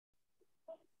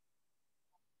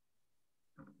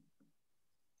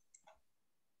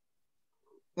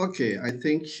Okay, I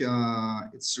think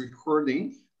it's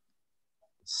recording.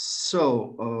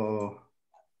 So,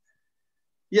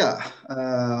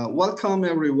 welcome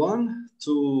everyone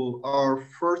to our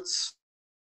first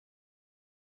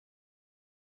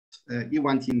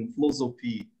event in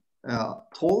philosophy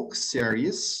talk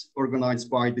series organized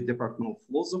by the Department of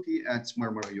Philosophy at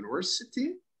Marmara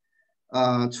University.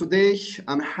 Today,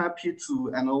 I'm happy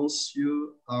to announce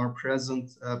you our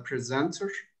presenter,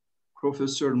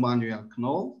 Professor Manuel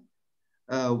Knoll.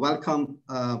 Welcome,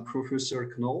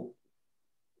 Professor Knoll.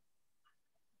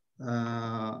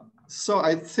 So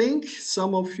I think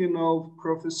some of you know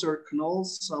Professor Knoll,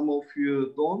 some of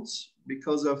you don't.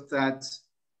 Because of that,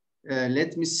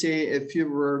 let me say a few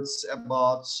words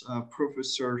about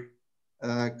Professor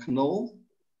Knoll.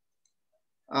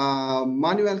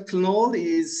 Manuel Knoll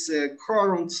is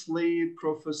currently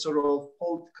Professor of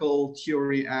Political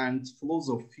Theory and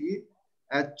Philosophy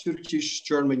at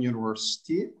Turkish-German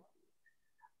University.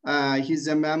 He's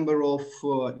a member of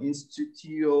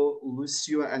Instituto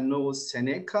Lucio Anno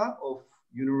Seneca of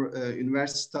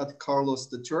Universidad Carlos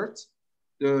III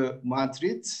de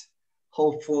Madrid.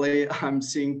 Hopefully I'm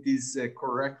saying this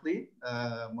correctly,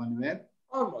 Manuel.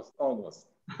 Almost.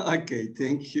 Okay,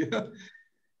 thank you.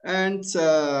 And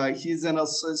he's an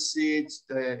associate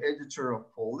editor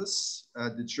of Polis,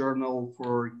 the journal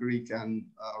for Greek and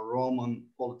Roman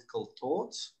political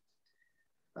thought.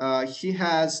 He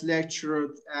has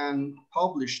lectured and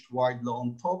published widely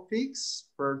on topics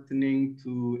pertaining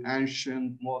to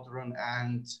ancient, modern,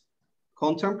 and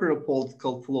contemporary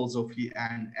political philosophy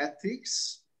and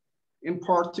ethics, in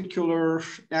particular,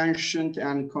 ancient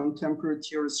and contemporary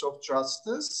theories of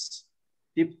justice,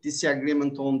 deep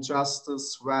disagreement on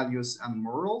justice, values, and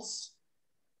morals,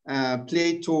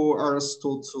 Plato,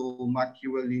 Aristotle,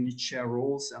 Machiavelli, Nietzsche,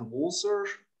 Rawls, and Walser,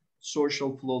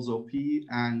 social philosophy,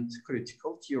 and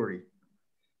critical theory.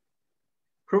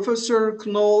 Professor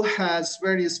Knoll has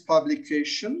various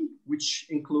publications, which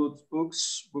include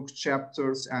books, book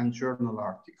chapters, and journal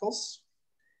articles.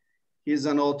 He's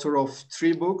an author of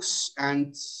 3 books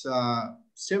and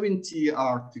 70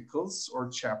 articles or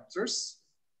chapters,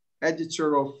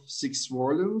 editor of 6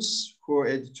 volumes,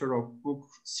 co-editor of book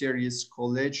series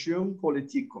Collegium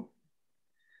Politicum.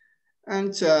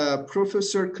 And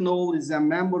Professor Knoll is a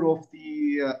member of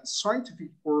the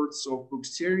scientific boards of book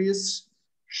series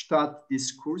Stat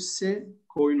Discurse,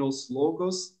 Koinos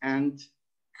Logos, and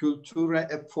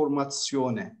Cultura e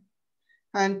Formazione.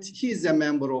 And he is a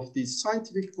member of the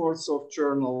scientific boards of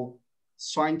journal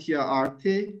Scientia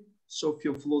Arte,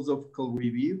 Socio-Philosophical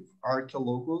Review,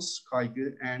 Archaeologos,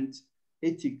 Kaygı, and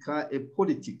Etica e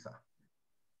Politica.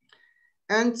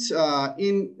 And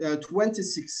in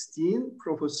 2016,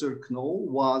 Professor Knoll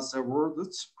was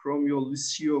awarded Premio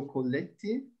Lucio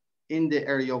Colletti in the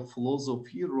area of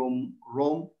philosophy, Rome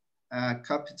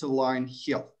Capitoline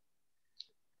Hill.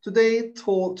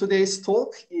 Today's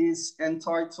talk is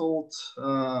entitled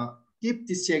Deep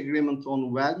Disagreement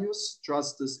on Values,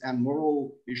 Justice, and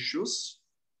Moral Issues,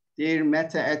 Their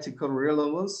Meta-Ethical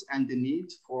Relevance, and the Need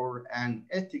for an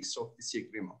Ethics of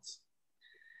Disagreement.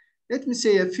 Let me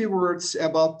say a few words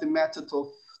about the method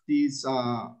of this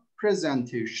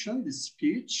presentation, this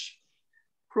speech.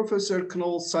 Professor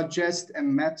Knoll suggests a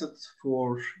method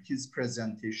for his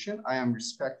presentation. I am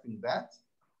respecting that.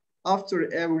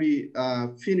 After every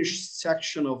finished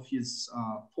section of his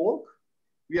talk,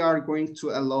 we are going to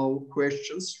allow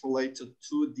questions related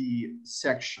to the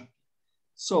section.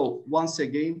 So once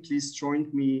again, please join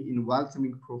me in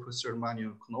welcoming Professor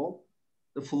Manuel Knoll.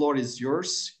 The floor is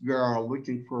yours. We are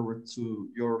looking forward to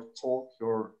your talk,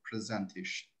 your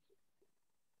presentation.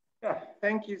 Yeah,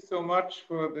 thank you so much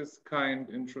for this kind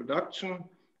introduction,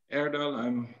 Erdal.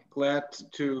 I'm glad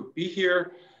to be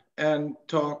here and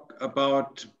talk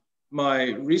about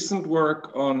my recent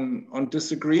work on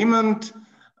disagreement.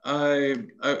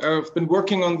 I've been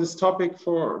working on this topic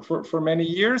for many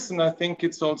years, and I think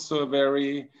it's also a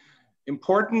very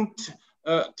important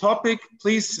topic.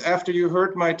 Please, after you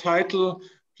heard my title,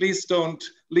 please don't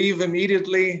leave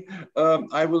immediately.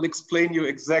 I will explain you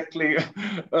exactly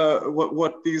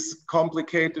what these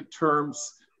complicated terms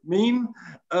mean.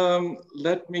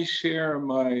 Let me share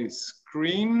my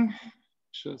screen.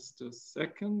 Just a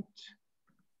second.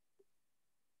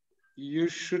 You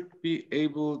should be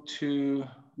able to.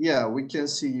 Yeah, we can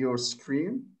see your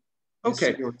screen.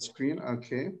 Okay. See your screen,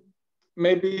 okay.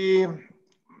 Maybe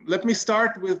let me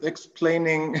start with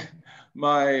explaining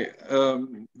my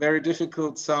very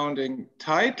difficult sounding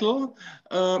title.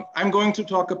 I'm going to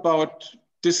talk about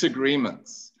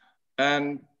disagreements.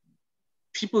 And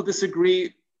people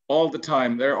disagree all the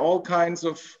time. There are all kinds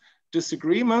of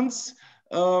disagreements.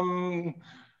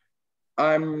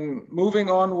 I'm moving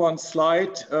on one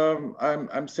slide.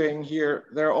 I'm saying here,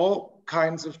 there are all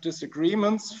kinds of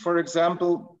disagreements. For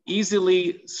example,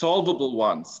 easily solvable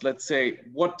ones. Let's say,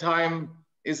 what time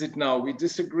is it now? We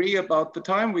disagree about the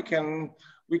time. We can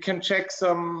check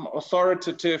some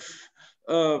authoritative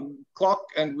clock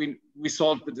and we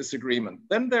solve the disagreement.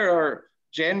 Then there are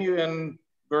genuine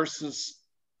versus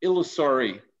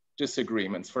illusory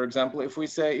disagreements. For example, if we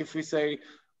say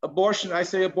abortion, I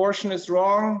say abortion is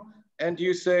wrong, and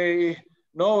you say,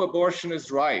 no, abortion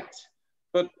is right.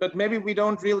 But maybe we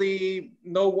don't really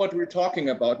know what we're talking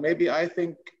about. Maybe I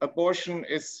think abortion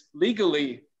is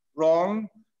legally wrong,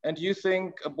 and you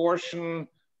think abortion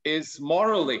is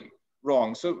morally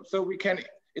wrong. So we can,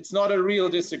 it's not a real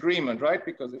disagreement, right?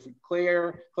 Because if we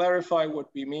clarify what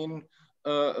we mean,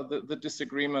 the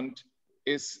disagreement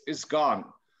is gone.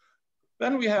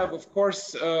 Then we have, of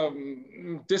course,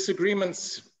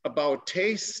 disagreements about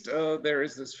taste. There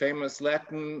is this famous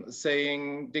Latin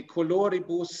saying, de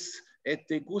coloribus et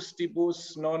de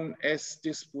gustibus non est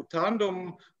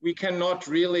disputandum. We cannot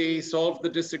really solve the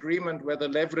disagreement whether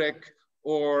levrek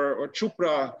or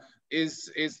chupra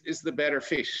is the better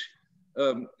fish.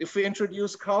 If we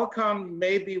introduce kalkan,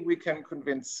 maybe we can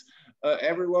convince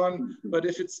everyone, but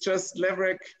if it's just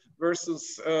levrek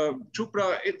versus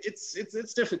chupra,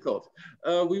 it's difficult.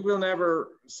 We will never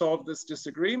solve this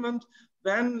disagreement.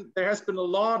 Then there has been a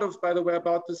lot of, by the way,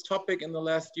 about this topic in the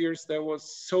last years. There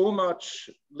was so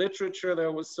much literature,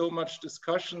 there was so much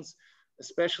discussions,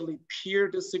 especially peer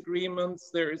disagreements.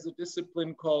 There is a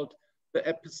discipline called the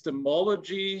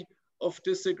epistemology of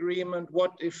disagreement.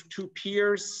 What if two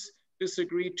peers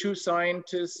disagree, two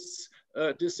scientists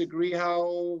disagree?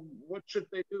 What should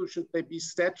they do? Should they be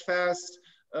steadfast?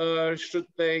 Should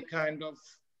they kind of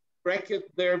bracket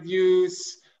their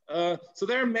views? So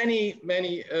there are many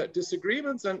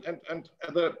disagreements, and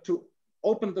to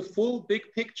open the full big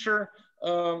picture,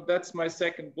 that's my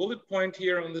second bullet point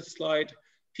here on this slide.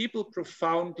 People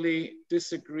profoundly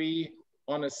disagree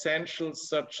on essentials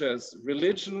such as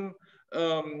religion.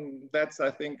 That's,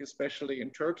 I think, especially in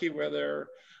Turkey, where there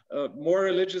are more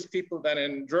religious people than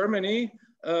in Germany.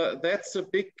 That's a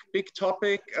big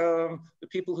topic. The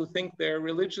people who think they're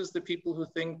religious, the people who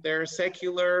think they're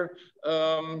secular.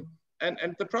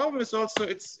 And the problem is also,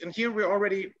 and here we're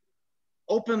already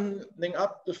opening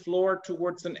up the floor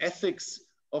towards an ethics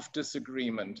of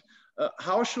disagreement.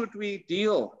 How should we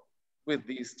deal with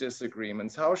these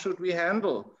disagreements? How should we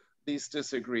handle these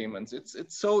disagreements?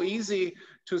 It's so easy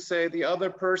to say the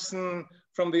other person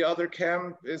from the other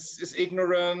camp is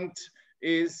ignorant,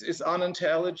 is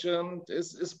unintelligent,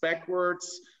 is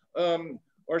backwards,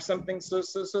 or something. So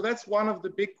that's one of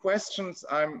the big questions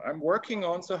I'm working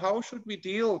on. So how should we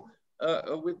deal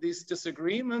with these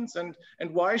disagreements, and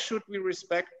why should we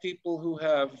respect people who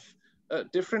have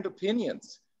different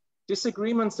opinions?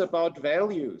 Disagreements about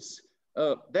values,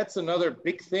 that's another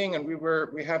big thing, and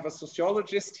we have a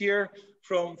sociologist here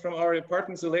from our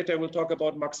department, so later we'll talk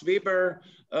about Max Weber,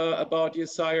 about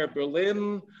Yeshaya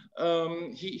Berlin.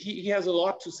 He has a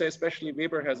lot to say, especially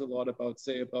Weber has a lot about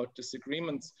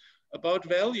disagreements about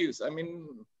values. I mean,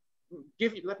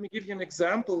 let me give you an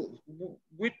example.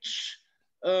 Which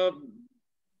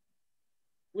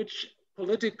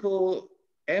political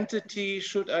entity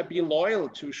should I be loyal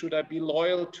to? Should I be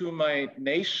loyal to my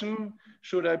nation?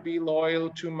 Should I be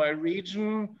loyal to my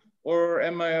region? Or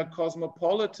am I a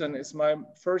cosmopolitan? Is my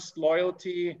first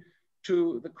loyalty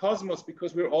to the cosmos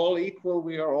because we're all equal,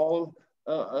 we are all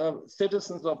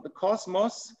citizens of the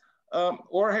cosmos?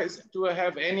 Or is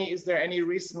there any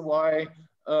reason why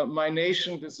my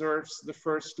nation deserves the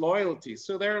first loyalty?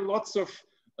 So there are lots of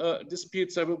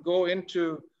disputes. I will go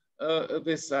into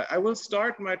this. I will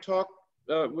start my talk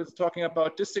with talking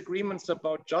about disagreements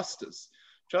about justice.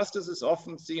 Justice is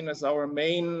often seen as our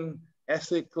main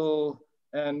ethical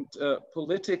and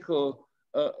political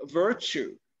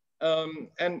virtue.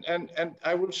 And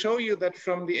I will show you that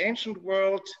from the ancient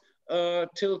world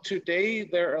till today,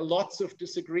 there are lots of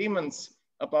disagreements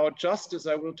about justice.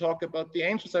 I will talk about the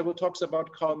ancients. I will talk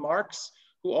about Karl Marx,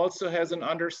 who also has an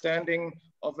understanding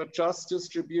of a just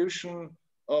distribution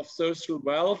of social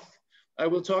wealth. I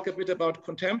will talk a bit about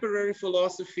contemporary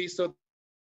philosophy. So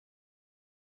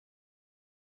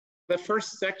the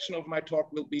first section of my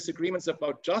talk will be disagreements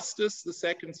about justice. The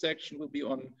second section will be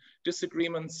on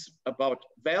disagreements about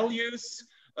values.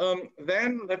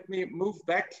 Then let me move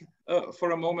back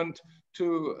for a moment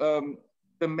to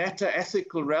the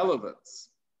meta-ethical relevance.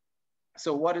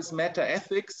 So what is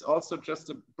meta-ethics? Also just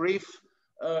a brief,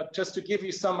 just to give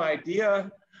you some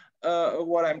idea of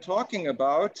what I'm talking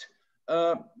about.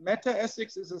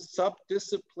 Meta-ethics is a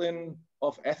sub-discipline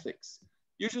of ethics.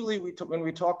 Usually when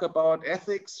we talk about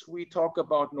ethics, we talk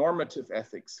about normative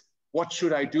ethics. What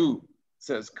should I do,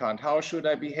 says Kant. How should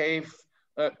I behave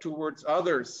towards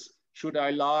others? Should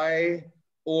I lie,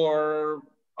 or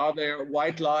are there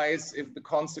white lies if the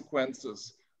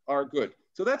consequences are good?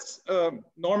 So that's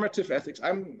normative ethics.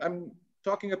 I'm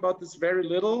talking about this very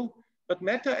little, but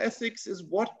meta-ethics is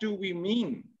what do we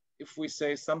mean if we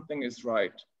say something is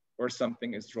right or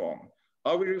something is wrong?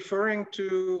 Are we referring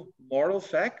to moral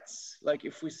facts? Like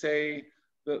if we say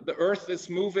the earth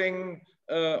is moving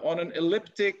on an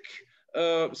elliptic,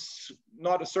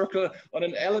 not a circle, on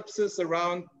an ellipsis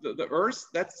around the earth,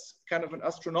 that's kind of an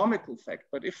astronomical fact.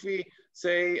 But if we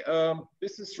say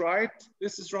this is right,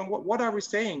 this is wrong, what are we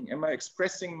saying? Am I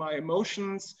expressing my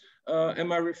emotions?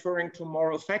 Am I referring to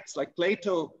moral facts? Like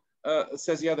Plato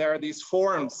says, yeah, there are these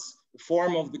forms, the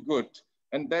form of the good.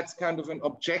 And that's kind of an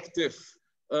objective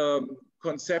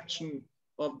conception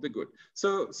of the good.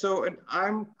 So and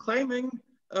I'm claiming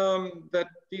that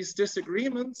these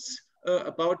disagreements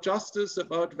about justice,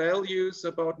 about values,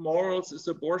 about morals, is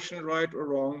abortion right or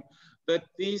wrong, that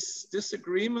these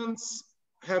disagreements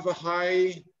have a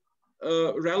high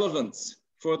relevance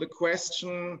for the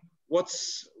question,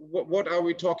 what are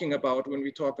we talking about when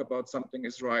we talk about something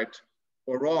is right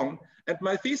or wrong? And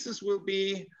my thesis will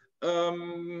be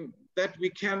that we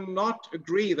cannot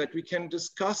agree, that we can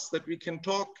discuss, that we can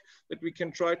talk, that we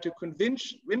can try to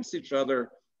convince each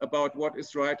other about what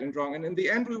is right and wrong. And in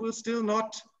the end, we will still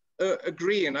not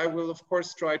agree. And I will, of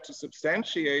course, try to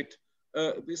substantiate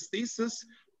this thesis.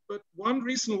 But one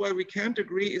reason why we can't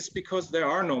agree is because there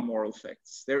are no moral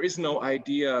facts. There is no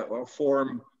idea or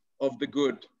form of the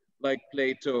good, like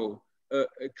Plato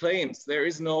claims. There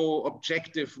is no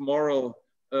objective moral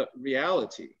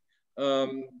reality.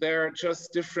 There are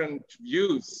just different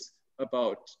views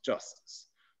about justice.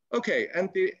 Okay, and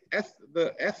the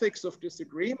ethics of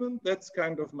disagreement, that's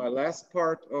kind of my last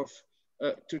part of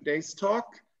today's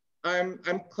talk.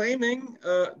 I'm claiming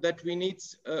that we need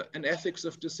an ethics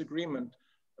of disagreement,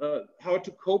 how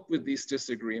to cope with these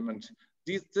disagreements.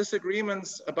 These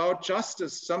disagreements about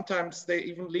justice, sometimes they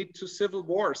even lead to civil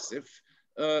wars if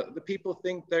the people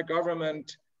think their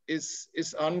government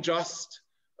is unjust.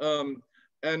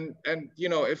 And you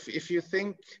know, if you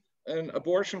think an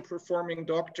abortion performing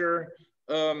doctor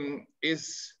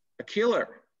is a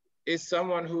killer, is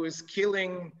someone who is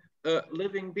killing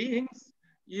living beings,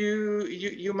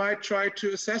 you might try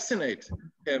to assassinate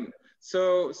him.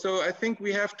 So I think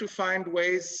we have to find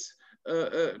ways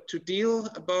to deal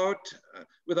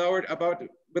with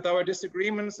our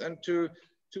disagreements, and to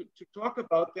talk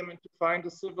about them, and to find a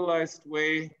civilized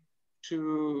way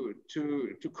to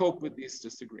cope with these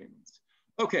disagreements.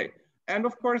 Okay, and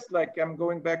of course, like I'm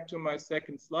going back to my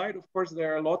second slide, of course,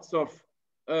 there are lots of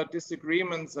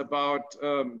disagreements about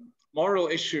moral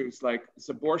issues, like is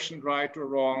abortion right or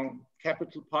wrong,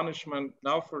 capital punishment.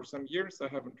 Now for some years, I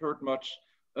haven't heard much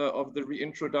of the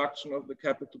reintroduction of the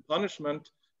capital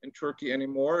punishment in Turkey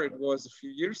anymore. It was a few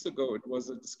years ago, it was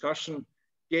a discussion,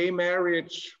 gay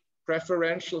marriage,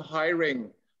 preferential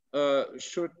hiring,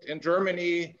 should in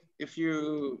Germany, if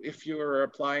you're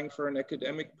applying for an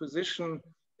academic position,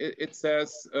 it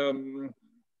says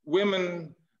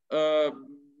women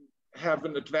have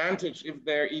an advantage if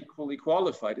they're equally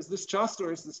qualified. Is this just or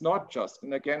is this not just?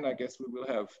 And again, I guess we will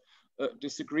have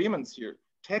disagreements here.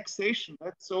 Taxation,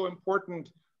 that's so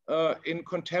important in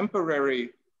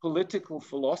contemporary political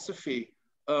philosophy.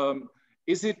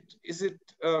 Is it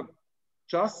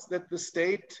just that the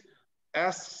state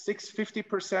asks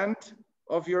 50%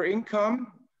 of your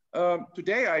income?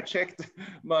 Today I checked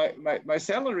my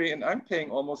salary, and I'm paying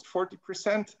almost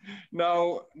 40%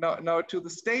 now to the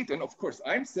state. And of course,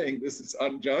 I'm saying this is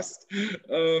unjust.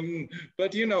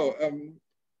 But you know,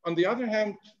 on the other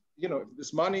hand, you know, if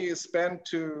this money is spent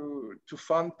to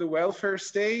fund the welfare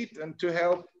state and to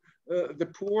help the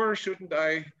poor, shouldn't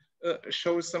I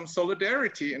show some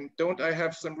solidarity? And don't I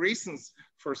have some reasons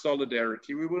for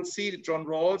solidarity? We will see John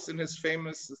Rawls in his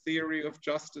famous Theory of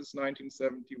Justice,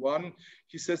 1971.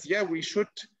 He says, yeah, we should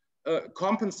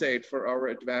compensate for our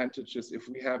advantages if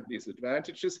we have these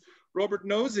advantages. Robert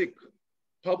Nozick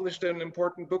published an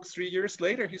important book 3 years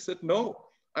later. He said, no,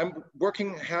 I'm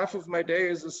working half of my day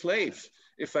as a slave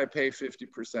if I pay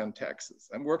 50% taxes.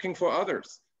 I'm working for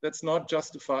others. That's not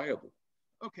justifiable.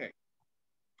 Okay.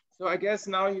 So I guess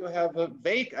now you have a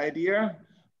vague idea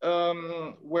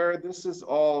where this is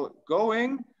all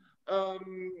going.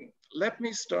 Let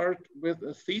me start with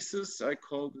a thesis. I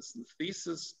call this the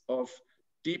thesis of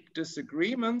deep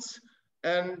disagreements.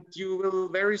 And you will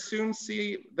very soon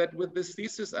see that with this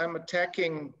thesis, I'm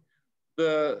attacking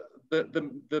the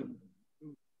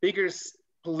biggest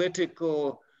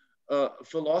political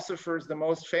philosophers, the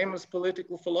most famous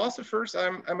political philosophers.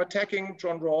 I'm attacking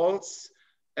John Rawls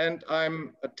and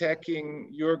I'm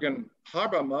attacking Jürgen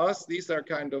Habermas. These are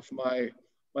kind of my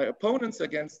opponents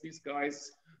against these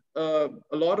guys. A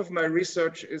lot of my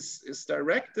research is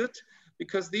directed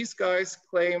because these guys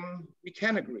claim we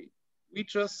can agree. We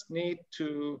just need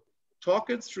to talk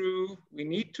it through. We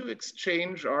need to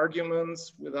exchange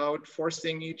arguments without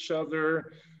forcing each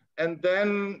other. And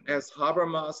then, as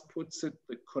Habermas puts it,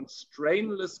 the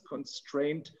constraintless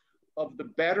constraint of the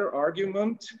better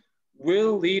argument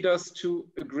will lead us to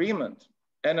agreement.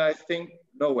 And I think,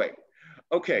 no way.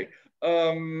 Okay,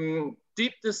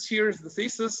 here's the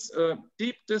thesis.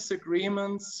 Deep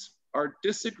disagreements are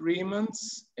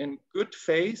disagreements in good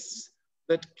faith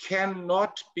that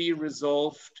cannot be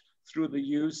resolved through the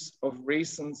use of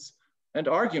reasons and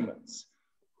arguments.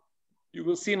 You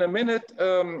will see in a minute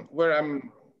where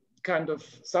I'm kind of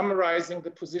summarizing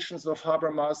the positions of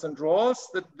Habermas and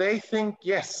Rawls, that they think,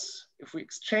 yes, if we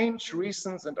exchange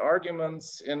reasons and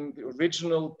arguments in the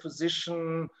original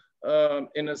position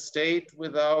in a state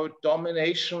without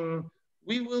domination,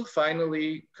 we will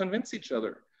finally convince each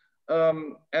other.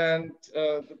 The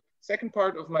second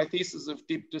part of my thesis of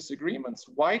deep disagreements,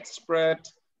 widespread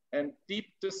and deep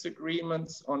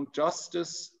disagreements on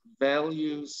justice,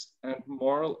 values, and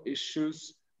moral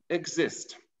issues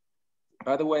exist.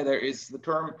 By the way, there is the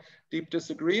term deep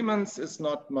disagreements is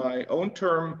not my own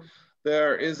term.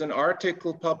 There is an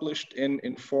article published in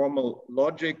Informal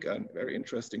Logic, a very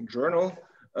interesting journal.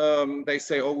 They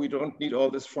say, oh, we don't need all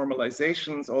these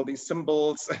formalizations, all these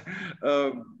symbols.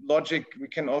 Logic, we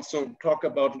can also talk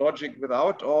about logic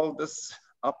without all this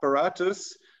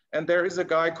apparatus. And there is a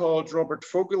guy called Robert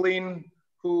Vogelin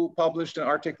who published an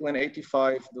article in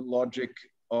 '85, The Logic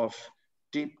of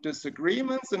Deep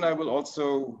Disagreements. And I will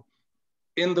also,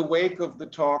 in the wake of the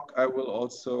talk, I will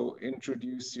also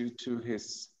introduce you to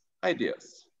his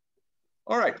ideas.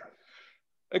 All right.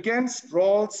 Against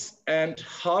Rawls and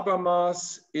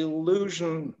Habermas'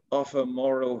 illusion of a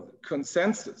moral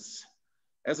consensus.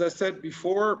 As I said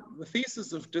before, the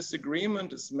thesis of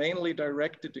disagreement is mainly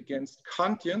directed against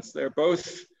Kantians. They're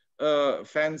both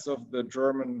fans of the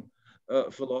German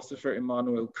philosopher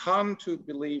Immanuel Kant, who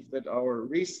believe that our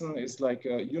reason is like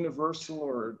a universal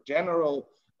or general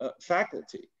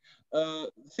faculty. The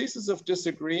thesis of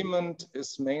disagreement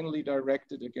is mainly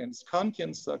directed against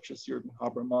Kantians such as Jürgen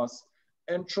Habermas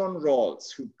and John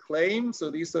Rawls, who claim, so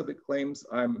these are the claims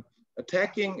I'm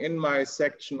attacking in my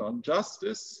section on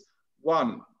justice.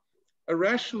 One, a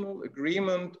rational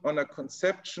agreement on a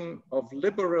conception of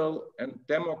liberal and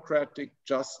democratic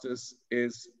justice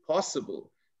is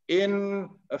possible in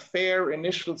a fair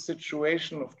initial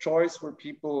situation of choice where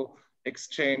people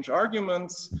exchange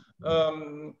arguments.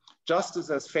 Justice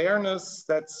as fairness,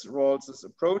 that's Rawls's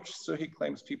approach. So he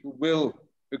claims people will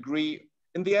agree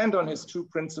in the end on his two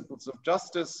principles of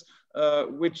justice,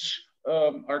 which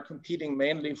are competing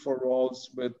mainly for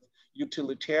Rawls with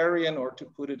utilitarian, or to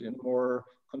put it in more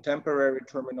contemporary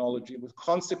terminology, with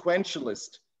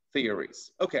consequentialist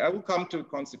theories. Okay, I will come to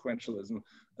consequentialism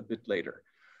a bit later.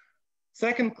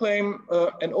 Second claim,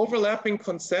 an overlapping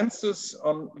consensus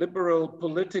on a liberal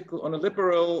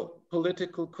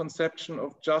political conception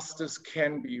of justice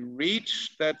can be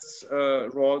reached. That's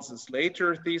Rawls's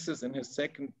later thesis in his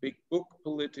second big book,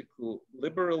 Political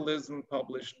Liberalism,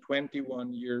 published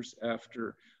 21 years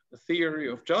after The Theory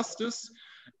of Justice.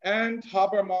 And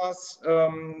Habermas,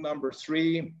 number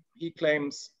three, he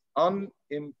claims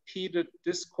unimpeded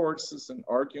discourses and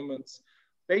arguments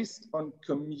based on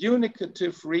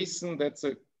communicative reason. That's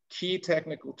a key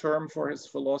technical term for his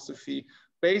philosophy.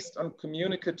 Based on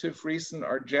communicative reason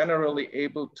are generally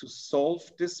able to solve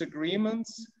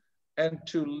disagreements and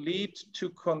to lead to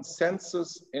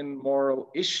consensus in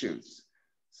moral issues.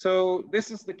 So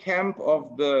this is the camp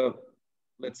of the,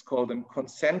 let's call them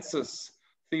consensus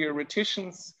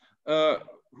theoreticians,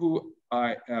 who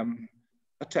I am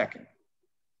attacking.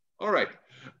 All right.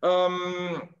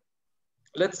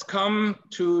 Let's come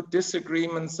to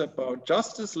disagreements about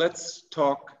justice. Let's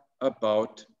talk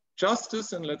about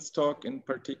justice, and let's talk in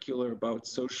particular about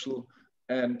social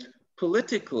and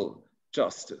political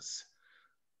justice.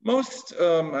 Most,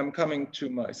 I'm coming to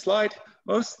my slide,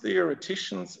 most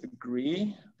theoreticians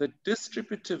agree that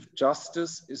distributive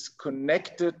justice is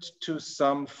connected to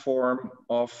some form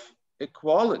of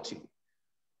equality.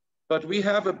 But we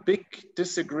have a big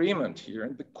disagreement here,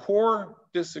 and the core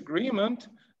disagreement,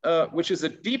 which is a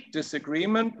deep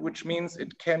disagreement, which means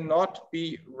it cannot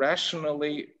be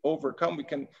rationally overcome. We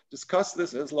can discuss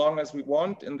this as long as we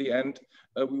want. In the end,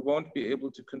 we won't be able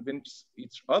to convince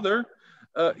each other.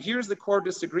 Here's the core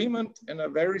disagreement in a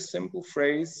very simple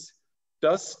phrase.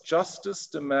 does justice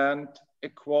demand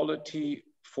equality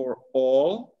for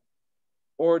all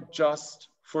or just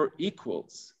for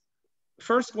equals? The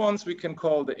first ones we can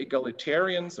call the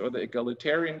egalitarians or the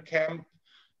egalitarian camp.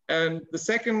 And the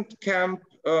second camp,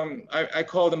 I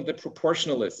call them the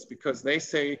proportionalists, because they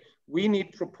say we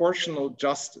need proportional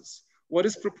justice. What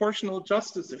is proportional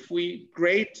justice? If we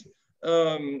grade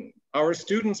our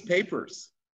students'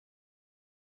 papers,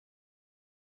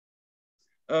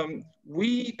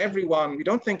 we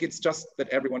don't think it's just that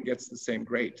everyone gets the same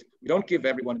grade. We don't give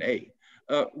everyone A.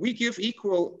 We give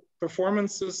equal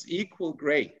performances, equal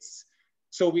grades.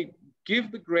 So we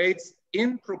give the grades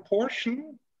in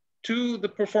proportion to the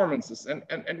performances.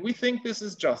 And we think this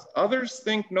is just. Others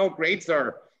think, no, grades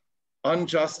are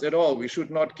unjust at all. We should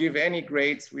not give any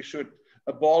grades. We should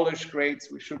abolish grades.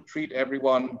 We should treat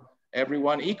everyone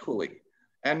equally.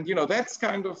 And that's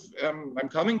kind of, I'm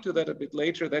coming to that a bit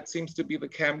later, that seems to be the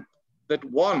camp that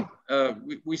won.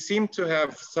 We seem to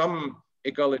have some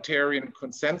egalitarian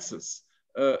consensus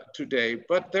today,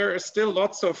 but there are still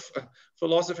lots of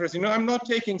philosophers. I'm not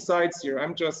taking sides here.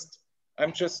 I'm just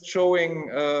showing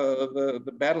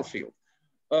the battlefield.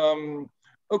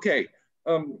 Okay,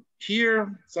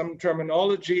 here some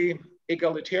terminology.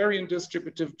 Egalitarian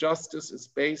distributive justice is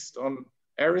based on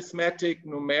arithmetic,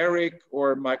 numeric,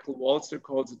 or Michael Walzer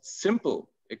calls it simple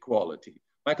equality.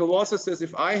 Michael Walzer says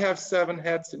if I have 7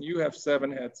 heads and you have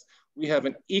 7 heads, we have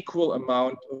an equal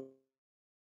amount of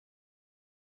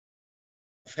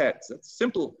heads. That's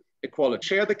simple equality.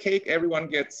 Share the cake, everyone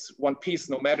gets 1 piece,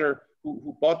 no matter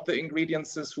who bought the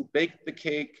ingredients, who baked the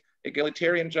cake.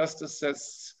 Egalitarian justice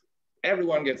says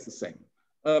everyone gets the same.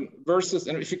 Versus,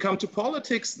 and if you come to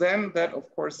politics, then that of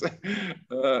course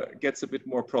gets a bit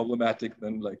more problematic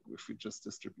than like if we just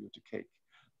distribute a cake.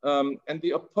 And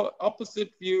the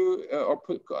opposite view or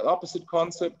opposite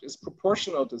concept is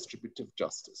proportional distributive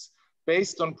justice,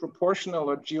 based on proportional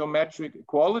or geometric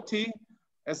equality.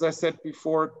 As I said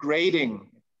before, grading,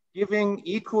 giving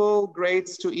equal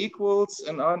grades to equals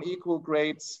and unequal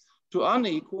grades to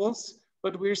unequals,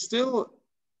 but we're still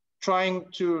trying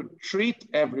to treat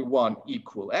everyone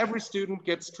equal. Every student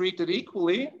gets treated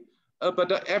equally,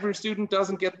 but every student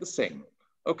doesn't get the same.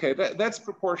 Okay, that's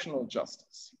proportional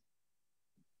justice.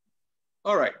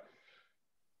 All right,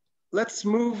 let's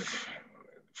move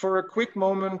for a quick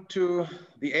moment to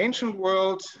the ancient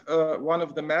world. One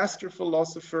of the master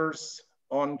philosophers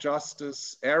on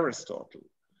justice, Aristotle.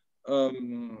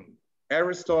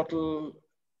 Aristotle,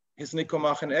 his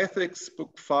Nicomachean Ethics,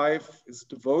 book 5, is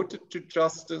devoted to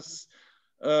justice.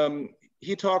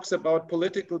 He talks about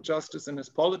political justice in his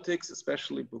Politics,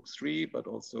 especially book 3, but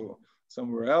also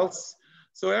somewhere else.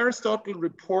 So Aristotle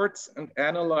reports and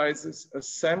analyzes a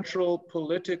central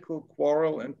political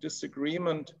quarrel and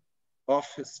disagreement of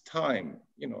his time.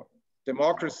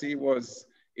 Democracy was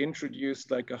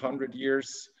introduced like 100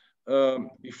 years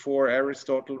before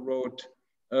Aristotle wrote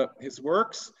his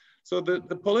works. So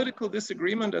the political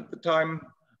disagreement at the time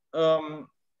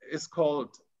is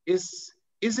called, is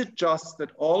it just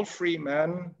that all free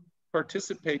men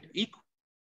participate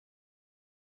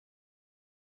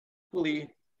equally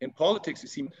in politics? You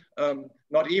see,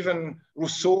 not even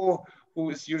Rousseau, who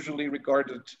is usually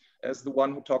regarded as the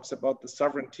one who talks about the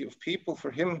sovereignty of people, for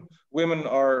him, women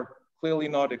are clearly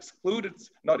not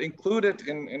included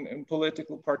in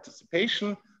political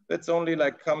participation. That's only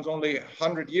comes only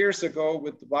 100 years ago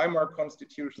with the Weimar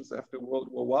constitutions after World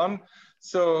War I.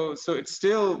 So it's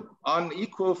still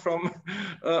unequal from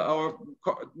our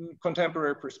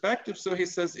contemporary perspective. So he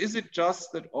says, is it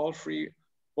just that all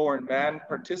free-born men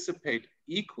participate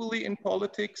equally in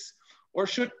politics, or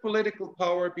should political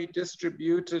power be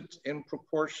distributed in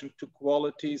proportion to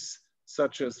qualities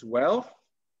such as wealth,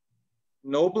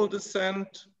 noble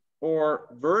descent, or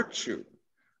virtue?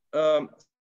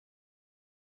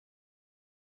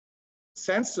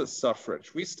 Census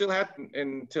suffrage, we still had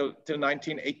till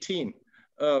 1918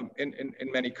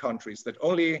 in many countries, that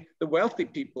only the wealthy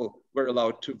people were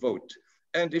allowed to vote.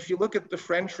 And if you look at the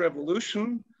French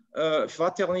Revolution,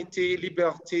 fraternité,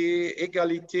 liberté,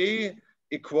 égalité,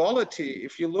 equality,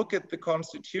 if you look at the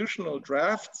constitutional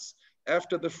drafts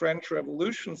after the French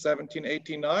Revolution,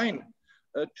 1789,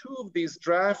 2 of these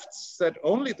drafts said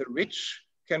only the rich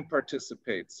can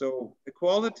participate. So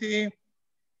equality,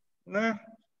 nah.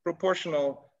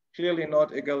 Proportional, clearly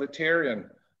not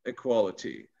egalitarian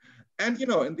equality. And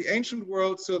in the ancient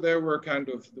world, so there were kind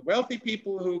of the wealthy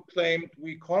people who claimed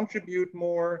we contribute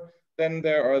more. Then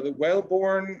there are the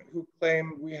well-born who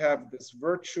claim we have this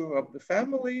virtue of the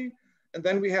family. And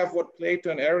then we have what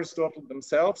Plato and Aristotle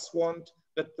themselves want,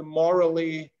 that the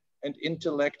morally and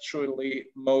intellectually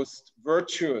most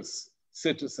virtuous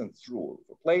citizens rule.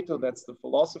 For Plato, that's the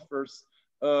philosophers.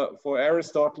 For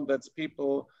Aristotle, that's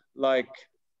people like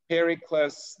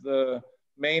Pericles, the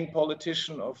main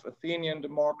politician of Athenian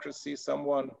democracy,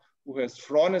 someone who has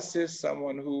phronesis,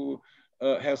 someone who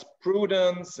has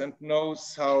prudence and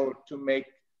knows how to make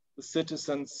the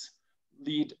citizens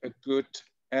lead a good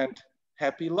and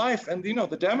happy life. And you know,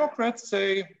 the Democrats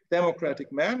say,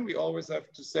 democratic man, we always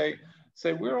have to say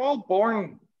we're all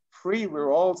born free,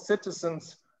 we're all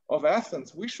citizens of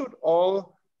Athens. We should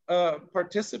all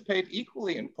participate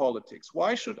equally in politics.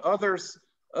 Why should others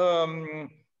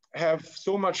have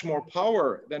so much more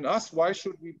power than us? Why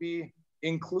should we be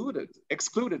excluded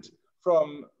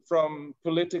from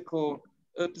political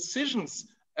decisions?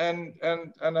 And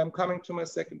I'm coming to my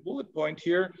second bullet point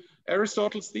here.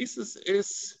 Aristotle's thesis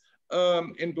is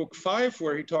in book 5,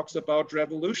 where he talks about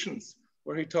revolutions,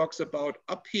 where he talks about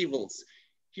upheavals.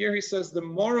 Here he says the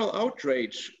moral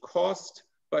outrage caused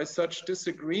by such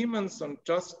disagreements on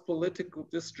just political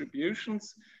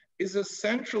distributions is a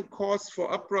central cause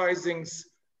for uprisings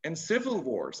and civil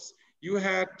wars. You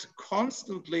had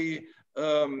constantly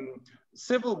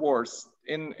civil wars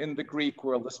in the Greek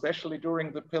world, especially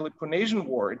during the Peloponnesian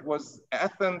War. It was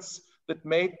Athens that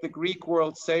made the Greek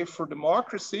world safe for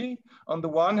democracy on the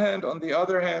one hand. On the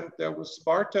other hand, there was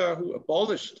Sparta, who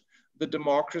abolished the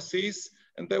democracies.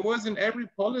 And there was in every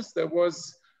polis, there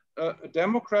was a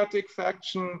democratic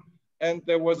faction and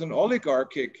there was an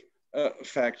oligarchic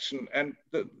faction. And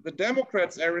the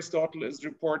Democrats, Aristotle is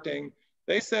reporting,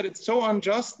 they said it's so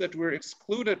unjust that we're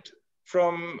excluded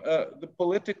from the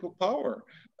political power.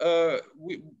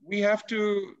 We have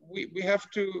to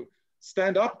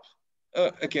stand up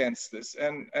against this.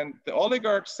 And the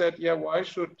oligarchs said, yeah, why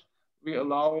should we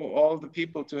allow all the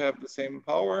people to have the same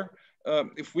power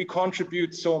if we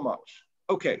contribute so much?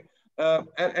 Okay,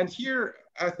 and here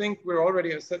I think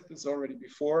I said this already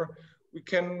before, we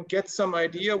can get some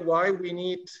idea why we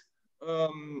need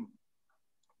an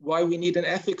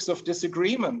ethics of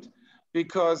disagreement,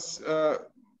 because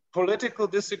political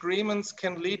disagreements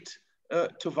can lead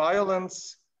to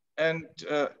violence and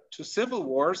to civil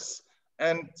wars.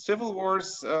 And civil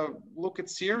wars, look at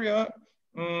Syria,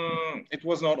 it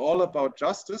was not all about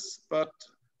justice, but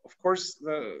of course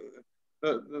the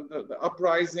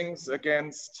uprisings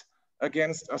against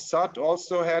Assad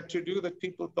also had to do that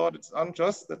people thought it's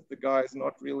unjust that the guy is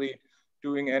not really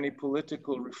doing any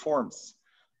political reforms.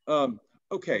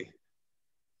 Okay.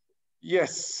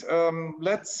 Yes,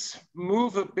 let's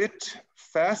move a bit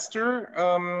faster.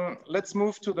 Let's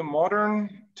move to the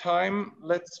modern time.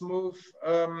 Let's move,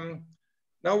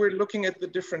 now we're looking at the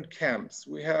different camps.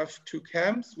 We have two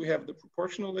camps. We have the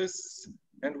proportionalists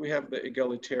and we have the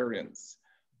egalitarians.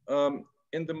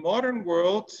 In the modern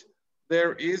world,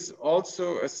 there is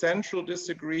also a central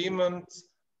disagreement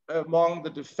among the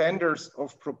defenders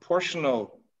of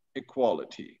proportional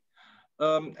equality.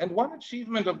 And one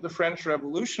achievement of the French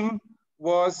Revolution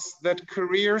was that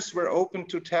careers were open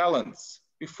to talents.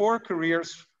 Before,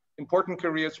 important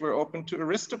careers were open to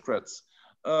aristocrats.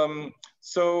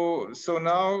 So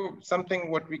now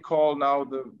something what we call now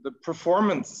the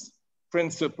performance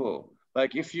principle.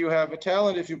 Like if you have a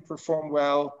talent, if you perform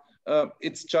well,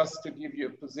 it's just to give you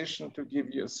a position, to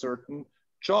give you a certain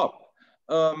job.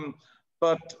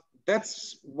 But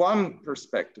that's one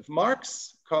perspective.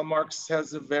 Karl Marx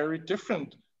has a very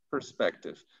different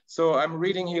perspective. So I'm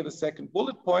reading here the second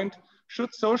bullet point.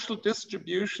 Should social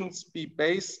distributions be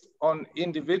based on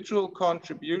individual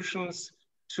contributions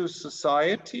to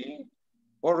society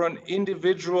or on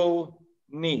individual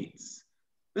needs?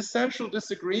 The central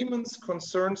disagreements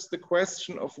concerns the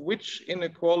question of which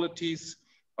inequalities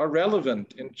are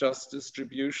relevant in just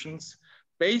distributions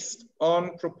based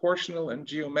on proportional and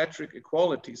geometric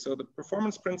equality. So the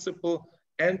performance principle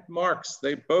and Marx,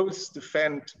 they both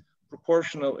defend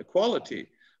proportional equality,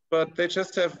 but they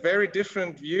just have very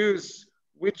different views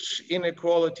which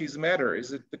inequalities matter.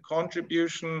 Is it the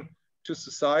contribution to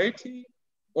society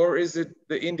or is it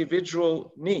the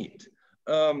individual need?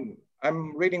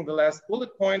 I'm reading the last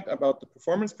bullet point about the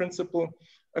performance principle.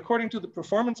 According to the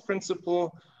performance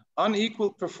principle,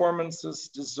 unequal performances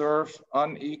deserve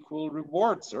unequal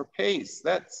rewards or pays.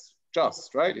 That's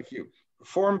just, right? If you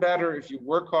perform better, if you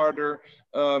work harder,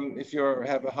 if you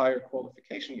have a higher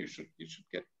qualification, you should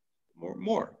get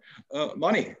more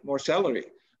money, more salary.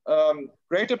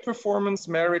 Greater performance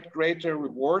merit greater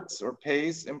rewards or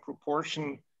pays in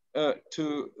proportion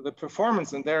to the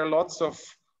performance. And there are lots of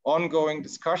ongoing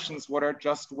discussions. What are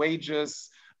just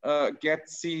wages? Get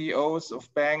CEOs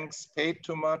of banks paid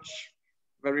too much?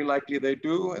 very likely they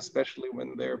do, especially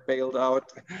when they're bailed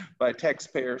out by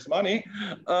taxpayers' money.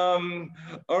 All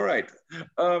right,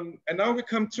 and now we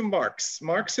come to Marx.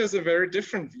 Marx has a very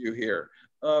different view here.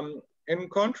 In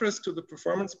contrast to the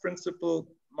performance principle,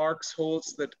 Marx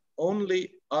holds that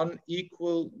only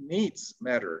unequal needs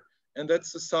matter, and that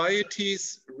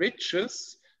society's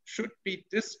riches should be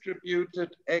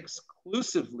distributed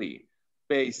exclusively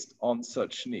based on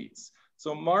such needs.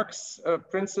 So Marx's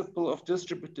principle of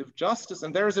distributive justice,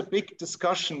 and there is a big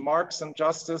discussion, Marx and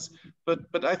justice,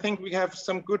 but I think we have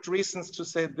some good reasons to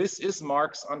say this is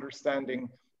Marx's understanding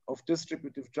of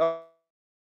distributive justice.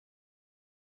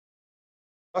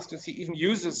 He even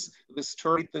uses this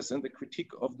term, this in the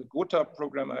critique of the Gotha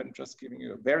program. I'm just giving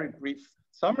you a very brief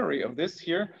summary of this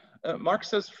here. Marx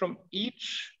says, from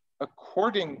each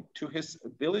according to his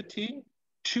ability,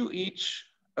 to each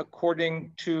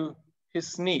according to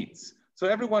his needs. So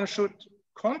everyone should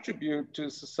contribute to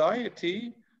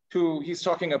society, he's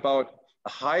talking about a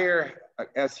higher,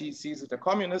 as he sees it, a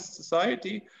communist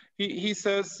society. He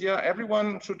says, yeah,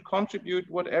 everyone should contribute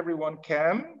what everyone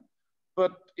can,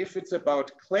 but if it's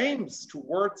about claims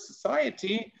towards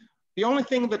society, the only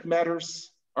thing that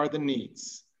matters are the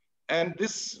needs. And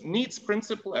this needs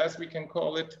principle, as we can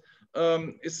call it,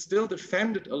 is still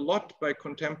defended a lot by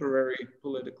contemporary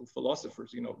political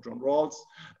philosophers. You know, John Rawls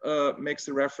makes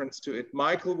a reference to it.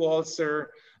 Michael Walzer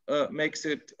makes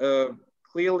it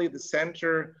clearly the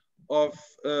center of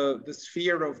the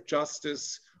sphere of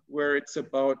justice, where it's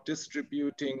about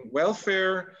distributing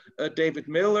welfare. David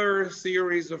Miller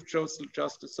series of social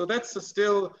justice. So that's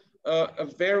still a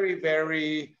very,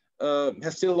 very,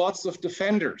 has still lots of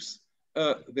defenders,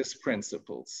 these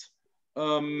principles.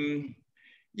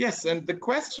 Yes, and the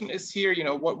question is here, you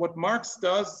know, what Marx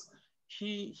does,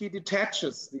 he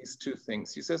detaches these two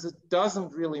things. He says it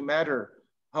doesn't really matter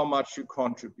how much you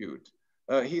contribute.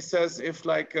 He says if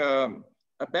like a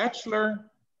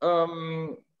bachelor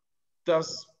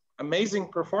does amazing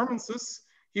performances,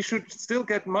 he should still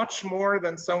get much more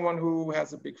than someone who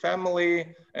has a big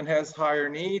family and has higher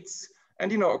needs.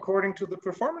 And, you know, according to the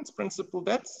performance principle,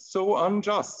 that's so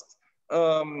unjust.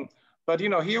 But, you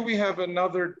know, here we have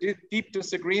another deep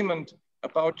disagreement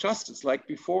about justice. Like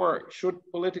before, should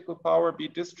political power be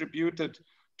distributed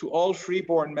to all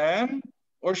freeborn men,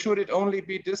 or should it only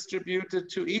be distributed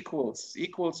to equals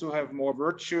who have more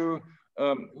virtue,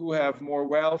 who have more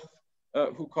wealth,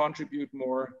 who contribute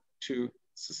more to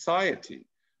society?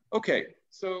 Okay,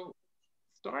 so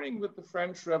starting with the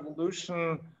French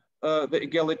Revolution, the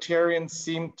egalitarians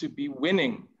seem to be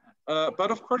winning. But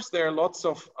of course, there are lots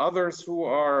of others who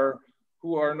are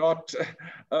not,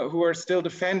 who are still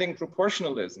defending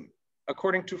proportionalism.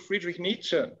 According to Friedrich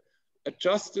Nietzsche, a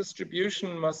just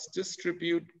distribution must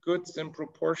distribute goods in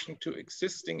proportion to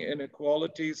existing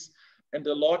inequalities and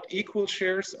allot equal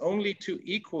shares only to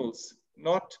equals,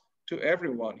 not to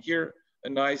everyone. Here, a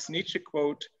nice Nietzsche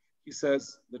quote. He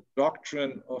says, the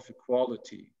doctrine of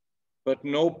equality, but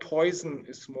no poison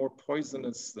is more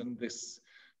poisonous than this,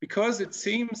 because it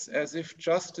seems as if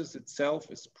justice itself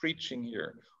is preaching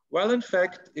here. Well, in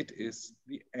fact, it is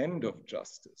the end of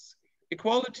justice.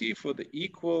 Equality for the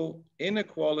equal,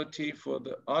 inequality for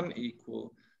the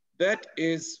unequal. That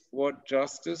is what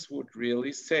justice would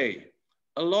really say,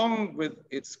 along with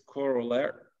its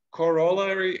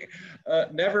corollary,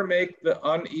 never make the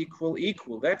unequal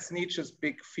equal. That's Nietzsche's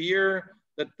big fear,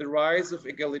 that the rise of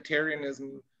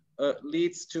egalitarianism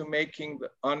leads to making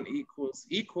the unequals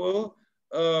equal,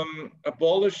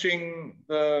 abolishing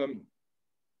the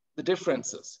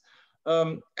differences.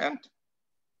 And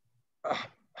a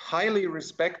highly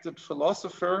respected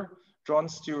philosopher, John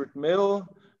Stuart Mill,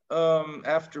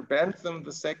 after Bentham,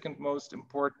 the second most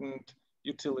important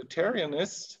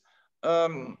utilitarianist,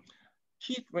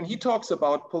 when he talks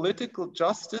about political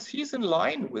justice, he's in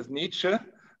line with Nietzsche.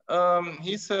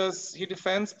 He says he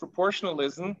defends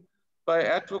proportionalism by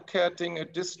advocating a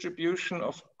distribution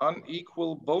of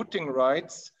unequal voting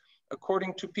rights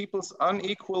according to people's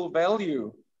unequal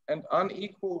value and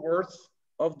unequal worth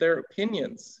of their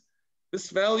opinions. This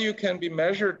value can be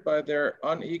measured by their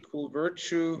unequal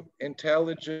virtue,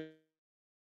 intelligence,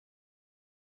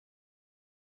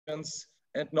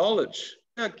 and knowledge.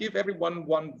 Give everyone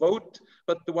one vote,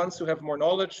 but the ones who have more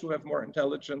knowledge, who have more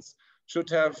intelligence, should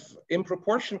have, in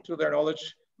proportion to their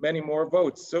knowledge, many more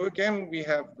votes. So again, we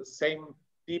have the same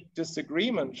deep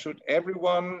disagreement. Should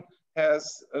everyone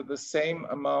has the same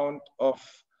amount of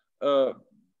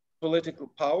political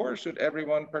power? Should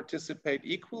everyone participate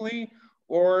equally?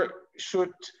 Or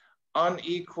should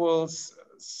unequals,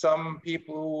 some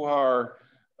people who are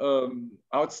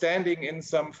outstanding in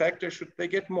some factor, should they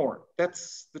get more?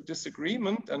 That's the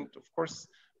disagreement. And of course,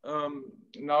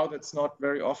 Now that's not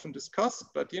very often discussed,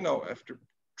 but you know, after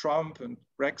Trump and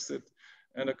Brexit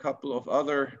and a couple of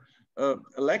other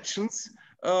elections,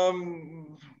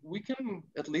 we can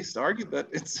at least argue that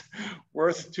it's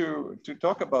worth to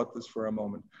talk about this for a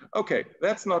moment. Okay,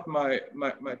 that's not my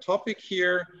topic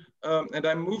here, and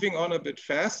I'm moving on a bit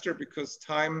faster because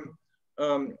time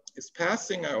is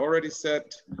passing. I already said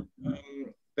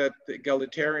that the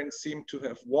egalitarians seem to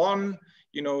have won.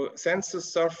 You know,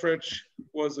 census suffrage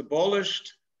was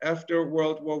abolished after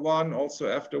World War I, also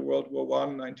after World War I,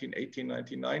 1918,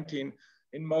 1919.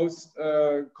 In most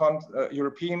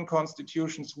European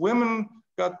constitutions, women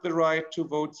got the right to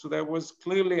vote. So there was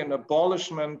clearly an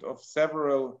abolishment of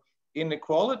several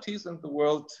inequalities and the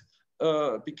world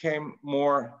became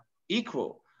more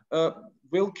equal.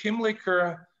 Will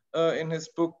Kimlicker, in his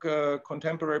book,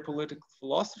 Contemporary Political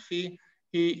Philosophy,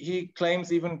 he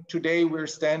claims even today we're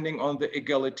standing on the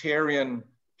egalitarian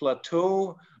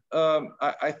plateau.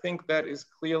 I think that is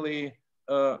clearly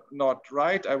not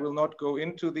right. I will not go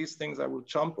into these things. I will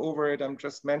jump over it. I'm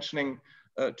just mentioning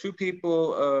two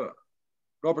people,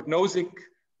 Robert Nozick,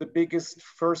 the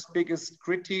first biggest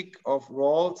critic of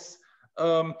Rawls,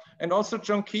 and also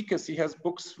John Kekes. He has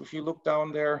books, if you look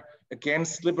down there,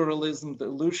 Against Liberalism, The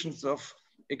Illusions of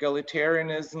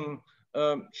Egalitarianism.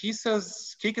 He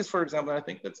says, Kekes, for example, I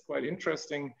think that's quite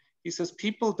interesting. He says,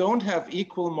 people don't have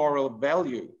equal moral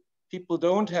value. People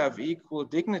don't have equal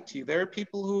dignity. There are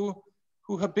people who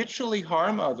habitually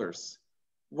harm others.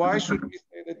 Why should we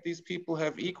say that these people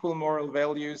have equal moral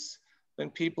values than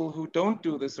people who don't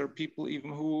do this, or people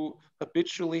even who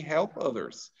habitually help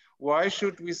others? Why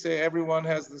should we say everyone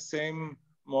has the same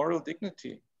moral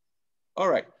dignity? All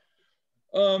right.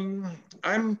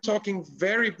 I'm talking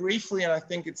very briefly, and I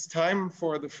think it's time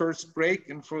for the first break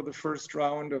and for the first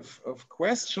round of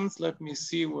questions. Let me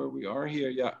see where we are here.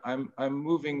 Yeah, I'm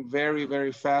moving very,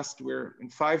 very fast. We're in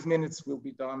 5 minutes, we'll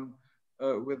be done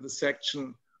with the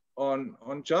section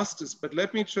on justice. But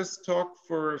let me just talk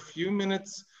for a few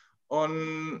minutes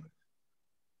on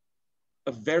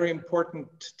a very important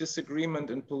disagreement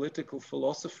in political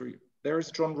philosophy. There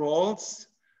is John Rawls,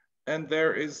 and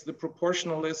there is the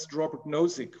proportionalist Robert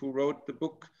Nozick, who wrote the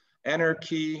book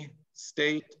Anarchy,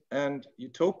 State, and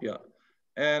Utopia.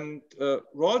 And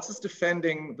Rawls is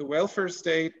defending the welfare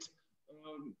state.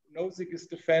 Nozick is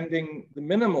defending the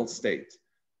minimal state.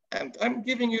 And I'm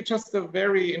giving you just in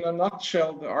a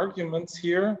nutshell, the arguments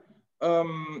here.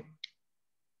 Rawls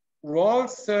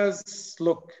says,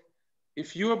 look,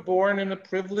 if you are born in a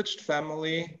privileged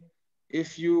family,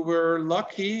 if you were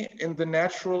lucky in the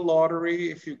natural lottery,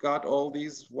 if you got all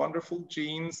these wonderful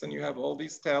genes and you have all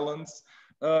these talents,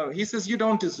 he says you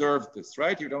don't deserve this,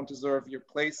 right? You don't deserve your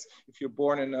place if you're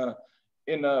born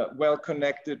in a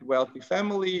well-connected, wealthy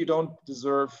family. You don't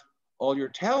deserve all your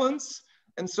talents.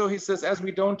 And so he says, as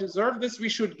we don't deserve this, we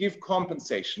should give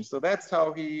compensation. So that's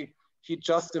how he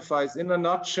justifies, in a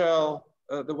nutshell,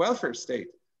 the welfare state.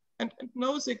 And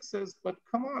Nozick says, but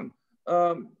come on,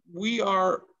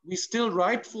 we still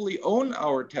rightfully own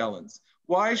our talents.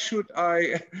 Why should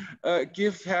I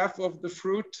give half of the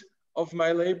fruit of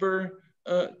my labor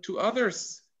to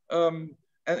others?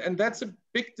 And that's a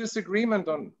big disagreement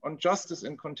on justice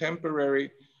in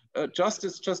contemporary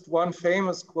justice. Just one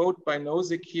famous quote by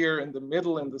Nozick here in the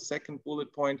middle, in the second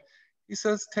bullet point. He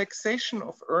says, taxation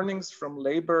of earnings from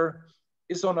labor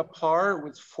is on a par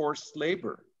with forced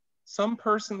labor. Some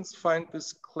persons find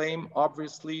this claim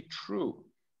obviously true.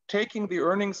 Taking the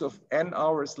earnings of n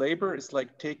hours labor is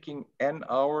like taking n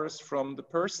hours from the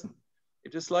person.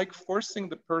 It is like forcing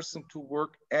the person to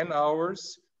work n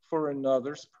hours for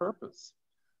another's purpose.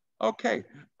 Okay,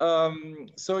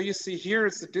 so you see here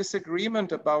it's a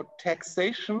disagreement about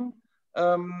taxation.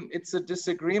 It's a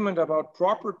disagreement about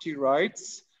property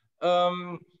rights.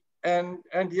 And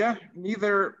yeah,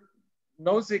 neither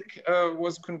Nozick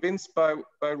was convinced by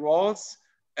Rawls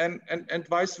and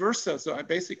vice versa. So I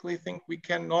basically think we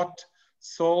cannot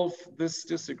solve this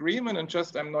disagreement, and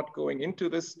just I'm not going into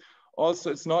this.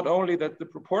 Also, it's not only that the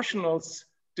proportionals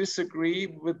disagree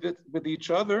with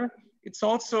each other, it's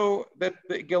also that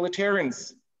the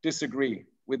egalitarians disagree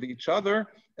with each other.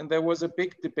 And there was a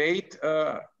big debate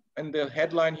in the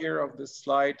headline here of this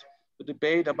slide, the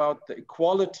debate about the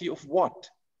equality of what?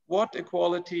 What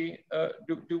equality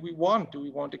do we want? Do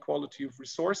we want equality of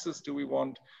resources? Do we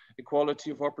want equality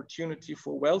of opportunity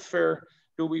for welfare?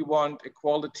 Do we want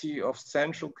equality of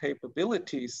central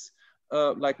capabilities,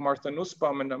 like Martha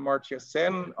Nussbaum and Amartya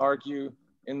Sen argue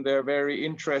in their very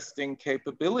interesting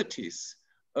capabilities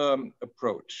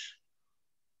approach?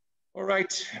 All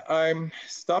right, I'm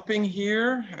stopping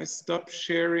here. I stop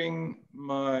sharing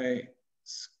my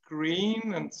screen.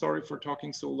 screen, and sorry for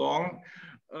talking so long.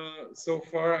 So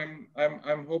far,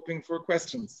 I'm hoping for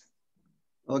questions.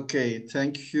 Okay,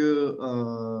 thank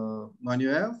you,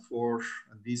 Manuel, for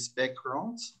this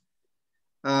background.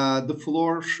 The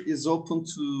floor is open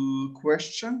to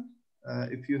question.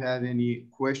 If you have any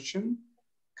question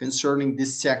concerning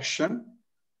this section,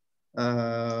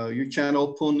 you can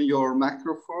open your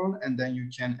microphone and then you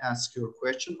can ask your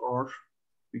question, or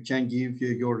you can give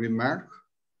your remark.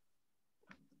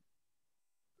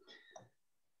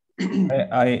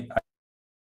 I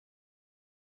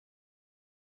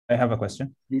have a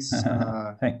question. Please.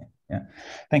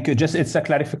 Thank you. Just it's a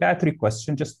clarificatory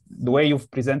question. Just the way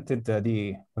you've presented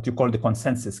what you call the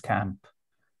consensus camp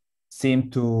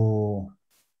seem to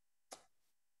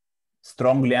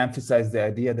strongly emphasize the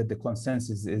idea that the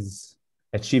consensus is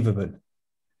achievable.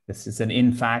 This is an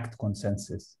in fact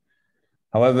consensus.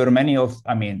 However,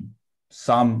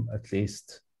 some at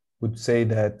least would say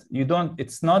that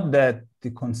it's not that the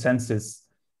consensus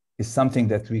is something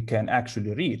that we can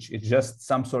actually reach. It's just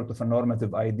some sort of a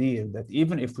normative ideal that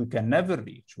even if we can never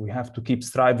reach, we have to keep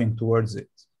striving towards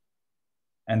it.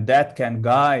 And that can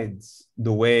guide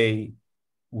the way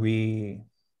we,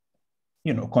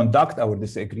 conduct our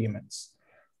disagreements,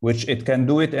 which it can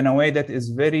do it in a way that is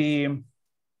very,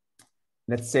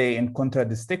 let's say, in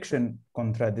contradistinction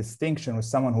with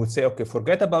someone who would say, okay,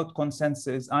 forget about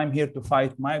consensus. I'm here to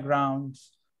fight my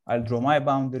grounds. I'll draw my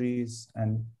boundaries,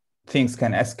 and things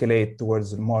can escalate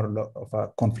towards more of a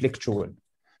conflictual.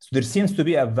 So there seems to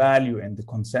be a value in the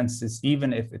consensus,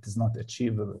 even if it is not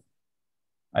achievable.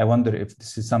 I wonder if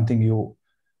this is something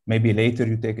maybe later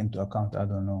you take into account. I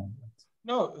don't know.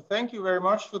 No, thank you very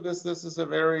much for this. This is a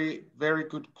very, very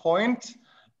good point.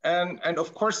 And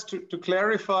of course, to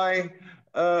clarify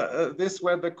this,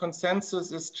 where the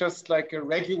consensus is just like a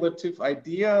regulative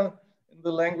idea in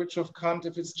the language of Kant,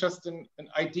 if it's just an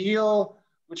ideal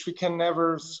which we can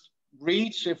never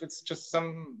reach, if it's just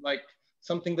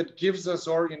something that gives us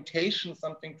orientation,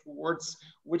 something towards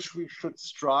which we should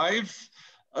strive,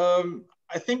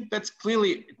 I think that's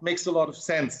clearly, it makes a lot of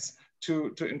sense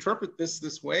to interpret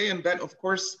this way. And that, of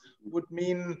course, would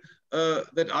mean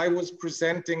that I was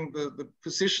presenting the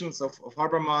positions of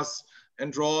Habermas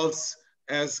and Rawls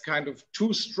as kind of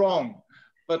too strong.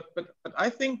 But I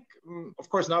think, of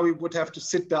course, now we would have to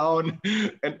sit down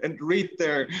and read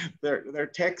their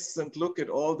texts and look at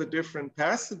all the different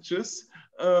passages.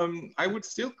 I would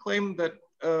still claim that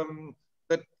I'm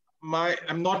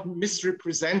not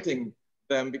misrepresenting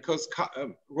them, because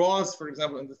Rawls, for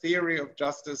example, in the theory of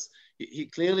justice, he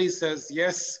clearly says,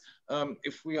 yes,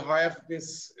 if we have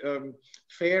this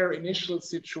fair initial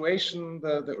situation,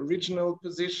 the original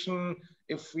position,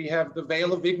 if we have the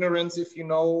veil of ignorance, if you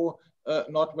know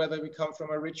not whether we come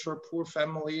from a rich or poor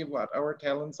family, what our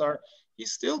talents are, he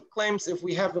still claims if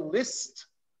we have a list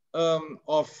of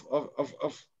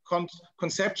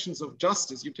conceptions of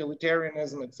justice,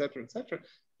 utilitarianism, etc.,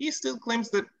 he still claims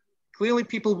that clearly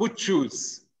people would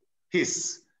choose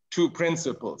his two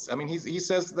principles. I mean, he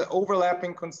says the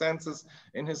overlapping consensus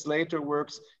in his later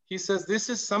works, he says this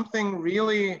is something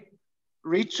really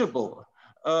reachable.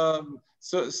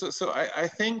 So I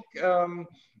think,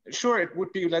 sure, it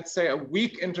would be, let's say, a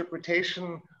weak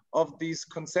interpretation of these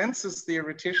consensus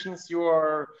theoreticians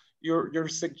you're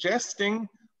suggesting,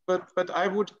 but I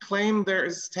would claim there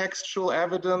is textual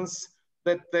evidence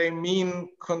that they mean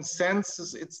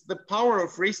consensus. It's the power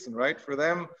of reason, right? For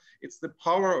them, it's the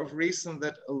power of reason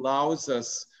that allows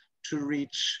us to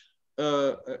reach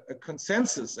a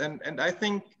consensus. And I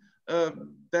think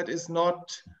that is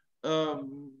not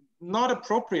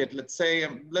appropriate. Let's say,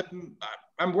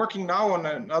 I'm working now on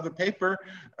another paper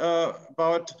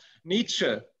about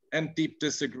Nietzsche and deep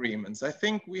disagreements. I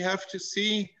think we have to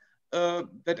see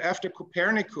that after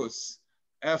Copernicus,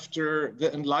 after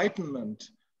the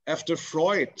Enlightenment, after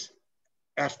Freud,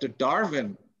 after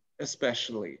Darwin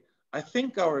especially, I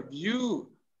think our view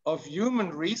of human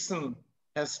reason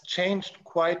has changed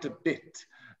quite a bit.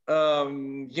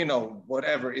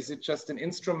 Whatever, is it just an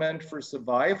instrument for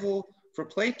survival? For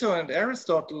Plato and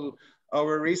Aristotle,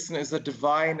 our reason is a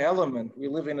divine element. We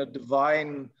live in a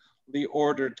divinely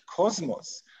ordered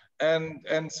cosmos.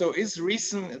 And so is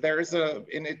reason, there is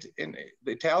in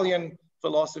the Italian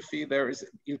philosophy, there is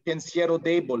il pensiero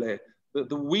debole,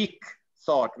 the weak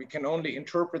thought. We can only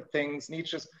interpret things,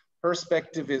 Nietzsche's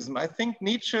perspectivism. I think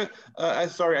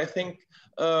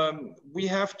we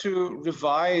have to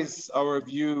revise our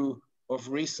view of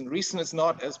reason. Reason is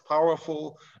not as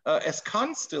powerful as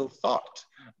Kant still thought,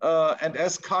 and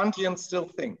as Kantians still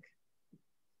think.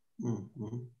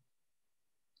 Mm-hmm.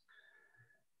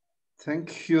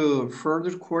 Thank you.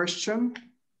 Further question?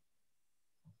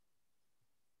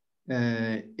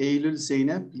 Eylül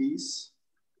Zeynep, please.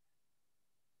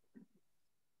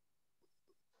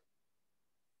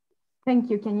 Thank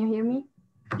you. Can you hear me?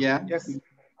 Yeah. Yes.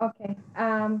 Okay.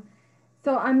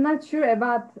 So I'm not sure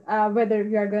about whether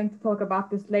we are going to talk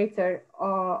about this later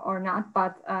or not,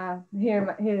 but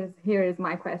here is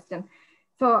my question.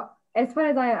 So as far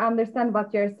as I understand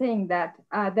what you're saying, that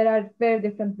there are very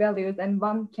different values and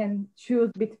one can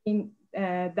choose between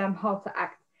them how to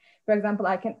act. For example,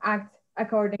 I can act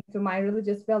according to my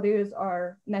religious values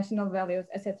or national values,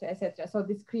 etc., etc. So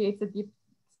this creates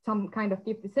some kind of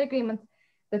deep disagreement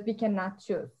that we cannot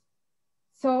choose.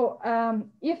 So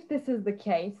if this is the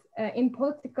case in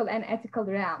political and ethical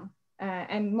realm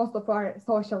and most of our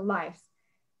social lives,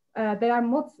 there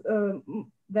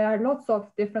are lots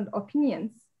of different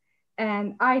opinions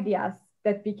and ideas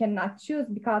that we cannot choose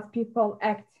because people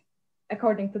act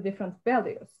according to different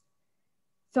values.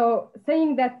 So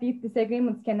saying that these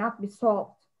disagreements cannot be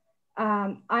solved,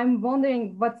 I'm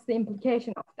wondering what's the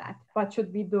implication of that? What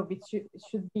should we do?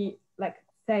 Should we like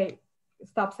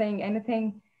stop saying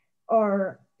anything?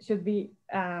 Or should we,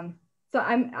 so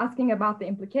I'm asking about the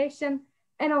implication.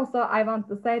 And also I want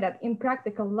to say that in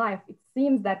practical life, it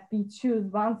seems that we choose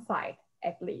one side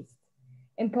at least.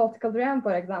 In political realm,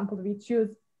 for example, we choose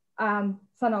some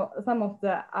of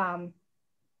the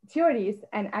theories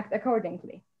and act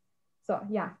accordingly. So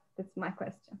yeah, that's my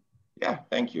question. Yeah,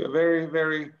 thank you. A very,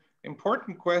 very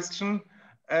important question.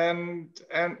 And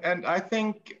I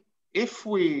think if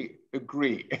we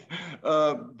agree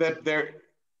that there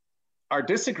are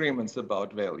disagreements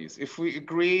about values, if we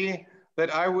agree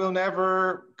that I will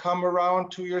never come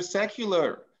around to your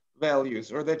secular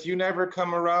values, or that you never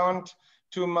come around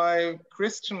to my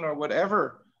Christian or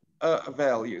whatever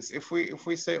values, if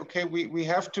we say, okay, we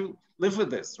have to live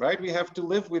with this, right? We have to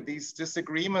live with these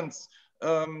disagreements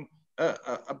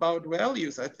about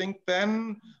values. I think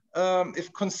then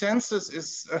if consensus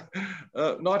is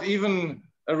not even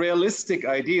a realistic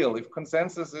ideal, if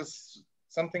consensus is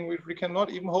something which we cannot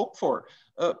even hope for,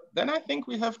 then I think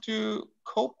we have to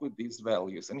cope with these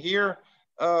values. And here,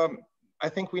 I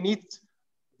think we need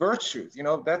virtues. You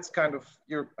know, that's kind of,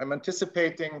 I'm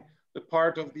anticipating the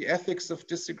part of the ethics of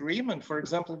disagreement. For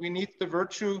example, we need the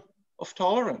virtue of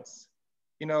tolerance.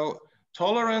 You know,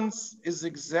 tolerance is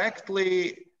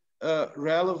exactly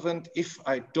relevant if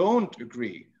I don't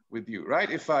agree with you, right?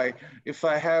 If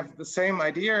I have the same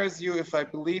idea as you, if I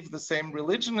believe the same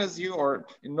religion as you, or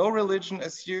in no religion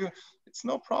as you, it's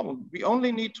no problem. We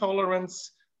only need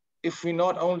tolerance if we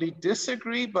not only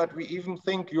disagree, but we even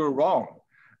think you're wrong.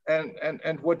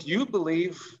 And what you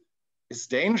believe is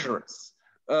dangerous.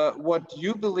 What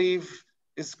you believe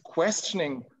is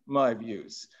questioning my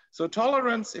views. So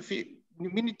tolerance, we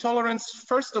need tolerance.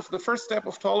 The first step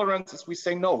of tolerance is we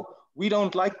say, no, we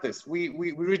don't like this. We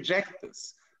reject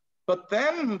this. But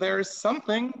then there is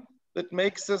something that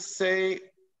makes us say,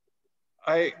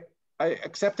 I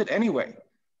accept it anyway.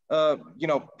 You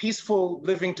know, peaceful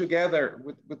living together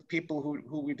with people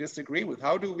who we disagree with.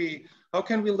 How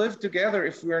can we live together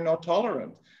if we are not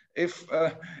tolerant? If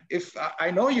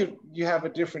I know you have a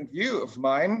different view of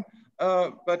mine,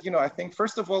 but you know, I think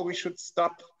first of all we should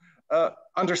stop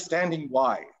understanding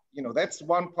why. You know, that's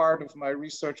one part of my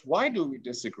research. Why do we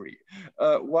disagree?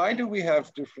 Why do we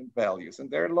have different values? And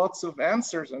there are lots of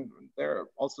answers, and there are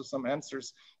also some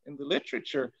answers in the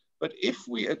literature. But if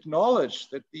we acknowledge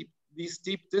that these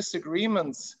deep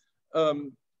disagreements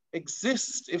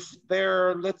exist, if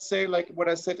they're, let's say, like what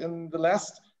I said in the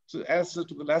answer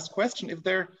to the last question, if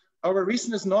our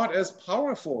reason is not as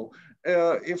powerful,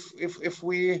 if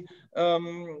we,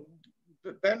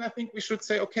 then I think we should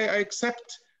say, okay,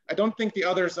 I don't think the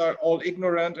others are all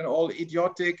ignorant and all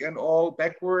idiotic and all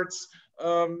backwards.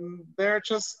 They're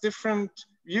just different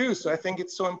views. So I think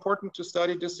it's so important to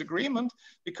study disagreement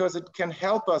because it can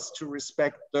help us to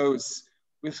respect those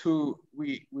with who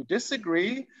we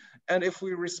disagree. And if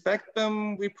we respect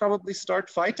them, we probably start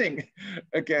fighting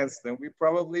against them. We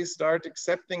probably start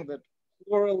accepting that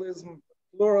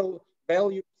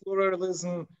value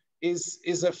pluralism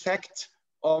is a fact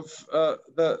of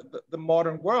the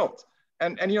modern world.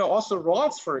 And you know, also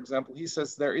Rawls, for example, he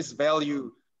says there is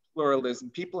value pluralism.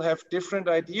 People have different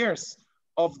ideas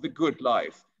of the good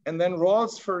life. And then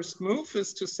Rawls' first move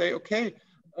is to say, okay,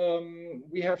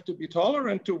 we have to be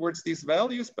tolerant towards these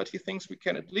values, but he thinks we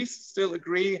can at least still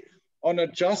agree on a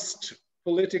just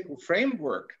political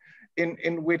framework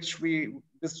in which we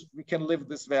can live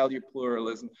this value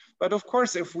pluralism. But of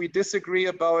course, if we disagree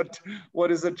about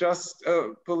what is a just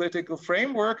political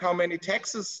framework, how many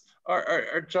taxes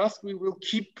are just, we will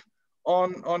keep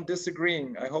on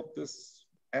disagreeing. I hope this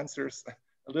answers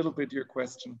a little bit your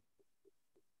question.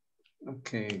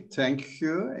 Okay, thank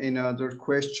you. Another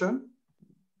question?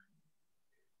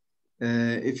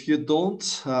 If you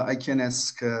don't, I can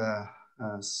ask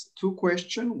two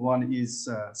questions. One is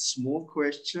a small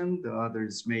question. The other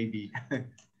is maybe a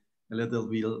little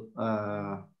bit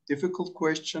difficult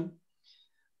question.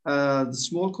 The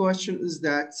small question is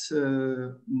that,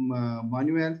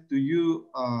 Manuel, do you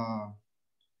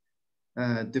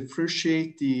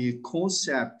differentiate the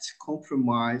concept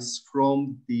compromise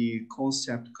from the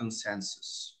concept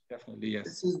consensus? Definitely, yes.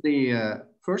 This is the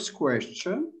first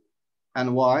question,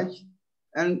 and why?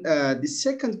 And the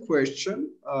second question,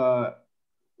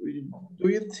 do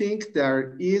you think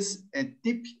there is a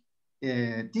deep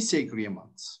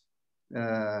disagreement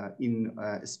in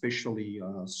especially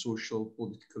social,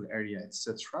 political area,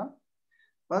 etc.?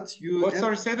 But you— Oh,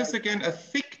 sorry, say this again, a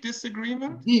thick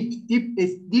disagreement?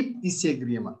 Deep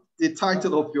disagreement, the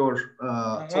title of your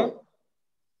talk.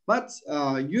 But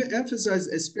you emphasize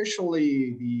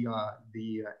especially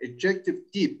the adjective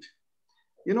deep.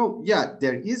 You know, yeah,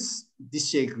 there is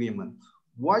disagreement.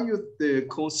 Why you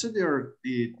consider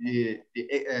the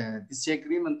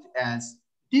disagreement as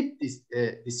deep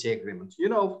disagreement? You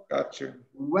know, gotcha.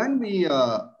 When we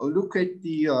look at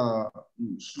the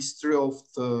history of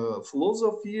the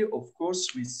philosophy, of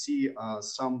course, we see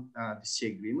some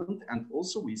disagreement, and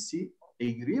also we see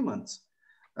agreement.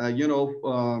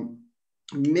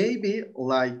 Maybe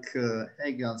like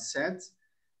Hegel said,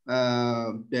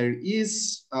 there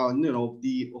is,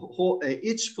 the whole,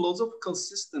 each philosophical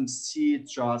system see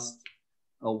just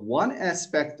one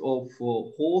aspect of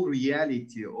whole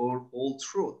reality or whole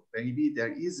truth. Maybe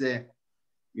there is a,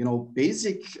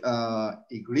 basic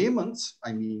agreement.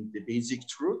 I mean, the basic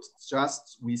truth.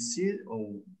 Just we see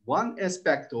one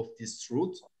aspect of this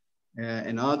truth.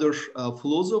 Another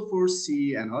philosophers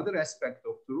see another aspect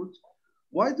of truth.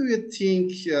 Why do you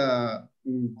think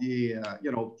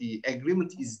the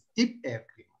agreement is deep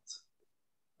agreement?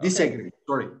 Disagreement.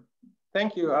 Sorry.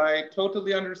 Thank you. I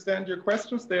totally understand your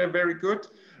questions. They are very good.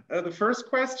 The first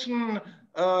question,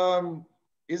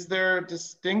 is there a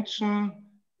distinction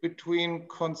between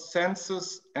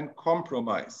consensus and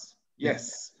compromise?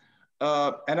 Yes.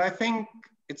 And I think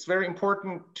it's very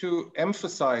important to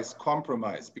emphasize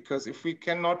compromise, because if we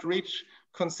cannot reach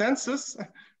consensus,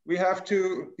 we have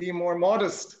to be more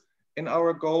modest in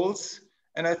our goals.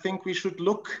 And I think we should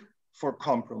look for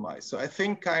compromise. So I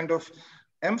think kind of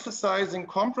emphasizing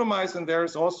compromise, and there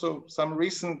is also some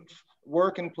recent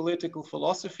work in political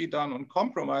philosophy done on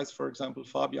compromise. For example,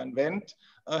 Fabian Wendt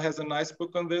has a nice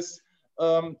book on this.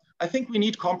 I think we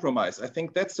need compromise. I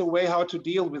think that's a way how to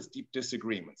deal with deep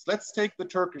disagreements. Let's take the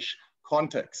Turkish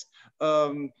context.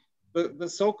 The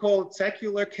so-called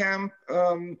secular camp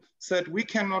said we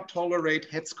cannot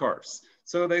tolerate headscarves.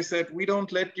 So they said, we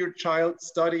don't let your child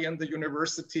study in the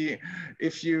university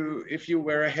if you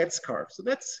wear a headscarf. So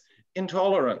that's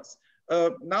intolerance.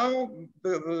 Now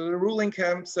the ruling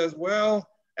camp says, well,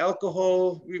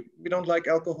 alcohol, we don't like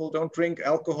alcohol, don't drink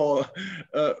alcohol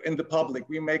in the public.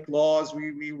 We make laws,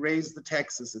 we raise the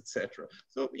taxes, etc.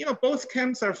 So, both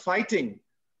camps are fighting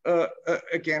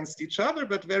against each other,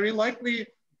 but very likely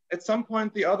at some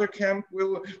point the other camp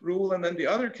will rule and then the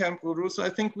other camp will rule. So I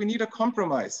think we need a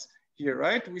compromise here,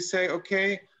 right? We say,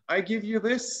 okay, I give you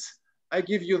this, I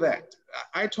give you that.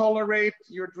 I tolerate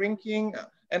your drinking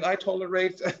and I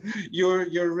tolerate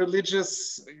your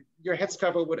religious, your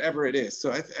headscarf or whatever it is.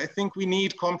 So I think we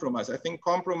need compromise. I think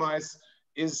compromise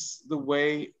is the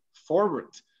way forward.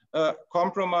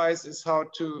 Compromise is how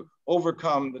to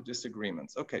overcome the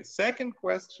disagreements. Okay, second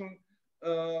question.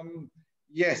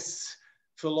 Yes,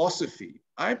 philosophy.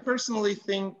 I personally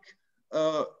think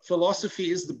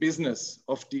philosophy is the business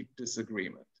of deep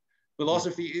disagreement.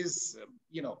 Philosophy is,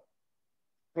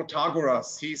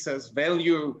 Protagoras, he says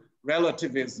value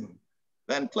relativism.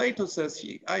 Then Plato says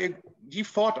he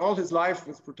fought all his life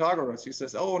with Protagoras. He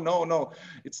says, oh, no,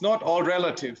 it's not all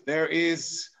relative. There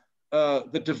is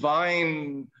the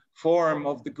divine form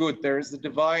of the good. There is the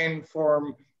divine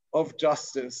form of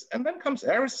justice. And then comes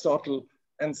Aristotle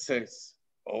and says,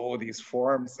 oh, these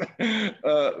forms,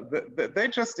 they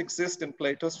just exist in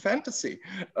Plato's fantasy.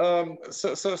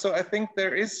 So I think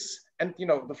there is, and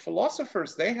the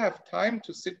philosophers, they have time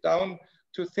to sit down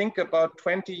to think about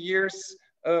 20 years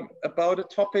about a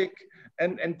topic,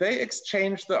 and they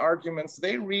exchange the arguments.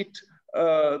 They read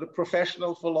the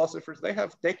professional philosophers. They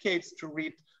have decades to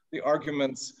read the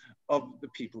arguments of the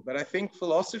people. But I think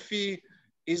philosophy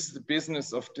is the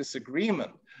business of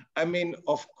disagreement. I mean,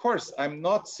 of course, I'm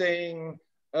not saying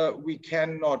we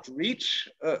cannot reach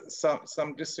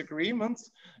some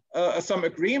disagreements, some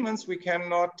agreements we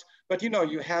cannot, but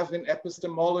you have in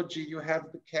epistemology, you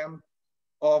have the camp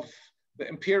of the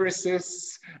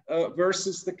empiricists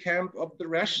versus the camp of the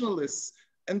rationalists.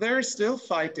 And they're still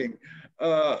fighting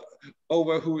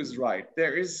over who is right.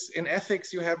 There is, in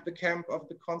ethics, you have the camp of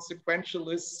the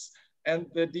consequentialists and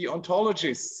the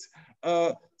deontologists.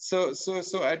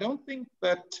 So I don't think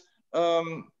that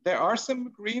there are some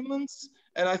agreements.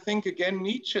 And I think, again,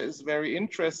 Nietzsche is very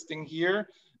interesting here,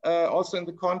 also in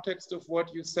the context of what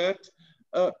you said.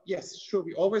 Yes, sure,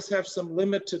 we always have some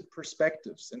limited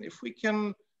perspectives. And if we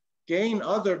can gain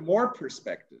more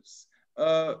perspectives,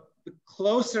 the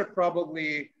closer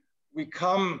probably we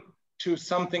come to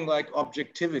something like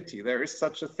objectivity. There is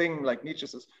such a thing, like Nietzsche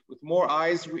says, with more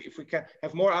eyes, if we can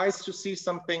have more eyes to see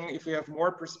something, if we have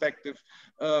more perspective,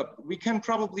 we can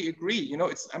probably agree. You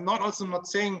know, I'm also not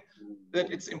saying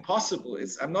that it's impossible.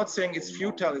 I'm not saying it's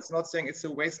futile. It's not saying it's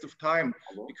a waste of time,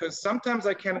 because sometimes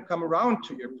I can come around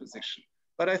to your position.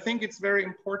 But I think it's very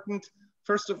important,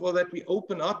 first of all, that we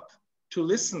open up to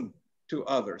listen to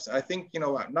others. I think, you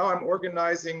know, now I'm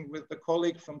organizing with a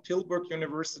colleague from Tilburg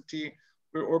University,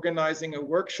 we're organizing a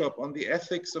workshop on the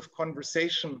ethics of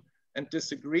conversation and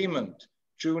disagreement,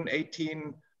 June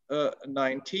 18,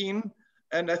 19.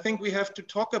 And I think we have to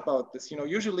talk about this. You know,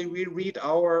 usually we read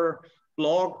our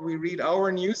blog, we read our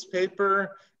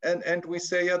newspaper, and we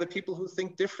say, yeah, the people who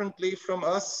think differently from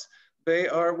us, they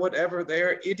are whatever, they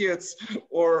are idiots,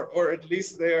 or at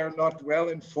least they are not well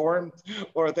informed,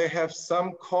 or they have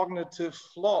some cognitive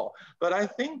flaw. But I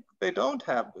think they don't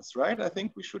have this, right? I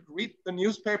think we should read the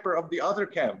newspaper of the other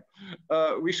camp.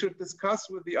 We should discuss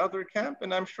with the other camp,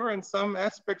 and I'm sure in some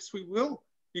aspects we will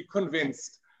be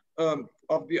convinced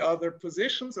of the other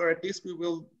positions, or at least we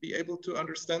will be able to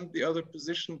understand the other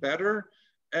position better,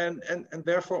 and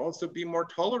therefore also be more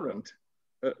tolerant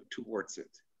towards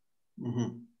it. Mm-hmm.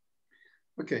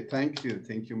 Okay, thank you.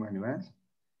 Thank you, Manuel.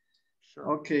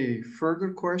 Sure. Okay,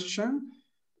 further question?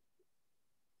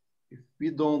 If we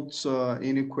don't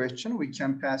any question, we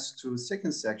can pass to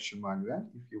second section, Manuel,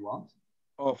 if you want.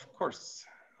 Of course.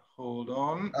 Hold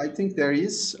on. I think there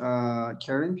is.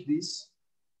 Karen, please.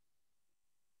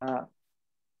 Can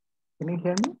you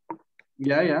hear me?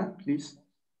 Yeah, please.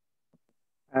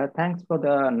 Thanks for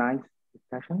the nice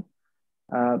discussion.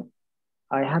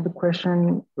 I have a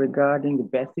question regarding the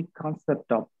basic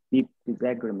concept of deep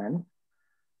disagreement.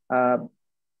 I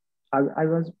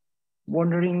was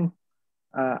wondering,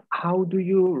 how do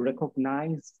you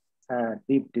recognize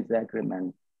deep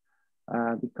disagreement?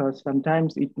 Because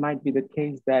sometimes it might be the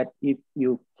case that if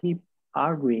you keep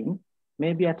arguing,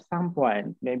 maybe at some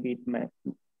point, maybe it may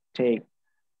take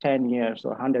 10 years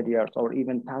or 100 years or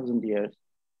even 1,000 years,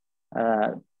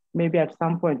 maybe at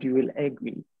some point you will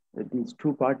agree. These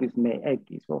two parties may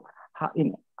agree. So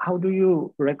how do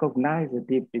you recognize a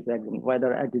deep disagreement,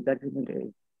 whether a disagreement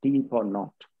is deep or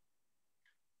not?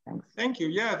 Thanks. Thank you.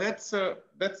 Yeah, that's a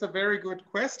very good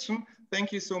question.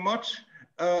 Thank you so much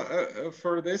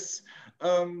for this.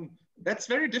 That's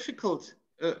very difficult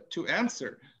to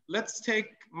answer. Let's take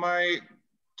my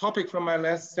topic from my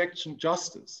last section,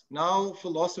 justice. Now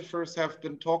philosophers have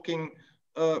been talking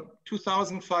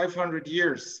 2,500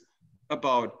 years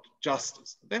about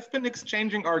justice. They've been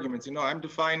exchanging arguments. You know, I'm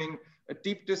defining a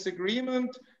deep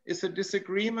disagreement is a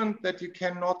disagreement that you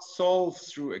cannot solve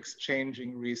through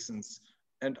exchanging reasons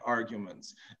and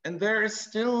arguments. And there is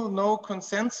still no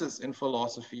consensus in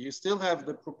philosophy. You still have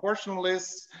the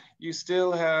proportionalists, you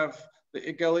still have the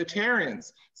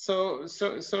egalitarians. So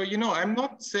you know, I'm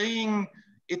not saying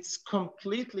it's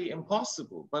completely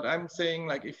impossible, but I'm saying,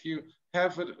 like, if you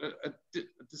have a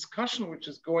discussion which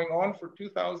is going on for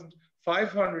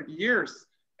 2,500 years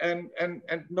and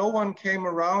no one came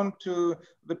around to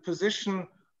the position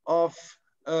of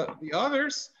the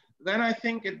others, then I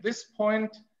think at this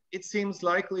point it seems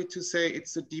likely to say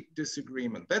it's a deep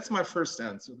disagreement. That's my first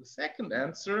answer. The second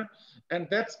answer, and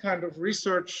that's kind of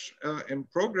research in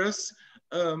progress,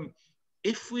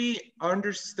 if we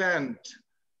understand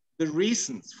the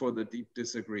reasons for the deep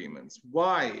disagreements,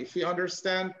 why, if we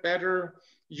understand better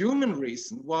human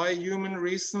reason, why human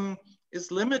reason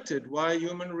is limited, why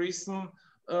human reason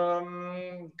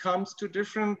comes to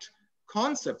different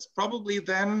concepts, probably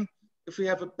then if we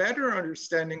have a better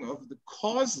understanding of the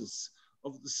causes,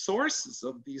 of the sources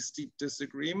of these deep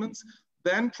disagreements,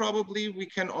 then probably we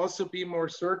can also be more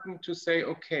certain to say,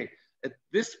 okay, at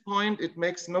this point, it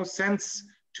makes no sense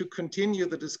to continue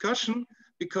the discussion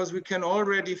because we can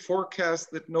already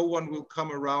forecast that no one will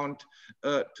come around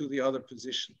to the other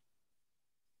position.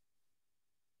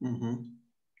 Mm-hmm.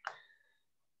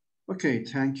 Okay,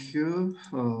 thank you.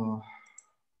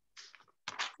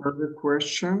 Further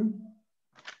question?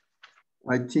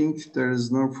 I think there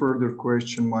is no further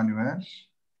question, Manuel.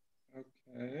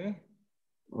 Okay.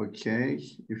 Okay,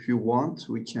 if you want,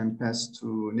 we can pass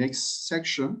to next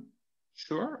section.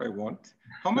 Sure, I want.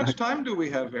 How much time do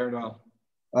we have, Erdal?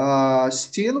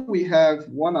 Still, we have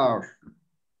 1 hour.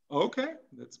 Okay,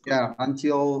 that's good. Yeah,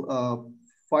 until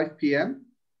 5 p.m.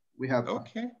 we have time.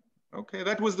 Okay, okay.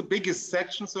 That was the biggest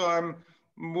section, so I'm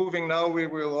moving now. We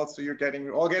will also,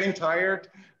 you're all getting tired.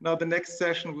 Now the next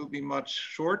session will be much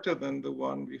shorter than the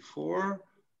one before.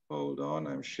 Hold on,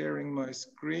 I'm sharing my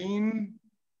screen.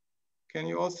 Can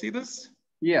you all see this?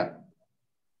 Yeah.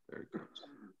 Very good.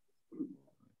 I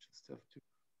just have to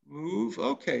move.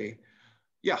 Okay.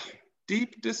 Yeah.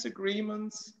 Deep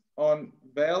disagreements on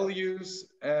values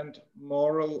and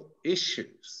moral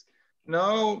issues.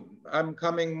 Now I'm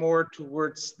coming more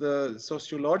towards the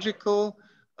sociological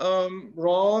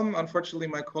realm. Unfortunately,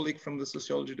 my colleague from the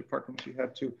sociology department, she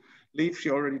had to leave. She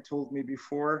already told me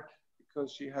before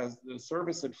because she has the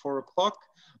service at 4 o'clock.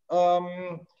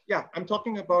 Yeah, I'm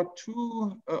talking about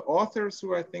two authors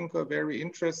who I think are very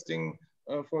interesting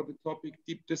for the topic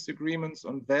Deep Disagreements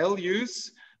on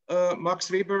Values, Max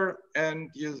Weber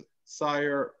and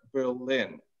Ysair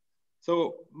Berlin.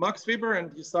 So Max Weber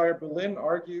and Ysair Berlin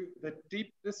argue that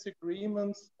deep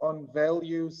disagreements on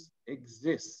values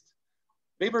exist.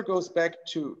 Weber goes back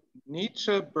to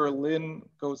Nietzsche, Berlin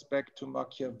goes back to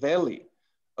Machiavelli.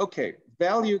 Okay,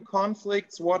 value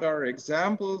conflicts, what are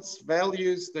examples?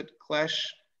 Values that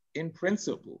clash in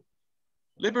principle.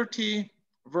 Liberty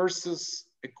versus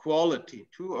equality,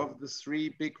 two of the three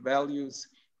big values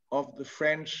of the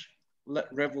French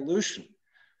Revolution.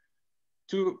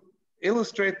 To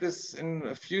illustrate this in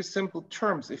a few simple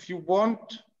terms, if you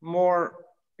want more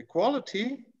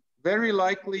equality, very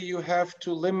likely you have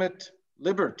to limit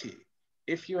liberty.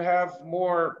 If you have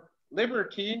more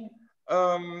liberty,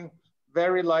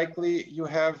 very likely you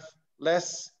have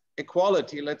less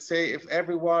equality. Let's say if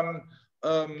everyone,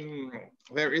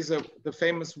 there is the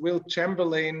famous Will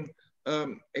Chamberlain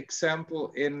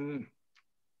example in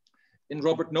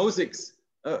Robert Nozick's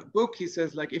book. He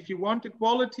says, like, if you want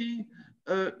equality,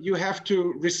 you have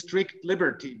to restrict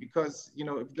liberty, because, you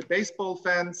know, if the baseball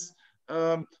fans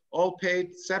all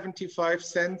paid 75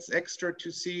 cents extra to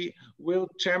see Will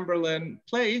Chamberlain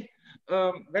play,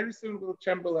 very soon Will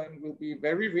Chamberlain will be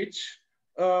very rich,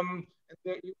 and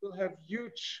you will have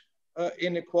huge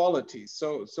inequality.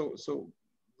 So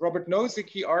Robert Nozick,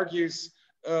 he argues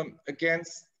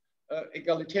against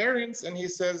egalitarians, and he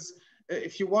says,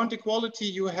 if you want equality,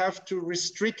 you have to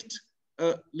restrict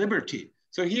liberty.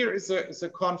 So here is a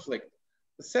conflict.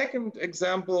 The second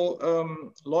example,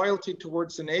 loyalty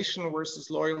towards a nation versus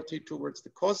loyalty towards the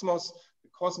cosmos, the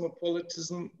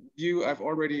cosmopolitanism view, I've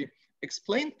already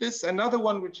explained this. Another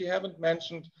one which you haven't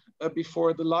mentioned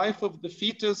before, the life of the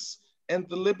fetus and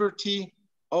the liberty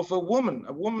of a woman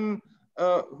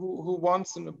who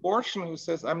wants an abortion, who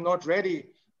says, I'm not ready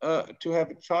to have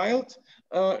a child.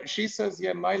 She says,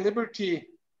 yeah, my liberty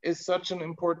is such an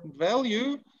important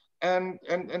value, and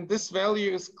this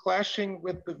value is clashing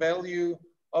with the value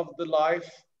of the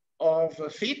life of a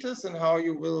fetus, and how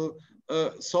you will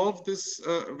solve this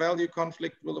value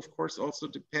conflict will of course also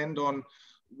depend on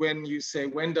when you say,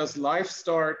 when does life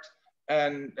start,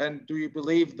 and do you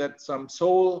believe that some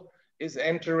soul is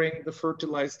entering the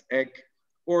fertilized egg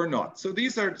or not. So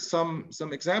these are some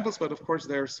examples, but of course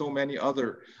there are so many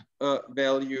other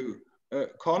value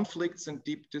conflicts and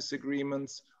deep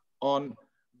disagreements on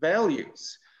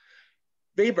values.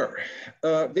 Weber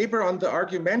on the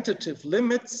argumentative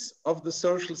limits of the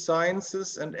social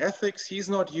sciences and ethics, he's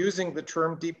not using the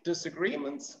term deep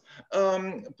disagreements,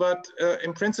 but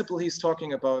in principle he's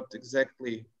talking about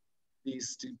exactly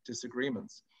these deep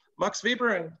disagreements. Max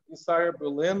Weber and Ysair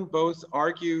Berlin both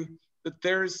argue that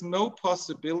there is no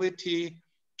possibility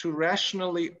to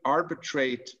rationally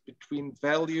arbitrate between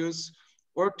values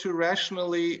or to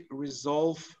rationally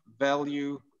resolve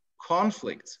value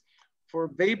conflicts. For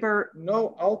Weber,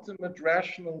 no ultimate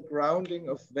rational grounding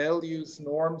of values,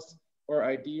 norms, or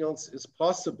ideals is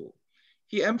possible.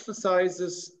 He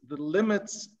emphasizes the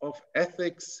limits of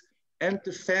ethics and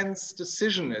defends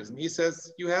decisionism. He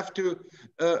says you have to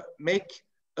make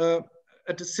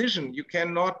a decision. You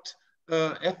cannot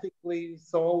ethically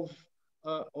solve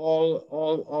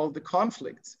all the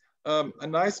conflicts. A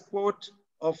nice quote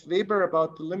of Weber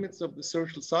about the limits of the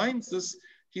social sciences,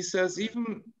 he says,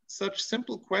 even such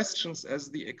simple questions as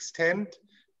the extent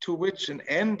to which an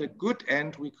end, a good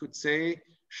end, we could say,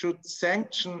 should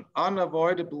sanction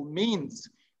unavoidable means,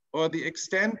 or the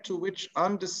extent to which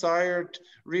undesired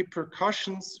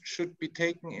repercussions should be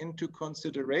taken into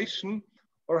consideration,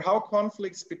 or how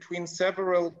conflicts between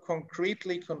several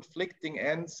concretely conflicting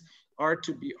ends are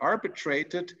to be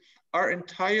arbitrated, are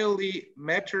entirely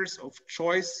matters of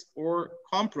choice or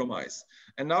compromise.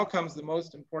 And now comes the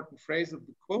most important phrase of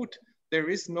the quote: there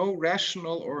is no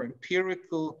rational or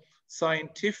empirical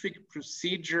scientific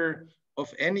procedure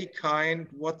of any kind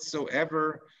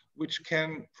whatsoever which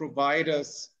can provide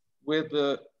us with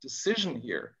a decision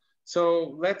here.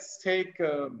 So let's take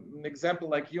an example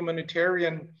like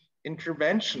humanitarian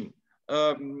intervention.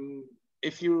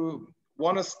 If you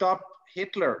want to stop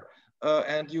Hitler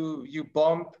and you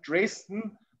bomb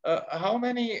Dresden, how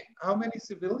many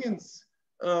civilians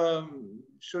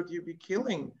should you be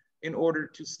killing in order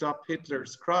to stop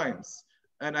Hitler's crimes?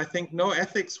 And I think no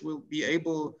ethics will be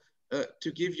able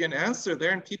to give you an answer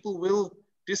there, and people will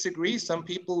disagree. Some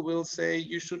people will say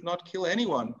you should not kill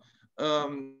anyone.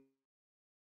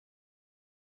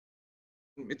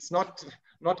 It's not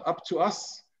up to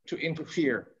us to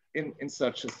interfere in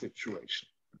such a situation.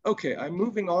 Okay, I'm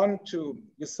moving on to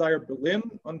Ysair Berlin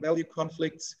on value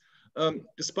conflicts.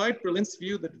 Despite Berlin's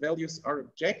view that values are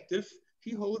objective,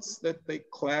 he holds that they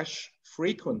clash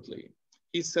frequently.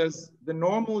 He says, the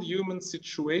normal human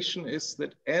situation is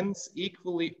that ends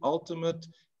equally ultimate,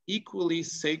 equally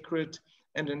sacred,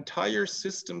 and entire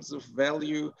systems of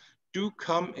value do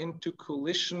come into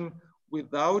collision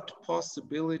without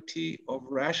possibility of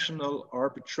rational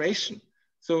arbitration.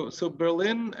 So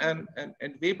Berlin and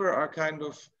Weber are kind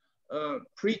of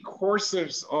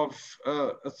precursors of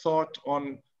a thought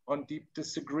on deep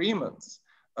disagreements.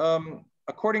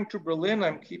 According to Berlin,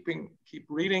 I'm keep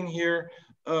reading here,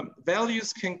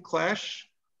 values can clash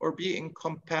or be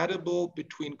incompatible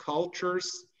between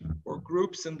cultures or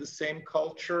groups in the same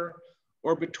culture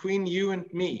or between you and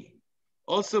me.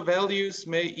 Also, values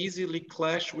may easily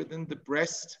clash within the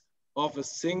breast of a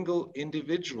single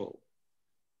individual.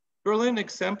 Berlin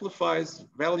exemplifies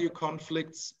value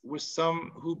conflicts with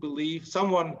someone who believes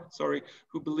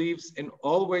in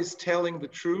always telling the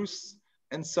truth,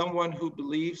 and someone who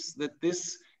believes that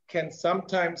this can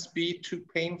sometimes be too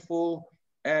painful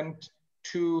and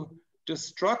too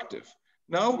destructive.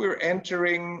 Now we're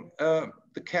entering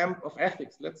the camp of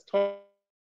ethics. Let's talk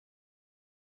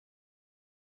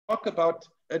about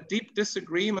a deep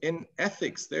disagreement in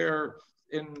ethics. There,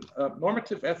 in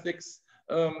normative ethics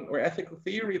or ethical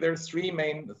theory, there's three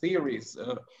main theories: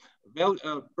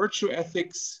 virtue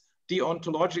ethics,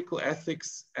 deontological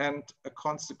ethics, and a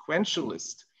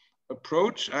consequentialist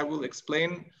approach. I will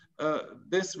explain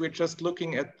this. We're just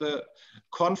looking at the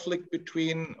conflict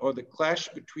between, or the clash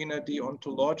between, a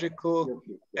deontological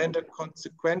and a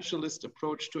consequentialist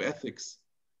approach to ethics.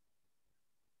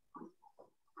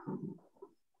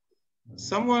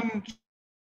 Someone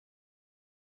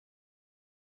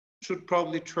should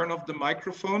probably turn off the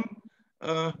microphone.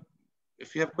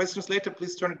 If you have questions later,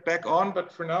 please turn it back on.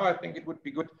 But for now, I think it would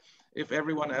be good if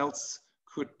everyone else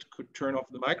could turn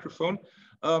off the microphone.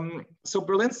 So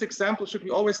Berlin's example, should we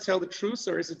always tell the truth,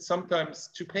 or is it sometimes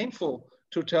too painful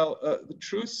to tell the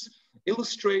truth,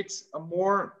 illustrates a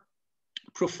more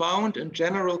profound and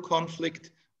general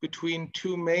conflict between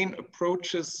two main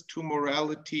approaches to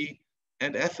morality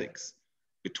and ethics,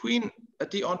 between a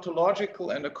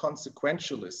deontological and a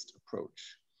consequentialist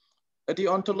approach. A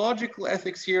deontological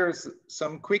ethics, here is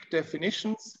some quick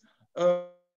definitions. A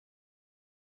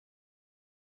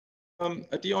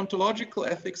deontological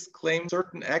ethics claims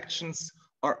certain actions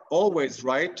are always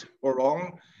right or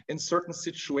wrong in certain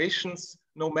situations,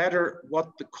 no matter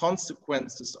what the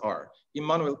consequences are.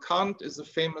 Immanuel Kant is a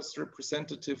famous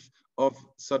representative of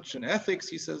such an ethics.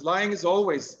 He says, lying is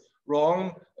always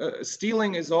wrong,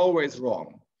 stealing is always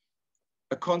wrong.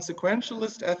 A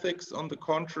consequentialist ethics, on the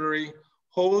contrary,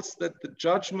 holds that the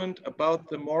judgment about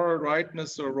the moral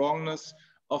rightness or wrongness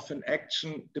of an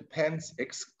action depends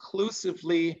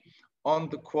exclusively on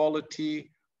the quality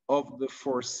of the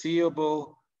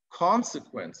foreseeable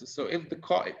consequences. So if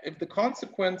the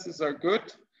consequences are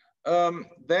good,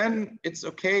 then it's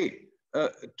okay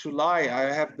to lie.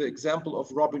 I have the example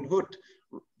of Robin Hood.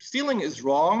 Stealing is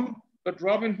wrong, but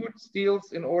Robin Hood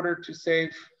steals in order to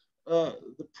save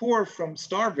the poor from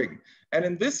starving. And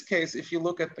in this case, if you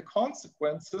look at the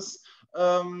consequences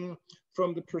from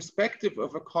the perspective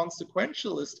of a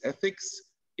consequentialist ethics,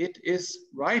 it is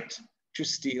right to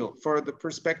steal. For the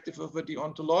perspective of a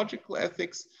deontological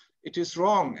ethics, it is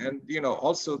wrong. And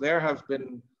also there have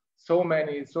been so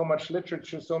much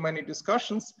literature, so many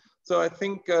discussions. So I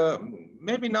think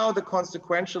maybe now the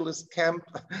consequentialist camp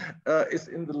is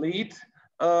in the lead.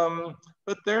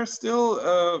 But there's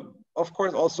still, of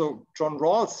course, also John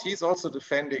Rawls. He's also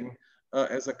defending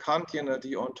as a Kantian a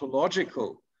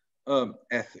deontological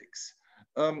ethics.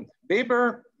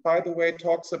 Weber, by the way,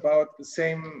 talks about the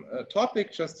same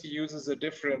topic, just he uses a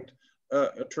different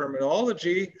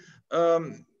terminology.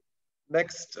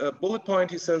 next bullet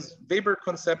point, he says, Weber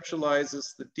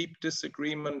conceptualizes the deep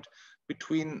disagreement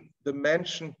between the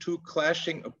mentioned two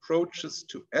clashing approaches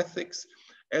to ethics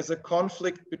as a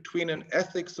conflict between an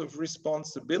ethics of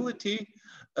responsibility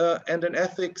and an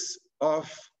ethics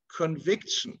of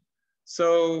conviction.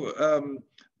 So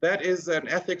that is an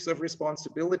ethics of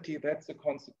responsibility. That's a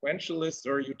consequentialist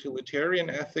or utilitarian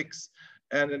ethics,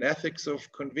 and an ethics of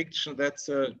conviction, that's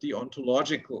a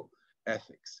deontological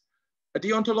ethics. A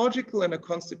deontological and a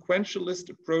consequentialist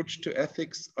approach to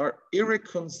ethics are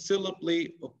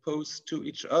irreconcilably opposed to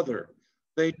each other.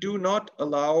 They do not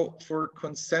allow for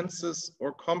consensus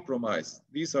or compromise.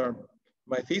 These are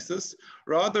my thesis.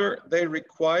 Rather, they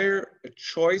require a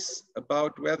choice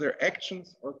about whether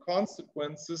actions or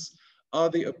consequences are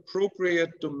the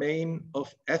appropriate domain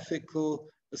of ethical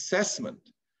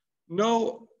assessment.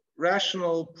 No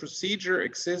rational procedure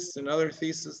exists, in other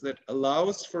thesis, that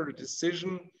allows for a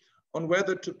decision on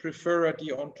whether to prefer a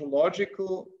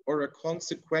deontological or a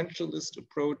consequentialist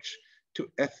approach to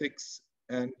ethics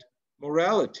and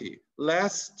morality.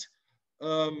 Last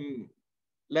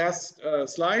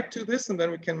slide to this, and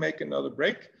then we can make another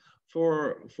break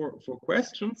for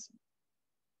questions.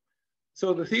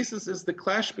 So the thesis is the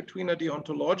clash between a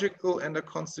deontological and a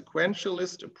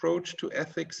consequentialist approach to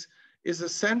ethics is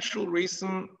essential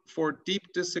reason for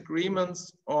deep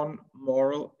disagreements on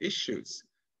moral issues.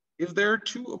 If there are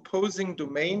two opposing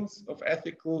domains of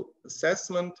ethical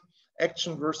assessment,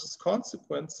 action versus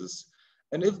consequences,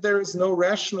 and if there is no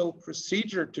rational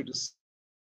procedure to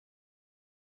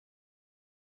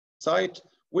decide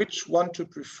which one to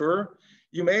prefer,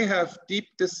 you may have deep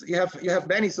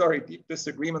many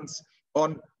disagreements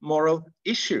on moral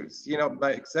issues. You know,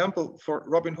 my example for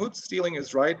Robin Hood, stealing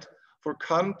is right. For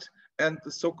Kant and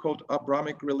the so-called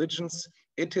Abrahamic religions,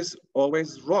 it is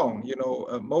always wrong. You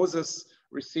know, Moses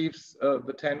receives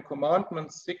the 10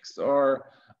 commandments, 6 are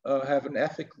have an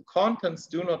ethical contents: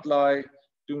 do not lie,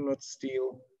 do not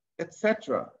steal,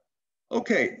 etc.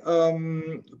 Okay,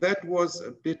 that was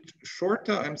a bit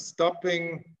shorter. I'm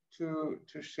stopping to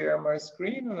share my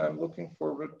screen, and I'm looking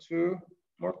forward to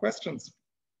more questions.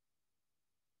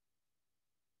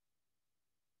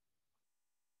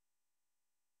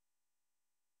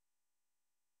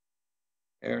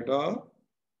 Erdal?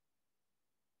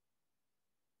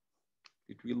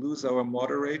 Did we lose our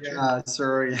moderator? Yeah,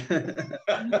 sorry.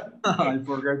 I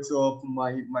forgot to open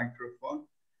my microphone.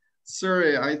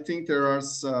 Sorry, I think there are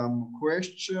some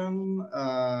questions.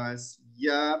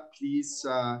 Yeah, please,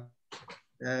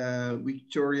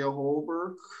 Victoria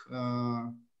Holberg.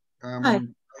 Hi.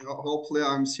 Hopefully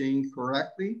I'm saying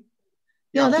correctly.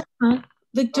 Yeah, that's fine.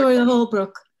 Victoria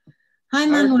Holbrook. Hi,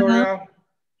 Manuel.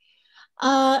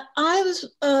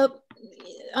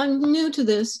 I'm new to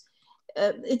this.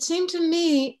 It seemed to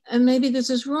me, and maybe this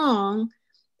is wrong,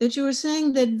 that you were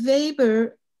saying that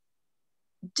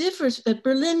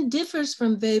Berlin differs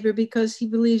from Weber because he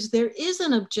believes there is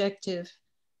an objective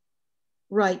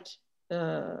right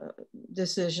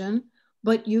decision,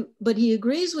 but he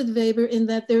agrees with Weber in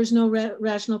that there's no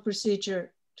rational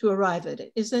procedure to arrive at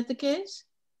it. Is that the case?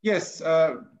 Yes,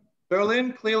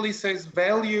 Berlin clearly says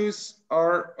values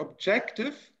are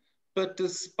objective, but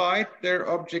despite their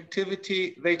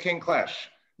objectivity, they can clash.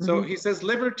 So he says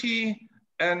liberty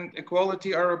and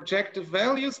equality are objective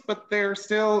values, but they're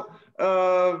still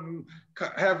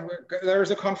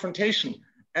there's a confrontation.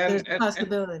 There's a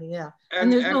possibility, yeah.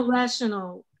 And there's no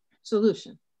rational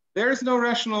solution. There is no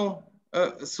rational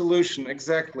solution,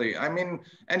 exactly. I mean,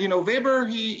 and you know, Weber,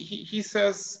 he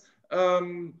says,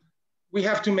 we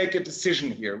have to make a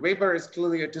decision here. Weber is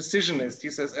clearly a decisionist. He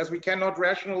says, as we cannot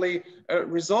rationally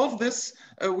resolve this,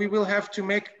 we will have to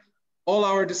make all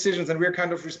our decisions, and we're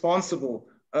kind of responsible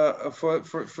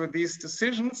for these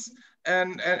decisions.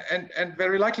 And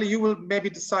very likely you will maybe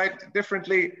decide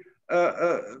differently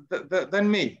than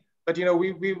me. But you know,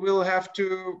 we will have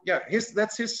to, yeah,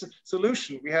 that's his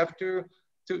solution. We have to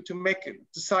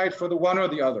decide for the one or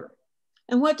the other.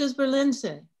 And what does Berlin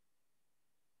say?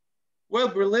 Well,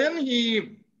 Berlin,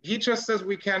 he just says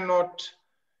we cannot.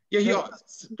 Yeah, he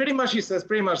says pretty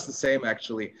much the same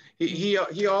actually.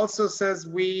 He also says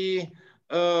we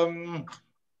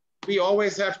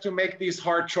always have to make these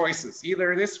hard choices,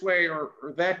 either this way or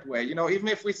that way. You know, even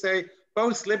if we say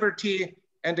both liberty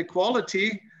and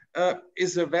equality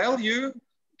is a value,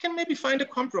 we can maybe find a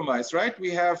compromise, right?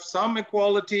 We have some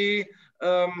equality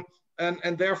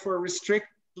and therefore restrict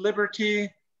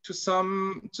liberty to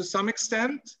some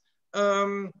extent.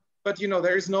 But you know,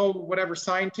 there is no whatever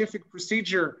scientific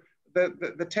procedure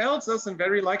that tells us, and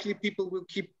very likely people will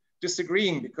keep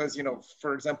disagreeing because, you know,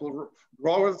 for example,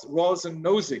 Rawls and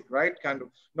Nozick, right? Kind of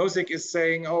Nozick is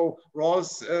saying, oh,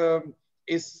 Rawls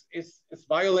is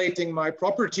violating my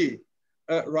property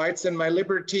rights and my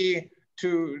liberty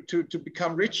to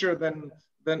become richer than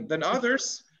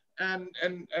others. And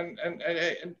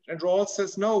Rawls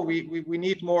says, no, we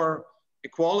need more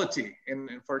equality.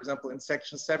 For example, in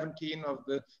section 17 of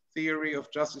the theory of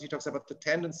justice, he talks about the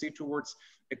tendency towards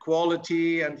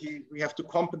equality, and we have to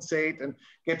compensate and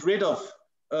get rid of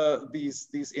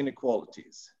these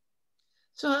inequalities.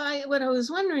 So what I was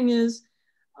wondering is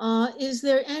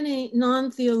there any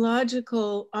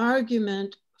non-theological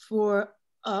argument for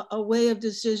a way of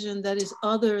decision that is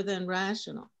other than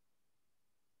rational?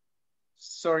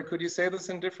 Sorry, could you say this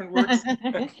in different words?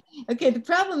 Okay, the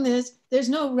problem is there's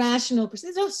no rational,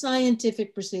 there's no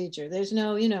scientific procedure. There's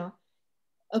no,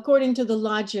 according to the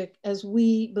logic as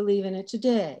we believe in it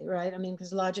today, right? I mean,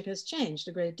 because logic has changed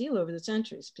a great deal over the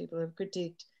centuries. People have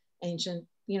critiqued ancient,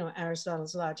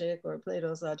 Aristotle's logic or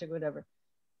Plato's logic, whatever.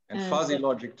 And fuzzy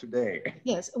logic today.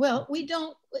 Yes, well, we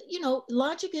don't,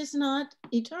 logic is not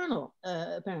eternal,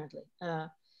 apparently. Our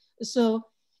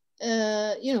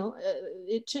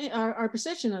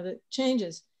perception of it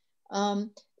changes.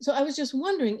 So I was just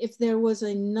wondering if there was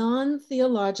a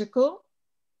non-theological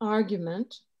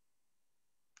argument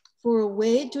for a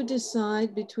way to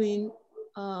decide between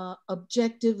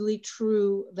objectively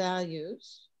true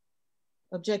values,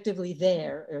 objectively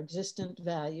there, or existent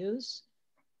values,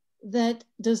 that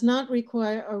does not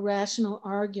require a rational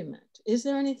argument. Is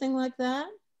there anything like that?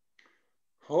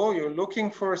 Oh, you're looking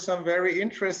for some very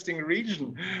interesting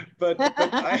region, but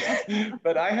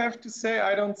I have to say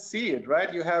I don't see it,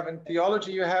 right? You have in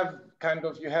theology, you have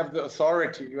the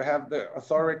authority, you have the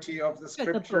authority of the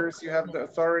scriptures, you have the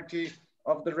authority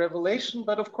of the revelation,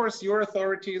 but of course your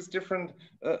authority is different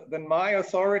than my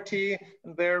authority.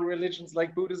 And there are religions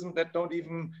like Buddhism that don't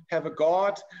even have a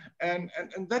God, and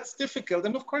that's difficult.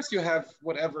 And of course you have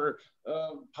whatever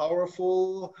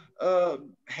powerful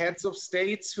heads of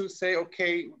states who say,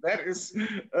 okay, that is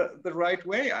the right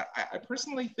way. I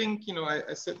personally think,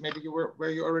 I said maybe you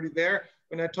already there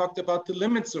when I talked about the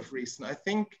limits of reason. I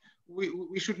think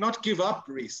we should not give up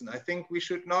reason. I think we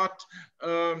should not,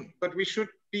 but we should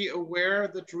be aware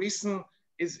that reason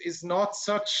is not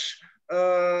such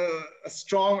a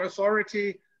strong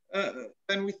authority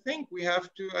than we think.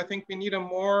 I think we need a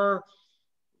more,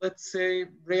 let's say,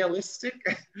 realistic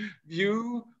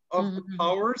view of the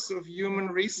powers of human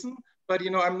reason. But,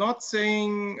 I'm not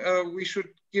saying we should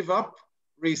give up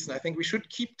reason. I think we should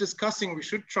keep discussing. We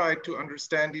should try to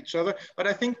understand each other. But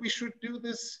I think we should do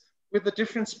this with a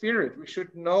different spirit. We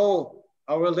should know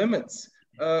our limits.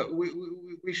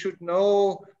 We should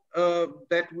know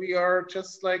that we are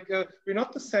just like, we're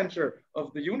not the center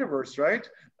of the universe, right?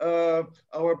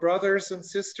 Our brothers and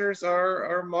sisters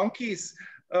are monkeys.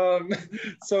 And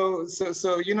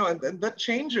that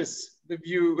changes the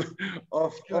view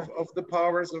of the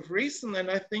powers of reason. And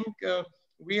I think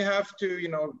we have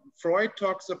to, Freud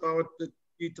talks about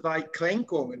die drei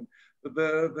Kränkungen,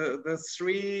 the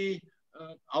three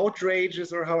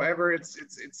outrages, or however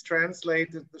it's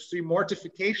translated, the three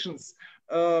mortifications.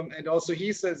 And also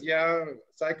he says, yeah,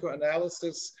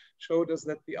 psychoanalysis showed us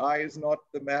that the eye is not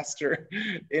the master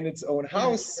in its own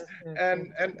house.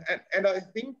 And I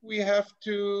think we have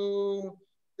to,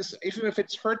 even if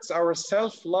it hurts our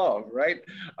self-love, right?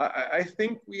 I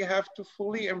think we have to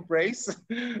fully embrace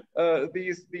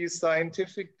these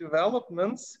scientific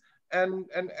developments. And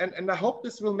I hope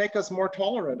this will make us more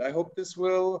tolerant. I hope this we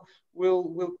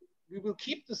will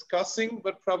keep discussing,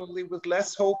 but probably with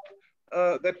less hope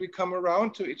that we come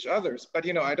around to each other's. But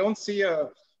I don't see a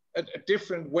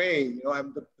different way.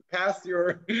 I'm the path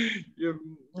you're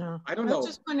I don't know. I was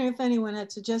just wondering if anyone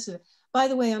had suggested it. By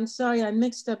the way, I'm sorry, I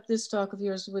mixed up this talk of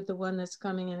yours with the one that's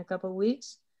coming in a couple of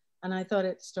weeks, and I thought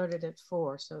it started at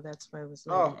 4, so that's why I was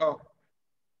late. Oh,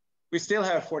 we still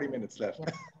have 40 minutes left.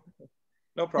 Yeah.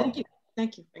 No problem. Thank you.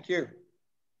 Thank you.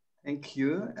 Thank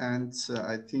you. And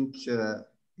I think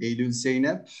Eylül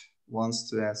Zeynep wants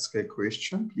to ask a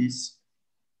question, please.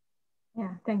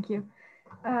 Yeah, thank you.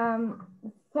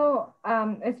 So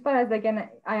as far as, again,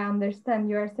 I understand,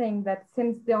 you are saying that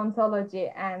since deontology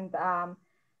and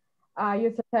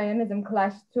utilitarianism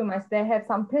clash too much, they have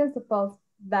some principles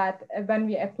that when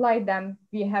we apply them,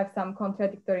 we have some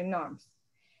contradictory norms.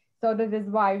 So that is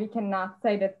why we cannot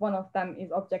say that one of them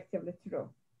is objectively true.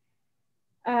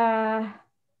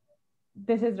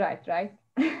 This is right?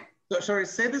 So, sorry,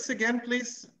 say this again,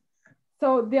 please.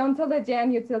 So deontology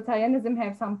and utilitarianism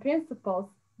have some principles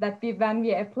that when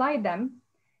we apply them,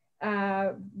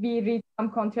 we reach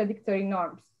some contradictory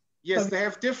norms. Yes, so they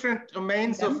have different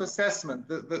domains of assessment.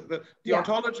 The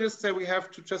deontologists say we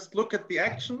have to just look at the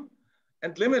action,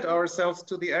 and limit ourselves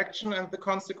to the action, and the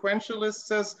consequentialist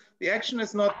says the action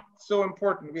is not so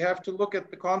important. We have to look at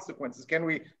the consequences. Can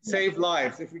we save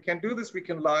lives? If we can do this, we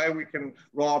can lie, we can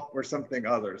rob, or something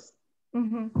others.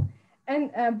 Mm-hmm.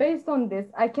 And based on this,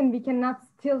 we cannot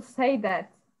still say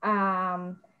that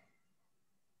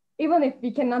even if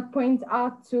we cannot point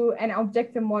out to an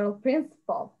objective moral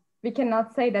principle, we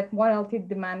cannot say that morality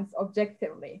demands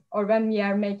objectively, or when we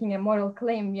are making a moral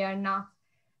claim, we are not.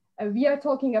 We are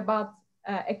talking about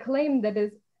a claim that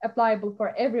is applicable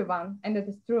for everyone and that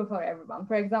is true for everyone.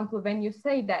 For example, when you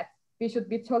say that we should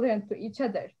be tolerant to each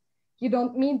other, you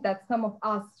don't mean that some of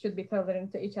us should be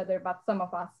tolerant to each other, but some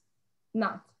of us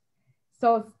not.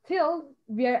 So still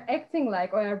we are acting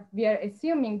like, or we are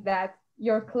assuming that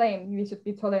your claim, we should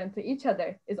be tolerant to each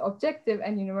other, is objective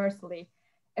and universally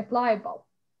applicable.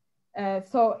 I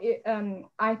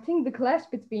think the clash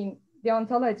between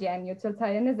deontology and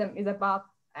utilitarianism is about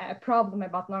a problem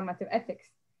about normative ethics.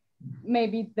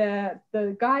 Maybe the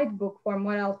guidebook for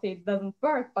morality doesn't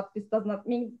work, but this does not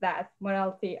mean that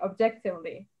morality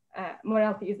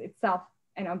is itself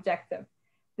an objective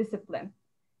discipline.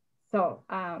 So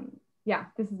yeah,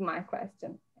 this is my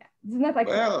question. Yeah. This is not like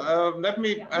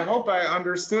I hope I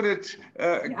understood it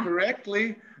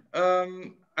correctly.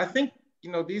 I think,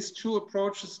 these two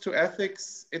approaches to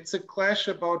ethics, it's a clash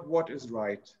about what is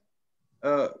right.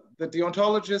 The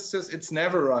deontologist says it's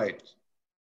never right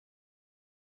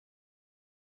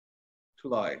to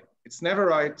lie. It's never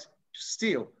right to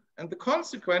steal. And the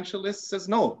consequentialist says,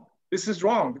 no, this is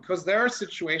wrong, because there are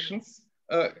situations,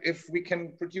 if we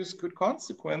can produce good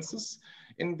consequences,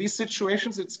 in these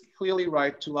situations, it's clearly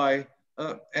right to lie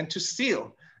and to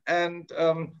steal. And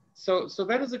so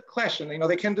that is a clash, and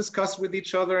they can discuss with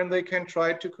each other, and they can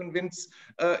try to convince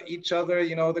each other.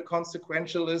 The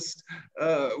consequentialist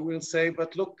will say,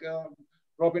 but look,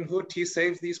 Robin Hood, he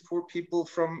saved these poor people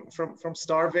from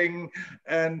starving,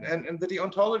 and the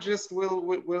deontologist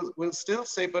will still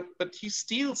say, but he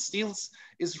steals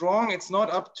is wrong. It's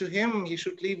not up to him. He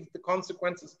should leave the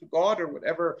consequences to God, or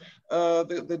whatever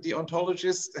the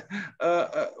deontologist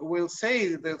will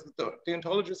say. The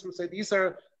deontologist will say, these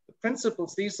are the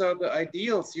principles, these are the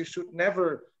ideals. You should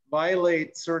never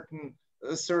violate certain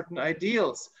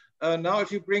ideals. Now,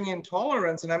 if you bring in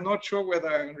tolerance, and I'm not sure whether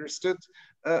I understood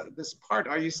this part,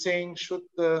 are you saying, should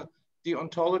the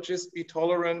deontologist be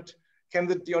tolerant? Can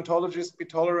the deontologist be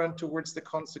tolerant towards the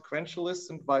consequentialist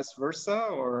and vice versa,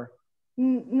 or?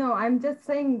 No, I'm just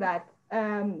saying that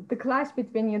the clash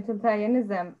between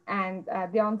utilitarianism and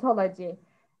deontology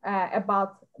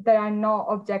about there are no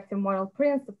objective moral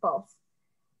principles.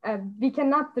 We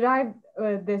cannot derive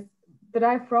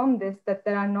from this that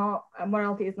there are no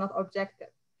morality is not objective.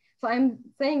 So I'm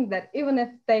saying that even if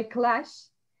they clash,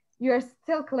 you are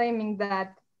still claiming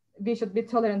that we should be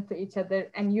tolerant to each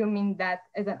other, and you mean that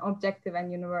as an objective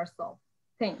and universal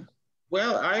thing.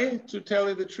 Well, to tell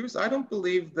you the truth, I don't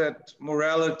believe that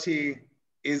morality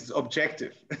is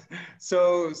objective.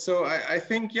 So I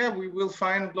think, yeah, we will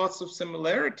find lots of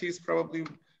similarities. Probably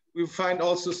we'll find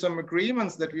also some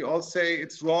agreements that we all say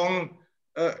it's wrong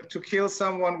to kill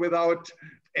someone without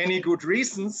any good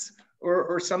reasons,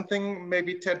 or something.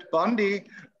 Maybe Ted Bundy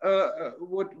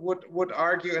would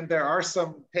argue, and there are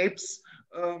some tapes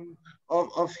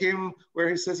of him where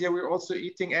he says, yeah, we're also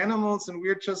eating animals, and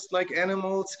we're just like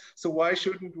animals, so why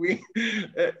shouldn't we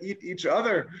eat each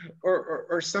other,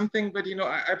 or something. But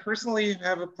I personally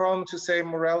have a problem to say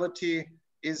morality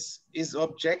is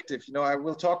objective. I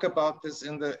will talk about this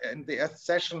in the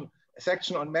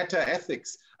section on meta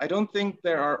ethics. I don't think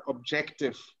there are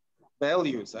objective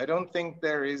values. I don't think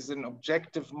there is an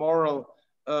objective moral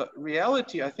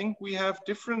reality. I think we have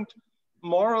different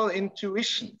moral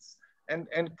intuitions,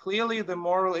 and clearly the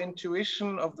moral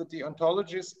intuition of the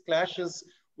deontologist clashes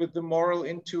with the moral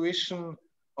intuition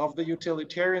of the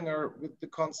utilitarian or with the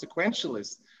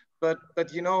consequentialist. But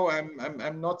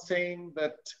I'm not saying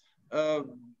that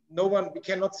we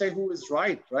cannot say who is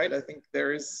right. I think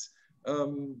there is.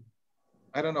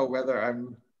 I don't know whether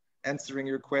I'm answering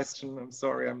your question. I'm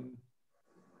sorry.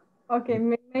 Okay,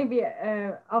 maybe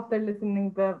after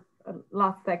listening the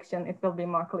last section, it will be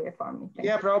more clear for me.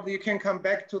 Yeah, probably you can come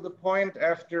back to the point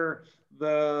after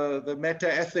the meta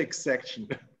ethics section.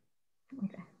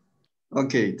 Okay.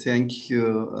 Okay, thank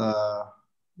you.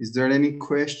 Is there any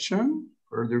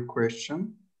further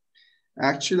question?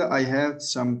 Actually, I have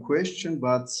some question,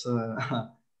 but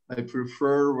I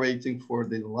prefer waiting for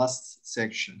the last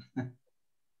section.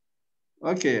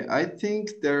 Okay, I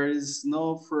think there is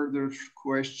no further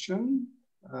question.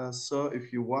 So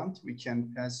if you want, we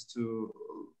can pass to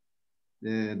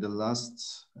the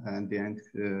last and the end.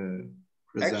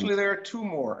 Actually, there are two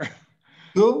more.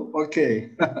 Two?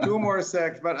 Okay. 2 more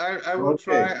seconds, but I will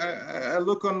try. I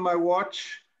look on my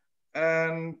watch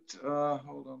and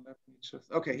hold on, let me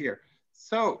just, okay, here.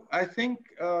 So I think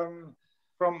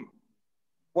from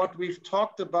what we've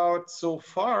talked about so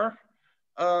far,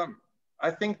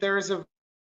 I think there is a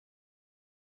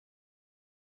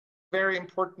very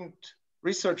important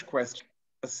research question.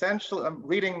 Essential, I'm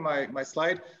reading my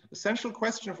slide, essential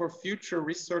question for future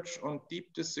research on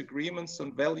deep disagreements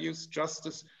on values,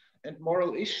 justice, and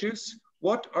moral issues.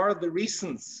 What are the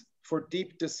reasons for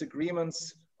deep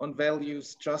disagreements on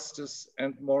values, justice,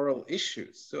 and moral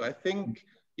issues? So I think,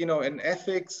 you know, in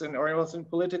ethics and or else in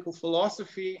political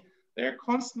philosophy, there are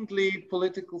constantly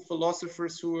political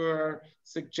philosophers who are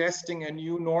suggesting a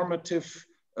new normative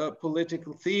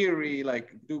political theory, like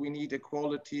do we need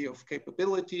equality of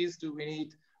capabilities? Do we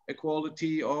need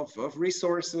equality of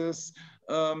resources?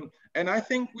 And I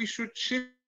think we should shift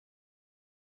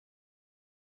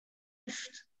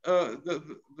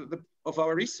of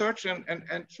our research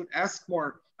and should ask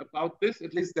more about this.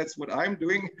 At least that's what I'm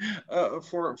doing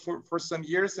for some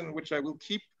years, and which I will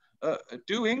keep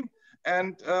doing.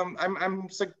 And I'm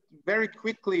very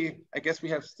quickly, I guess we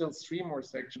have still 3 more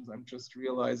sections, I'm just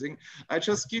realizing. I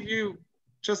just give you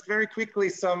just very quickly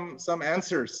some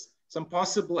answers, some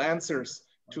possible answers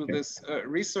to this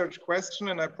research question.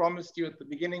 And I promised you at the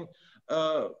beginning,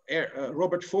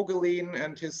 Robert Vogelin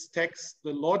and his text,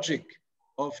 The Logic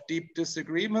of Deep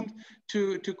Disagreement,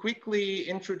 to quickly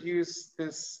introduce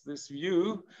this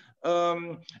view.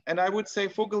 And I would say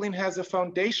Vogelin has a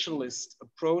foundationalist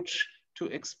approach to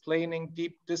explaining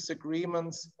deep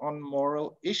disagreements on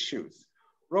moral issues.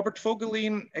 Robert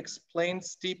Vogelin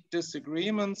explains deep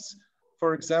disagreements,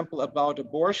 for example, about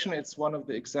abortion. It's one of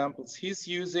the examples he's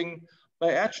using,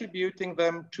 by attributing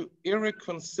them to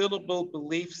irreconcilable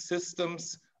belief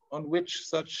systems on which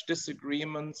such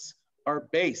disagreements are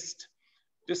based.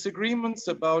 Disagreements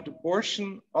about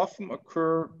abortion often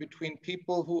occur between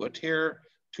people who adhere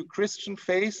to Christian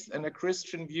faith and a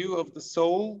Christian view of the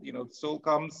soul. You know, the soul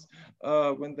comes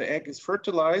when the egg is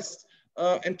fertilized,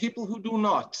 and people who do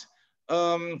not.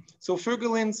 So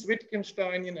Vogelin's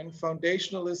Wittgensteinian and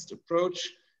foundationalist approach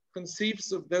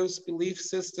conceives of those belief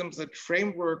systems as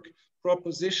framework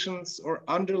propositions or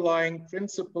underlying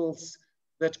principles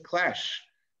that clash.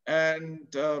 And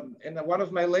in one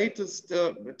of my latest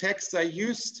texts, I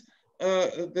used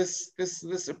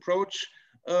this approach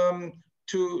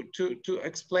to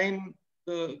explain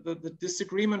the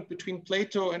disagreement between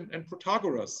Plato and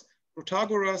Protagoras.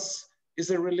 Protagoras is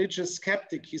a religious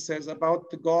skeptic. He says, about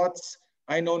the gods,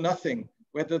 I know nothing,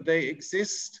 whether they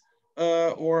exist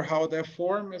or how their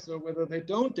form is, or whether they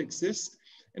don't exist.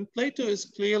 And Plato is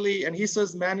clearly, and he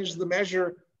says, man is the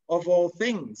measure of all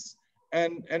things.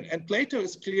 And Plato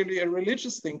is clearly a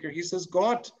religious thinker. He says,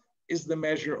 God is the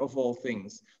measure of all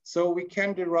things. So we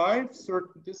can derive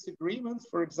certain disagreements,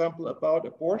 for example, about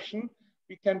abortion.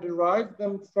 We can derive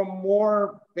them from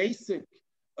more basic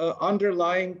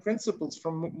underlying principles,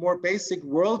 from more basic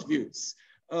worldviews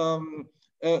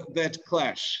that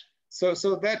clash.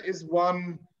 So that is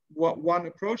one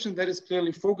approach, and that is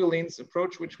clearly Vogelin's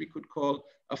approach, which we could call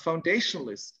a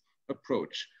foundationalist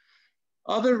approach.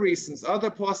 Other reasons,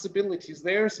 other possibilities,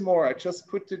 there's more. I just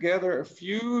put together a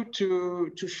few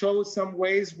to show some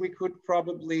ways we could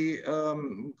probably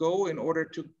go in order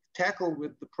to tackle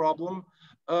with the problem.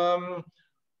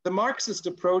 The Marxist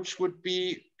approach would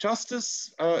be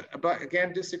justice,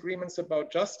 again, disagreements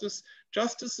about justice.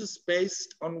 Justice is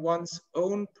based on one's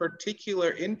own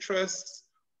particular interests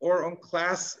or on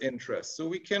class interests. So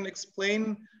we can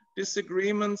explain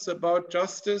disagreements about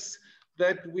justice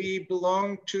that we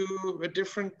belong to a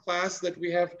different class, that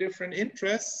we have different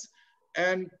interests,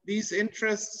 and these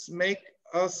interests make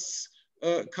us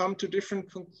come to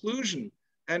different conclusions.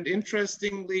 And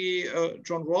interestingly,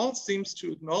 John Rawls seems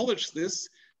to acknowledge this,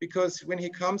 because when he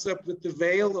comes up with the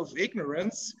veil of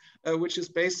ignorance, which is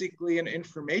basically an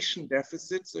information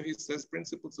deficit, so he says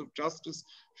principles of justice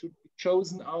should be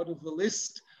chosen out of a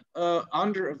list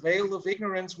under a veil of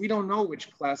ignorance. We don't know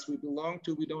which class we belong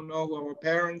to. We don't know who our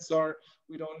parents are.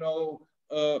 We don't know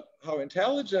how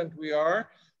intelligent we are.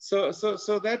 So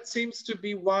that seems to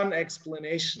be one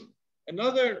explanation.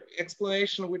 Another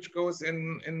explanation, which goes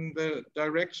in the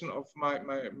direction of my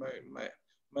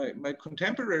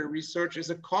contemporary research, is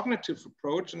a cognitive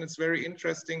approach. And it's very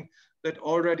interesting that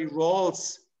already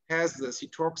Rawls has this. He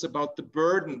talks about the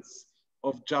burdens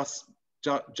of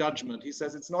judgment. He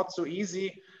says it's not so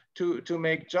easy to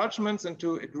make judgments and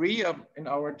to agree in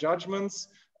our judgments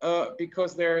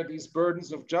because there are these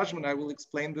burdens of judgment. I will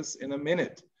explain this in a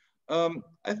minute.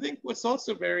 I think what's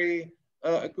also very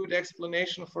a good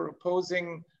explanation for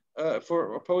opposing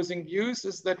for opposing views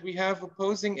is that we have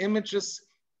opposing images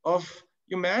of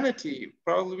humanity.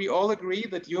 Probably we all agree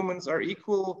that humans are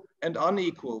equal and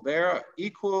unequal. They're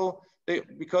equal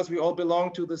because we all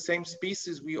belong to the same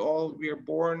species. We are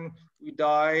born, we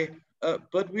die,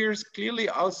 but we're clearly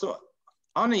also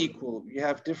unequal. We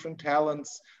have different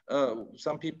talents.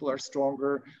 Some people are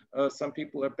stronger, some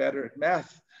people are better at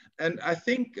math. And I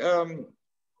think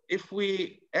if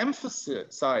we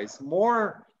emphasize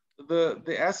more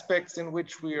the aspects in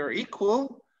which we are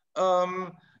equal,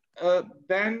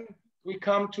 then we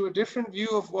come to a different view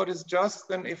of what is just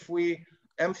than if we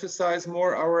emphasize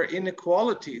more our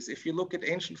inequalities. If you look at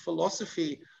ancient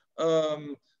philosophy,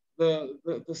 the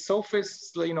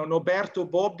sophists, you know, Norberto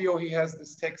Bobbio, he has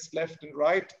this text Left and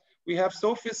Right. We have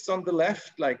sophists on the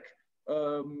left, like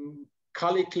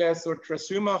Callicles or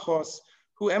Thrasymachos,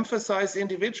 who emphasize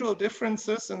individual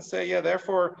differences and say, yeah,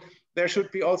 therefore, there should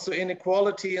be also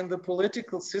inequality in the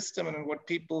political system and in what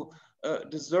people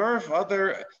deserve.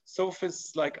 Other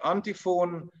sophists like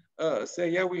Antiphon say,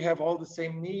 yeah, we have all the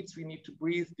same needs. We need to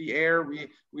breathe the air, we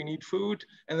need food.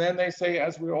 And then they say,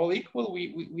 as we're all equal,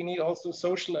 we need also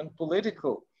social and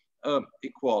political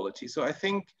equality. So I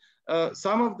think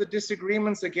some of the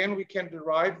disagreements, again, we can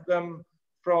derive them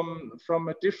from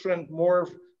a different, more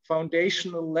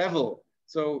foundational level.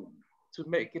 So to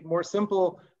make it more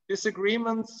simple,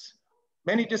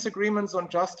 many disagreements on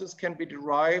justice can be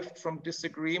derived from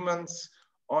disagreements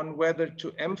on whether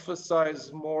to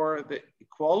emphasize more the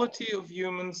equality of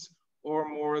humans or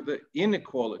more the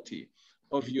inequality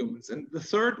of humans. And the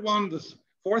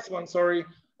fourth one, sorry,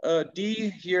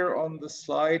 D here on the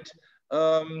slide,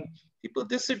 people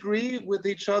disagree with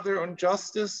each other on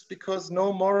justice because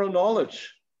no moral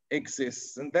knowledge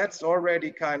exists. And that's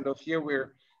already kind of, here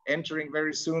we're entering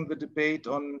very soon the debate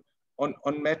on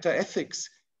meta-ethics.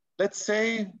 Let's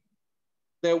say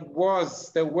there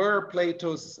were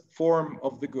Plato's form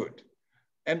of the good,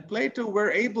 and Plato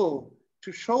were able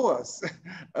to show us,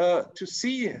 to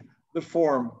see the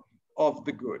form of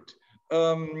the good.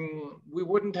 We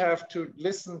wouldn't have to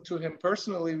listen to him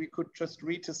personally. We could just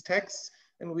read his texts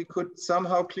and we could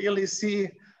somehow clearly see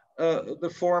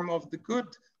the form of the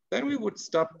good. Then we would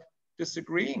stop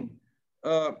disagreeing.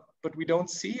 But we don't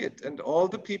see it. And all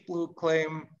the people who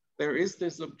claim there is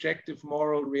this objective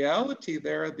moral reality,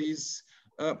 there are these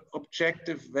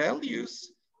objective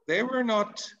values, they were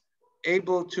not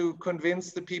able to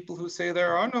convince the people who say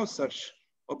there are no such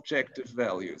objective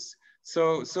values.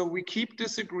 So we keep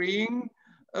disagreeing,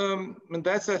 and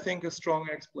that's, I think, a strong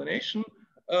explanation,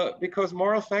 because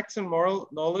moral facts and moral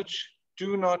knowledge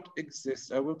do not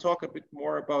exist. I will talk a bit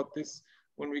more about this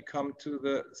when we come to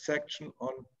the section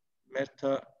on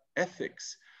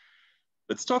meta-ethics.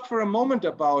 Let's talk for a moment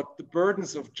about the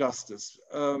burdens of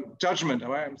judgment.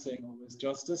 I'm saying always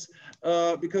justice,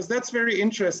 because that's very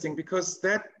interesting, because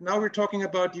now we're talking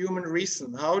about human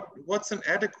reason. What's an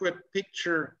adequate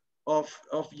picture of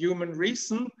human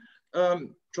reason?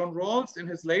 John Rawls, in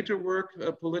his later work,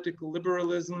 Political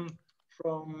Liberalism,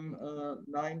 from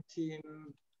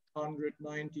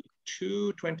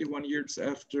 1992, 21 years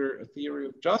after A Theory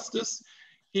of Justice,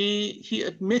 he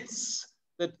admits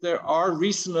that there are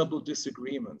reasonable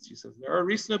disagreements. He says there are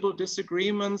reasonable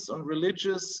disagreements on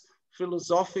religious,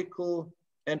 philosophical,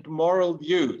 and moral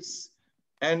views.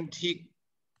 And he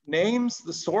names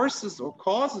the sources or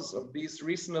causes of these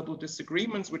reasonable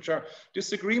disagreements, which are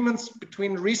disagreements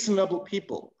between reasonable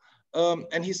people.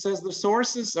 And he says the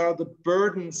sources are the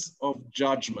burdens of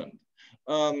judgment.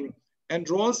 And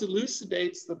Rawls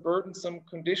elucidates the burdensome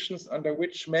conditions under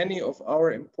which many of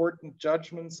our important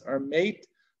judgments are made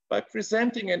by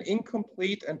presenting an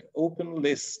incomplete and open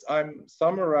list. I'm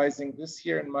summarizing this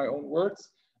here in my own words.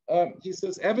 He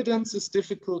says, evidence is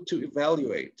difficult to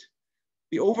evaluate.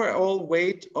 The overall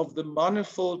weight of the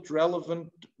manifold relevant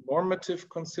normative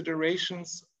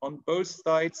considerations on both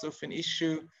sides of an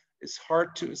issue is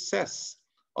hard to assess.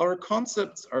 Our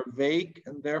concepts are vague,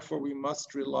 and therefore we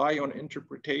must rely on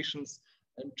interpretations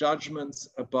and judgments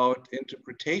about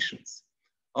interpretations.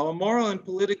 Our moral and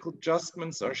political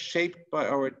judgments are shaped by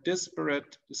our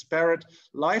disparate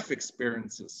life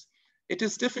experiences. It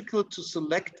is difficult to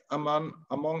select among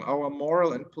our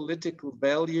moral and political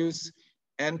values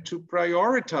and to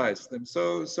prioritize them.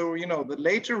 So you know, the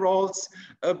later Rawls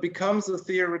becomes a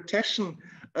theoretician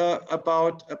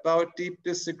about deep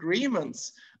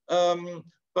disagreements. My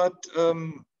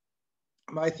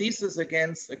thesis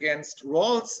against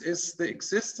Rawls is the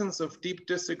existence of deep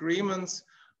disagreements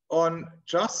on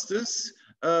justice,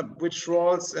 which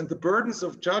Rawls, and the burdens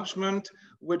of judgment,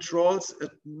 which Rawls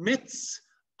admits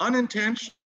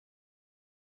unintentionally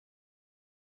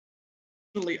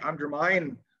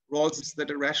undermine Rawls says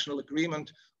that a rational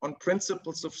agreement on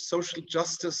principles of social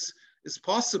justice is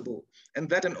possible, and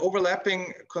that an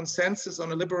overlapping consensus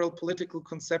on a liberal political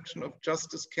conception of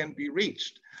justice can be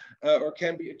reached or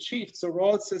can be achieved. So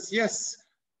Rawls says, yes,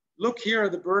 look, here are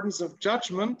the burdens of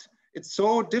judgment. It's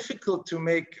so difficult to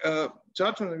make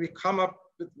judgment.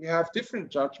 We have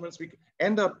different judgments. We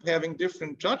end up having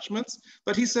different judgments.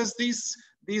 But he says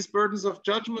these burdens of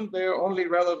judgment, they are only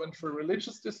relevant for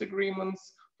religious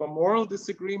disagreements, for moral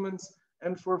disagreements,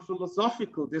 and for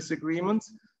philosophical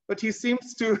disagreements. But he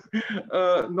seems to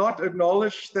not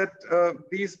acknowledge that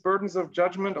these burdens of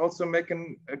judgment also make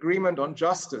an agreement on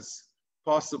justice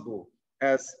possible,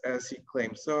 as he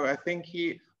claims. So I think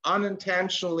he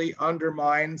unintentionally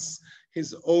undermines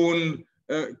his own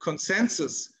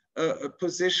consensus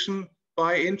position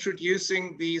by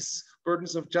introducing these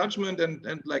burdens of judgment,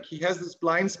 and like he has this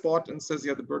blind spot and says,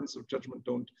 yeah, the burdens of judgment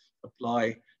don't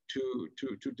apply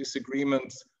to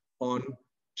disagreements on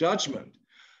judgment.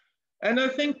 And I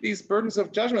think these burdens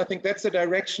of judgment, I think that's a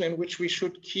direction in which we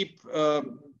should keep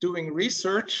doing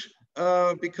research,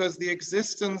 because the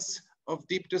existence of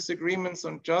deep disagreements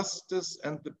on justice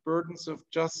and the burdens of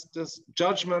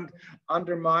judgment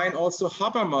undermine also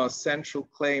Habermas' central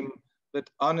claim that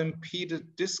unimpeded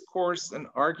discourse and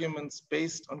arguments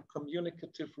based on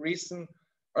communicative reason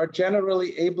are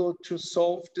generally able to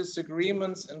solve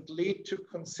disagreements and lead to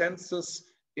consensus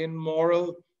in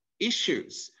moral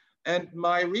issues. And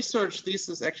my research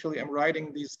thesis, actually, I'm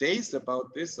writing these days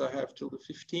about this. I have till the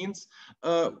 15th.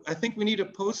 I think we need a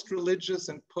post-religious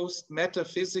and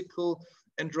post-metaphysical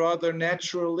and rather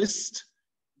naturalist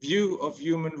view of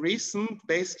human reason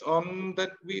based on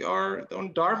that we are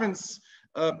on Darwin's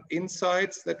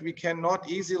insights that we cannot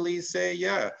easily say,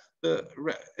 yeah,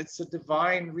 it's a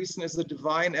divine, reason is a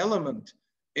divine element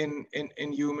in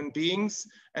human beings.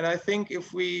 And I think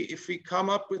if we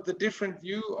come up with a different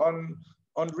view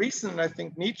on reason, I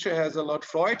think Nietzsche has a lot,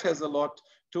 Freud has a lot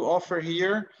to offer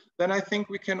here, then I think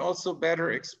we can also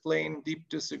better explain deep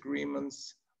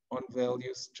disagreements on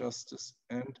values, justice,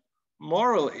 and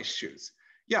moral issues.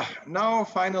 Yeah, now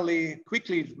finally,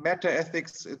 quickly,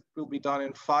 meta-ethics, it will be done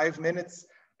in 5 minutes,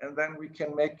 and then we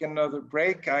can make another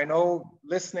break. I know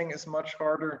listening is much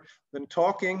harder than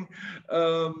talking.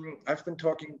 I've been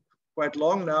talking quite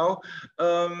long now.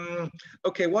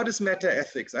 Okay, what is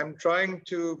meta-ethics? I'm trying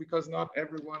to, because not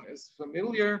everyone is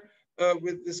familiar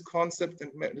with this concept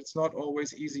and it's not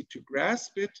always easy to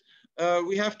grasp it.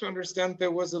 We have to understand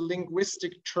there was a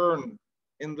linguistic turn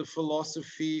in the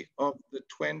philosophy of the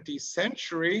 20th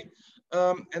century,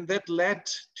 and that led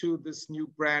to this new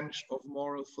branch of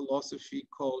moral philosophy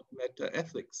called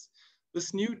meta-ethics.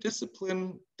 This new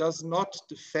discipline does not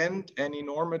defend any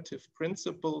normative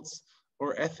principles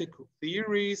or ethical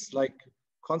theories like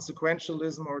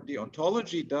consequentialism or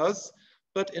deontology does,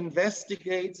 but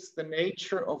investigates the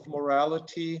nature of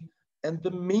morality and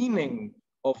the meaning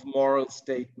of moral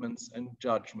statements and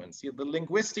judgments. Here, the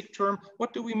linguistic term,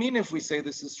 what do we mean if we say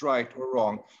this is right or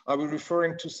wrong? Are we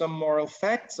referring to some moral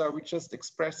facts? Are we just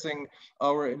expressing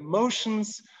our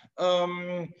emotions?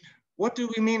 What do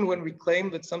we mean when we claim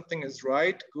that something is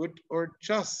right, good, or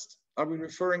just? Are we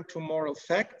referring to moral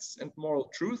facts and moral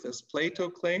truth as Plato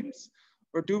claims?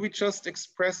 Or do we just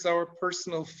express our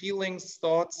personal feelings,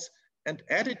 thoughts, and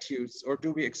attitudes? Or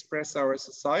do we express our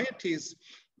society's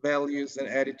values and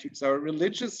attitudes, our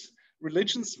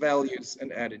religion's values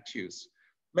and attitudes?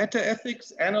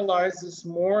 Meta-ethics analyzes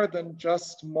more than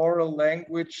just moral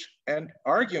language and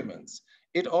arguments.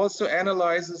 It also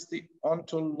analyzes the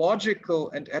ontological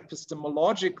and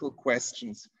epistemological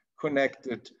questions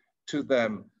connected to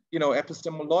them. You know,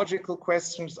 epistemological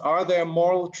questions, are there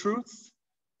moral truths?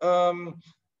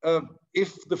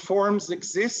 If the forms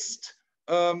exist,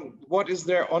 what is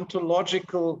their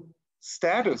ontological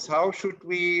status? How should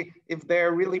we, if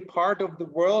they're really part of the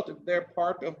world, if they're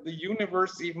part of the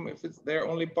universe, even if they're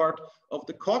only part of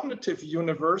the cognitive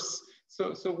universe,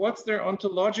 so what's their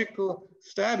ontological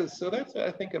status? So that's,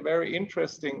 I think, a very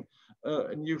interesting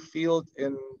new field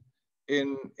in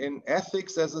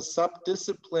ethics as a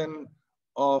sub-discipline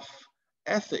of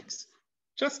ethics.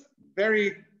 Just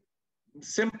very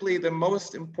simply, the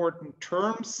most important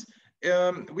terms.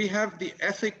 We have the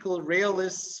ethical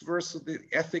realists versus the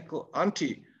ethical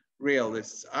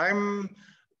anti-realists.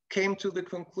 Came to the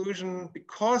conclusion,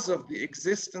 because of the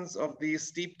existence of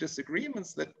these deep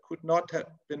disagreements that could not have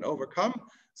been overcome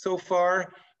so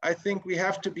far, I think we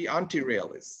have to be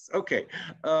anti-realists. Okay,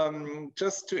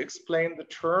 just to explain the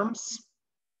terms.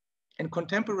 In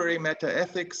contemporary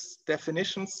meta-ethics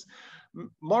definitions,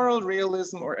 moral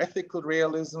realism or ethical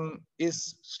realism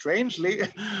is strangely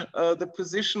the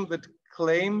position that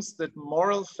claims that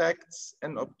moral facts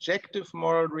and objective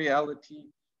moral reality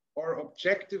or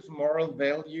objective moral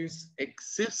values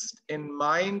exist in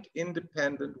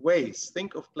mind-independent ways.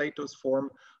 Think of Plato's form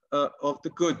of the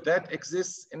good. That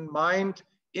exists in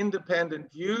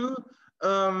mind-independent view.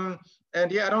 And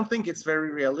yeah, I don't think it's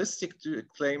very realistic to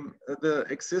claim the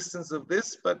existence of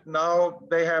this, but now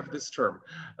they have this term.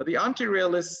 The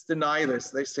anti-realists deny this.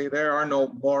 They say there are no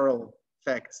moral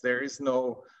facts. There is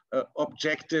no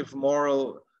objective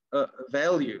moral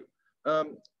value.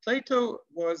 Plato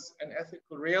was an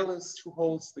ethical realist who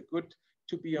holds the good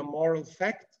to be a moral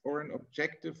fact or an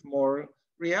objective moral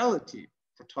reality.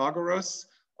 Protagoras,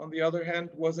 on the other hand,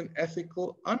 was an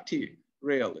ethical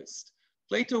anti-realist.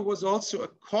 Plato was also a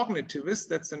cognitivist,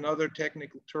 that's another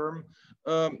technical term,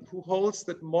 who holds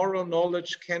that moral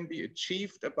knowledge can be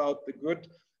achieved about the good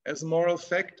as moral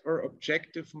fact or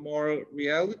objective moral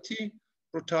reality.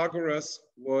 Protagoras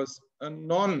was a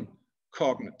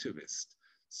non-cognitivist.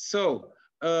 So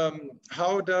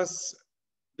how does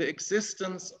the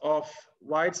existence of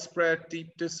widespread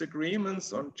deep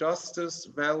disagreements on justice,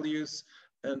 values,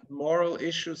 and moral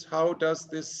issues, how does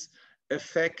this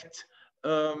affect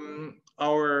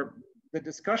the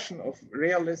discussion of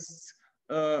realists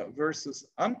versus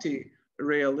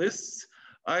anti-realists?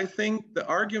 I think the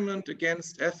argument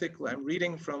against ethical, I'm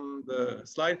reading from the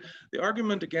slide, the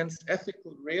argument against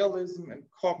ethical realism and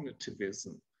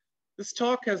cognitivism. This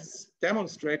talk has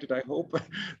demonstrated, I hope,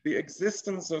 the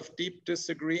existence of deep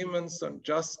disagreements on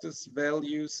justice,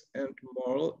 values, and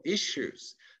moral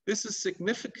issues. This is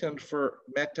significant for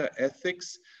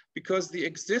meta-ethics because the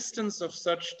existence of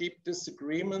such deep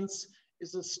disagreements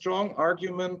is a strong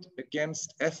argument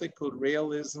against ethical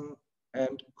realism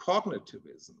and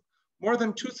cognitivism. More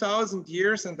than 2,000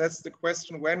 years, and that's the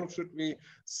question, when should we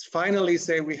finally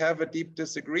say we have a deep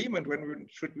disagreement? When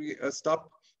should we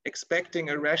stop expecting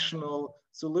a rational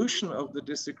solution of the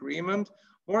disagreement?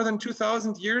 More than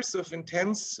 2,000 years of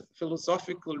intense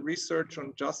philosophical research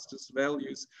on justice,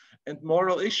 values, and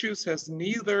moral issues has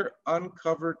neither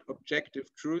uncovered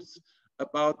objective truth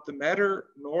about the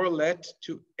matter nor led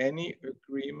to any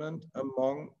agreement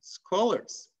among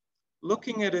scholars.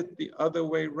 Looking at it the other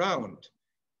way round,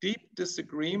 deep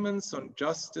disagreements on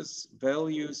justice,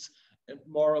 values, and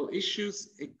moral issues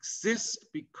exist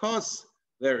because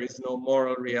there is no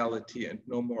moral reality and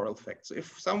no moral fact. So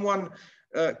if someone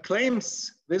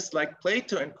claims this like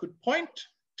Plato and could point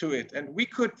to it, and we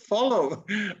could follow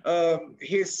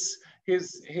his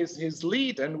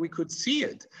lead and we could see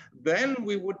it, then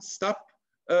we would stop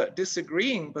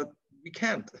disagreeing, but we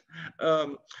can't.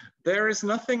 There is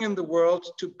nothing in the world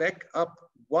to back up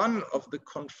one of the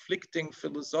conflicting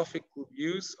philosophical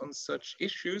views on such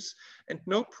issues, and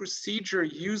no procedure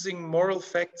using moral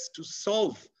facts to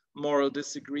solve moral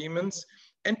disagreements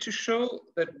and to show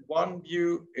that one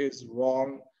view is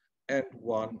wrong and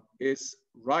one is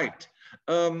right.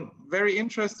 Very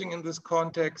interesting in this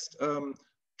context,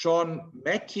 John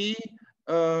Mackey,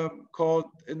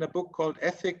 in a book called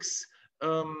Ethics,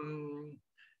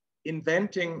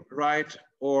 Inventing Right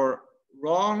or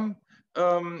Wrong.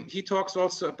 He talks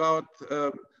also about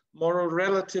moral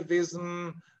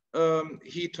relativism.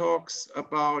 He talks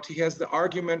about, he has the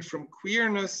argument from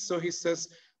queerness. So he says,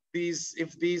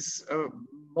 if these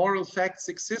moral facts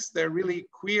exist, they're really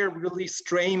queer, really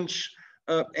strange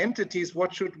entities.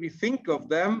 What should we think of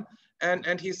them?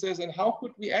 And he says, and how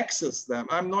could we access them?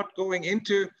 I'm not going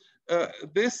into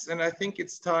this, and I think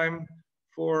it's time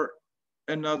for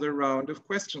another round of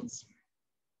questions.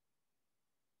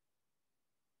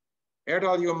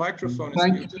 Erdal, your microphone is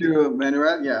muted. Thank you,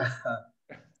 Manuel. Yeah.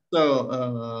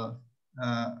 So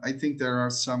I think there are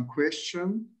some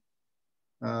questions.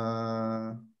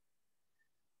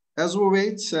 As we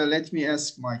wait, let me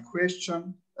ask my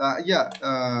question.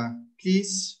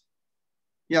 Please.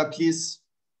 Yeah, please.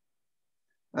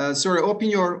 Sorry, open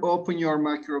your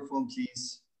microphone,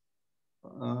 please.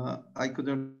 I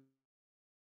couldn't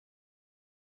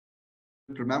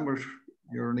remember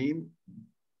your name,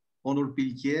 Onur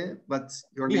Bilge, but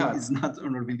your name is not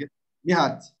Onur Bilge.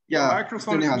 Nihat. Yeah. Your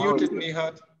microphone is muted,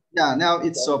 Nihat. Yeah, now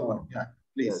it's open. Yeah,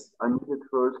 please. Yes, I need it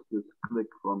first to click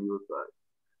from your side.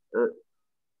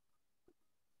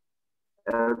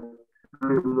 As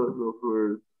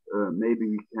philosophers, maybe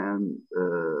we can,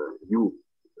 you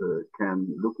can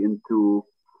look into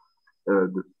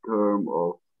the term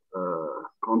of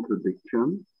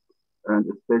contradiction, and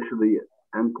especially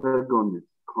antagonist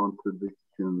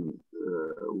contradiction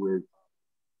with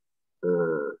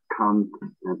Kant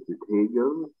and with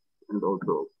Hegel, and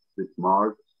also with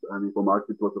Marx. I mean, for Marx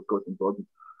it was of course important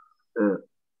that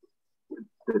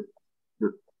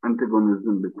the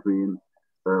antagonism between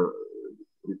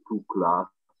two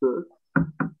classes.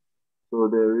 So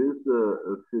there is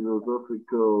a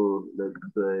philosophical, let's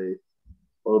say,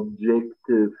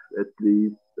 objective, at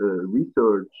least,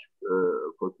 research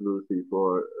possibility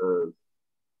for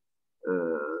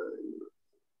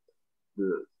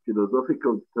the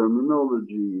philosophical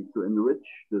terminology to enrich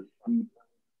the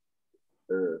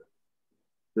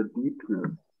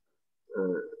deepness.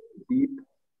 Deep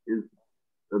is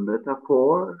a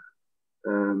metaphor,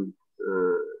 and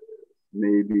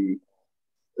maybe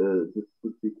this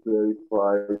could be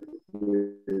clarified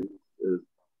with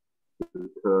the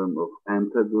term of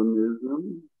antagonism,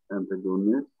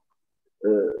 antagonist,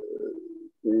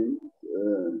 things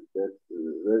that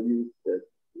values that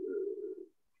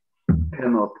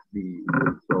cannot be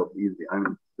solved easily. I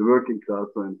mean, the working class,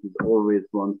 for instance, always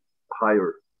wants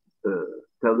higher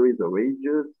salaries or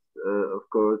wages. Of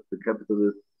course, the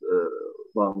capitalists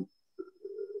want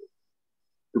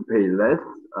to pay less.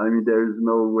 I mean, there is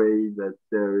no way that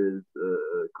there is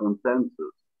a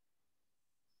consensus.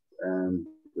 And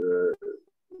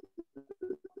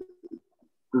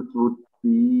this would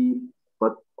be,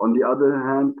 but on the other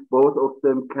hand, both of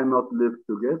them cannot live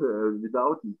together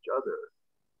without each other.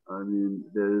 I mean,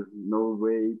 there is no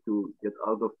way to get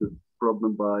out of this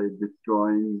problem by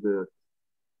destroying the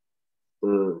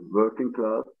working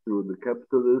class through the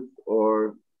capitalists,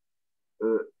 or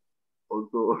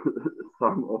also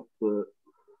some of the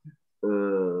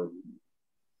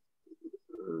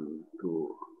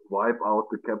to wipe out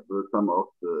the capital, some of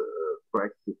the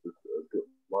practices to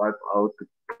wipe out the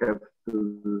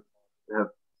capitalists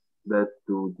have led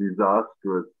to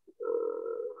disastrous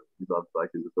results, like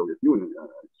in the Soviet Union.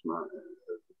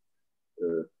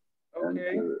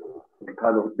 Okay. And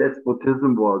kind of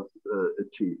despotism was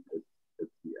achieved at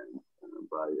the end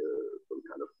by some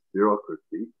kind of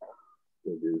bureaucracy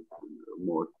that is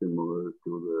more similar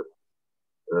to the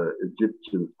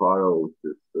Egyptian pharaoh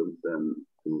system than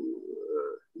to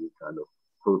any kind of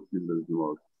socialism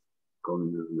or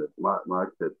communism that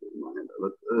Marx had in mind.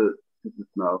 But this is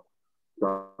now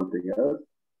something else.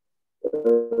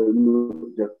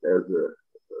 Just as a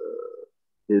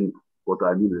hint, what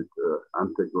I mean is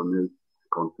antagonist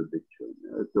contradiction.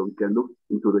 So we can look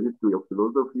into the history of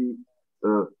philosophy,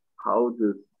 how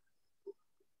this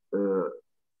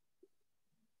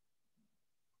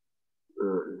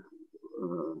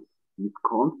these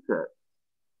concepts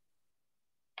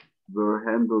were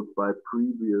handled by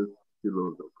previous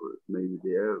philosophers, maybe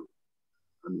there,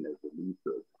 I mean, as a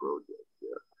research project,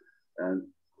 yeah. And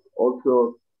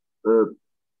also, there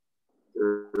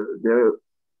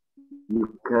you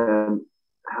can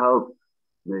help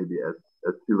maybe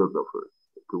as philosophers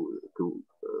to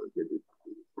get it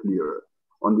clearer.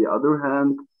 On the other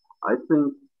hand, I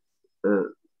think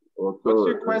also. What's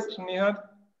your question, Nihat?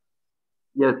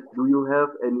 Yes, do you have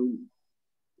any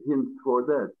hints for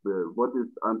that? What is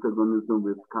antagonism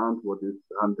with Kant? What is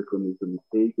antagonism with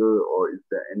Hegel? Or is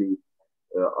there any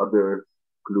other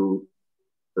clue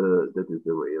that is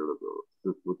available?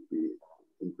 This would be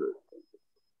interesting.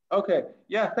 Okay,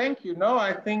 yeah, thank you. No,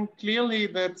 I think clearly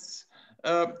that's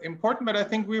important, but I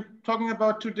think we're talking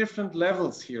about two different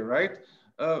levels here, right?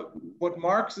 What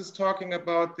Marx is talking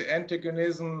about, the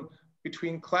antagonism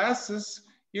between classes,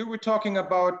 here we're talking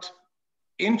about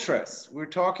interests.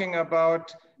 We're talking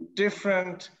about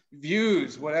different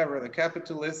views, whatever, the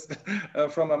capitalist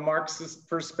from a Marxist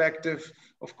perspective.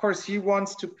 Of course, he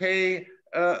wants to pay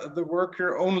the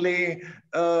worker only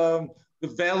the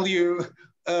value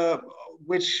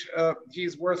which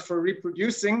he's worth for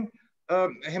reproducing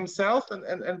himself,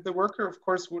 and the worker, of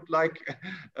course, would like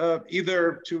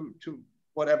either to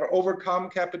whatever overcome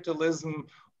capitalism,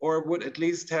 or would at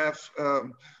least have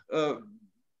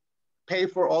pay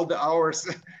for all the hours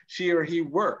she or he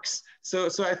works. So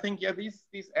I think, yeah,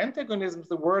 these antagonisms,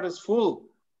 the word is full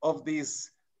of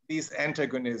these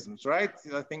antagonisms, right?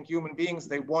 I think human beings,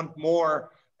 they want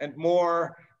more and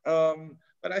more.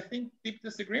 But I think deep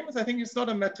disagreements, I think it's not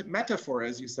a metaphor,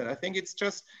 as you said. I think it's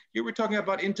just, here we're talking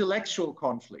about intellectual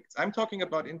conflicts. I'm talking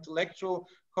about intellectual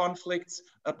conflicts,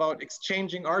 about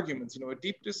exchanging arguments. You know, a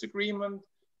deep disagreement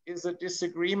is a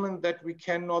disagreement that we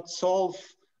cannot solve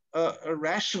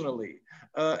rationally.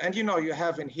 And you know, you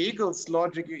have in Hegel's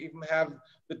logic, you even have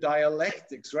the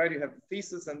dialectics, right? You have the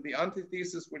thesis and the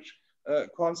antithesis, which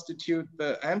constitute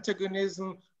the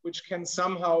antagonism, which can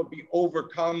somehow be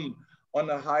overcome on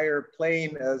a higher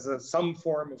plane as some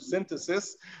form of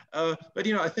synthesis. But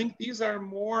you know, I think these are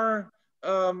more,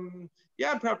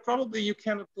 yeah, probably you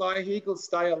can apply Hegel's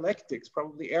dialectics,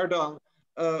 probably Erdal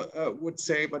would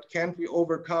say, but can't we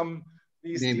overcome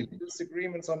these deep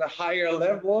disagreements on a higher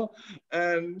level,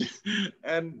 and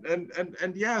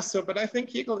yeah. So, but I think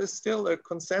Hegel is still a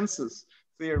consensus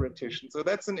theoretician. So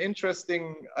that's an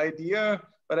interesting idea,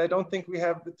 but I don't think we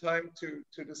have the time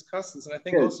to discuss this. And I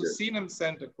think also Sinem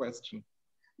sent a question.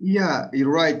 Yeah,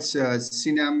 you're right.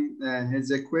 Sinem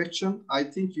has a question. I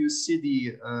think you see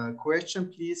the question.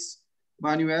 Please,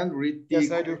 Manuel, read the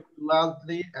question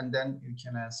loudly, and then you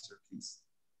can answer, please.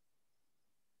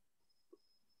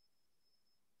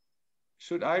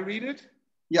 Should I read it?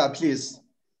 Yeah, please.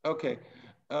 Okay.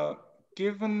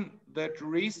 Given that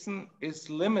reason is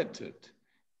limited,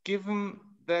 given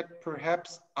that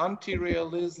perhaps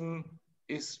anti-realism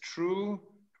is true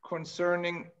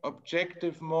concerning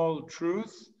objective moral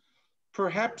truth,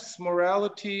 perhaps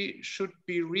morality should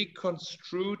be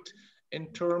reconstrued in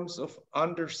terms of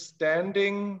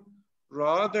understanding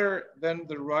rather than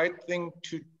the right thing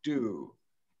to do.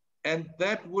 And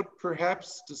that would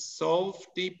perhaps dissolve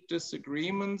deep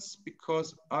disagreements,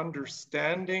 because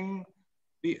understanding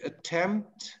the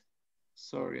attempt,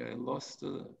 sorry, I lost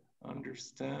the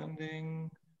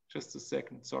understanding, just a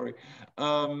second, sorry.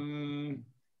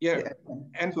 Yeah,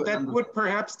 and that would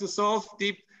perhaps dissolve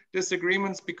deep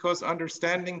disagreements, because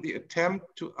understanding the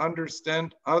attempt to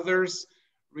understand others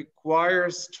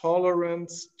requires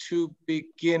tolerance to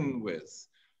begin with.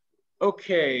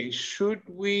 Okay, should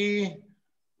we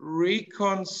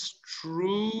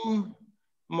reconstrue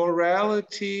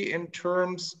morality in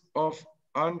terms of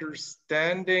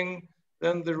understanding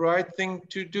then the right thing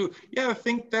to do? Yeah, I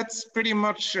think that's pretty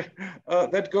much,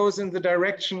 that goes in the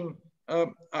direction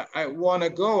I want to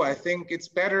go. I think it's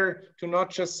better to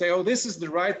not just say, oh, this is the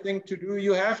right thing to do,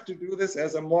 you have to do this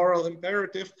as a moral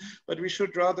imperative, but we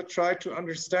should rather try to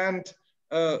understand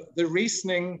the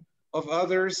reasoning of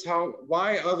others,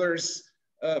 why others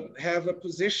have a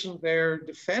position they're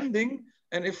defending.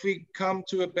 And if we come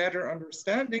to a better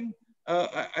understanding,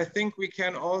 I think we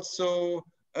can also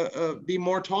be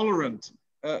more tolerant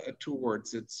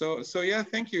towards it. So yeah,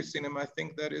 thank you, Sinem. I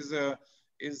think that is a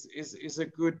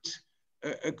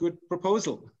good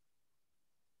proposal.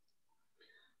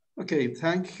 Okay,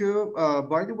 thank you.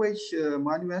 By the way,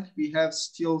 Manuel, we have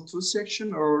still 2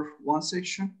 sections or 1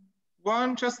 section?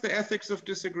 One, just the ethics of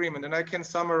disagreement, and I can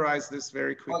summarize this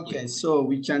very quickly. Okay, so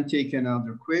we can take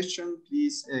another question,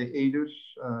 please. Eylül,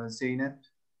 Zeynep,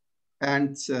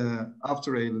 and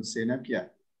after Eylül, Zeynep, yeah.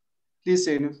 Please,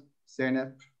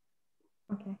 Zeynep.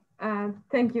 Okay,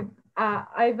 thank you.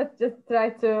 I would just try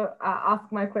to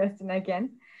ask my question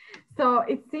again. So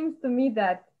it seems to me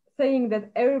that saying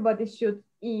that everybody should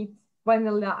eat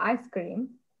vanilla ice cream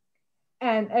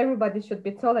and everybody should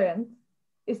be tolerant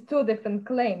is 2 different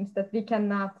claims that we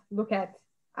cannot look at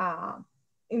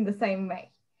in the same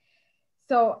way.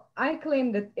 So I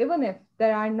claim that even if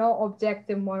there are no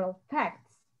objective moral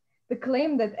facts, the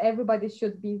claim that everybody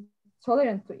should be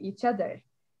tolerant to each other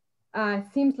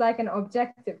seems like an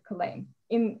objective claim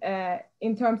in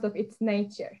terms of its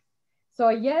nature. So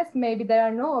yes, maybe there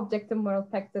are no objective moral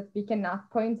facts that we cannot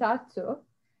point out to,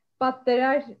 but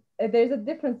there's a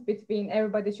difference between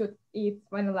everybody should eat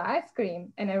vanilla ice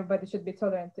cream and everybody should be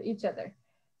tolerant to each other.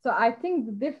 So I think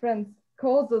the difference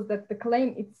causes that the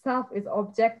claim itself is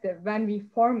objective when we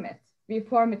form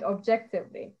it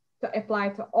objectively to apply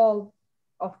to all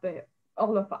of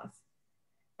us.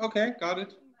 Okay, got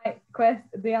it.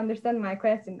 Do you understand my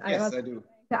question? Yes, I do.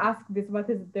 To ask this, what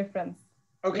is the difference?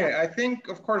 Okay, yeah. I think,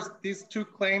 of course, these 2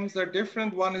 claims are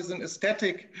different. One is an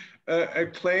aesthetic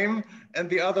claim, and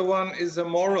the other one is a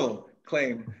moral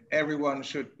claim. Everyone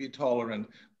should be tolerant.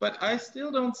 But I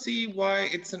still don't see why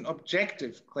it's an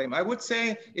objective claim. I would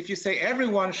say, if you say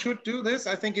everyone should do this,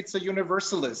 I think it's a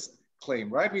universalist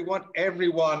claim, right? We want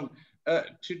everyone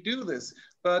to do this.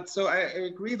 But so I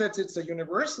agree that it's a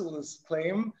universalist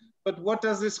claim, but what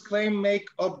does this claim make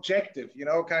objective? You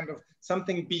know, kind of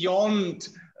something beyond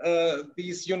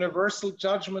these universal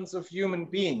judgments of human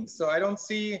beings. So I don't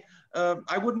see,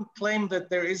 I wouldn't claim that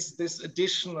there is this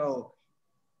additional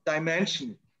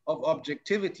dimension of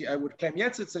objectivity. I would claim,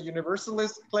 yes, it's a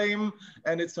universalist claim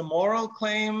and it's a moral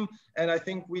claim. And I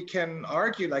think we can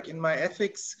argue, like in my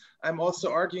ethics, I'm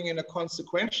also arguing in a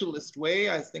consequentialist way.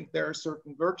 I think there are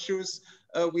certain virtues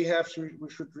we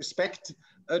should respect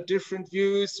different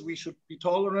views. We should be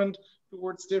tolerant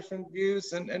towards different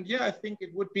views. And yeah, I think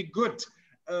it would be good.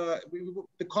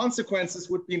 The consequences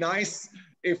would be nice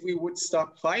if we would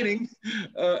stop fighting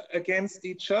against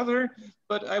each other.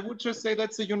 But I would just say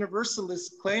that's a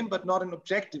universalist claim, but not an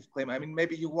objective claim. I mean,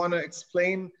 maybe you want to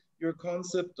explain your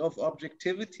concept of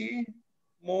objectivity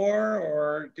more,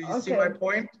 or do you see my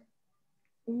point?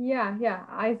 Yeah,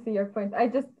 I see your point. I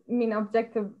just mean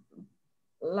objective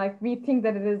like we think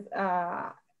that it is,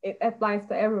 it applies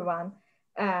to everyone,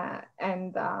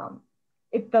 and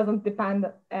it doesn't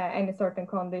depend any certain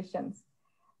conditions.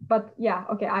 But yeah,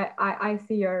 okay, I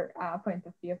see your point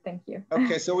of view. Thank you.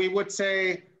 Okay, so we would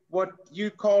say what you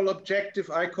call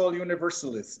objective, I call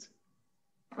universalist.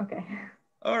 Okay.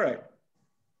 All right.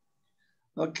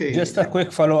 Okay. Just a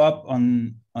quick follow-up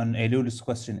on Eylül's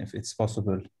question, if it's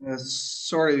possible.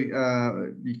 Sorry,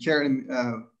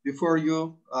 before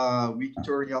you,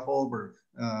 Victoria Holberg.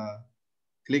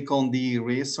 Click on the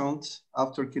recent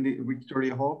after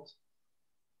Victoria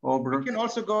Holberg. We can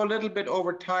also go a little bit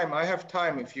over time. I have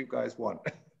time if you guys want.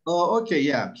 Oh, okay,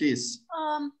 yeah, please.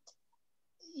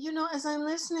 You know, as I'm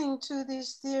listening to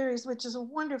these theories, which is a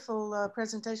wonderful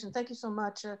presentation, thank you so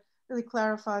much. Really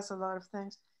clarifies a lot of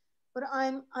things. But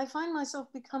I find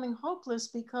myself becoming hopeless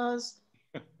because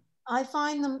I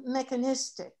find them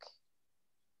mechanistic.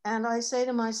 And I say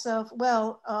to myself,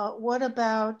 well, what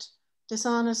about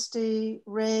dishonesty,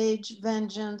 rage,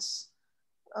 vengeance,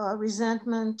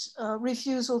 resentment,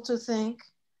 refusal to think?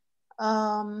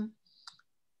 You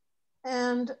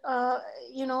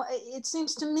know, it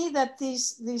seems to me that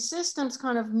these systems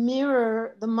kind of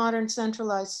mirror the modern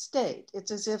centralized state.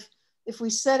 It's as if we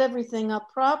set everything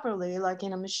up properly, like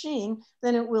in a machine,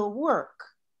 then it will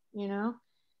work, you know?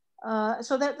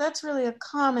 So that's really a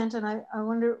comment, and I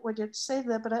wonder what you'd say to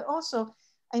that, but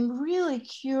I'm really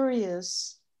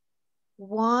curious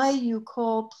why you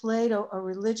call Plato a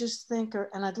religious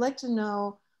thinker, and I'd like to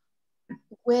know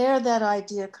where that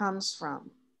idea comes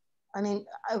from. I mean,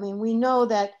 we know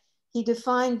that he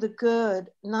defined the good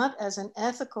not as an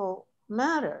ethical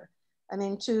matter. I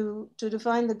mean, to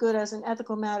define the good as an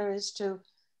ethical matter is to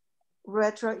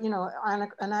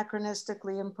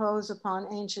anachronistically impose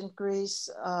upon ancient Greece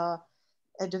a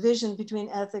division between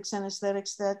ethics and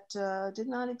aesthetics that did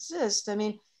not exist. I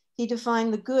mean, he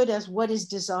defined the good as what is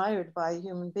desired by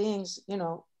human beings, you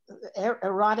know,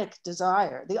 erotic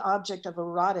desire, the object of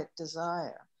erotic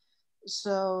desire.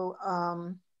 So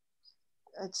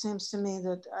it seems to me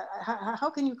that, how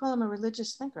can you call him a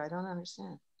religious thinker? I don't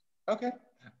understand. Okay.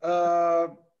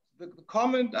 The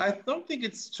comment, I don't think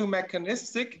it's too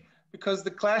mechanistic because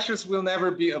the clashes will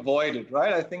never be avoided,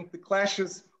 right? I think the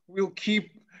clashes will keep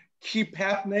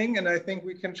happening, and I think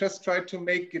we can just try to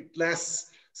make it less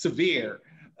severe.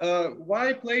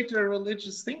 Why Plato a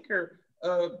religious thinker?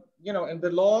 You know, in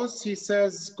the laws, he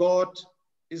says God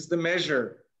is the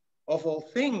measure of all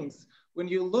things. When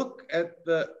you look at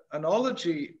the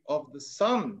analogy of the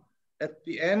sun at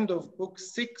the end of book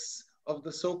 6 of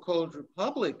the so-called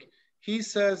Republic, he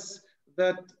says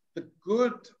that the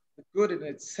good in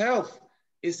itself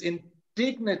is in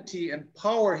dignity and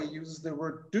power. He uses the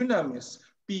word dynamis,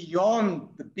 beyond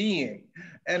the being.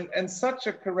 And such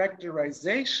a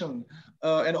characterization,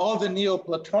 and all the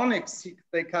Neoplatonics,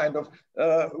 they kind of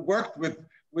worked with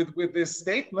this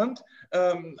statement.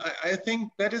 I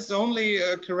think that is only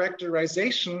a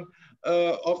characterization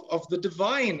of the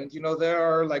divine. And, you know, there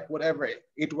are like whatever,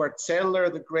 Edward Zeller,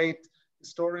 the great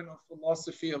historian of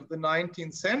philosophy of the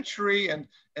 19th century, and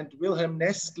Wilhelm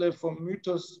Nestle from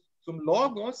Mythos zum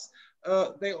Logos,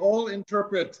 they all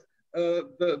interpret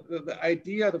the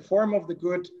idea, the form of the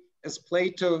good as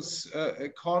Plato's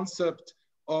concept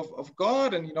of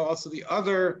God, and, you know, also the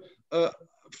other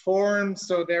forms.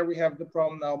 So there we have the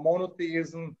problem now,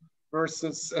 monotheism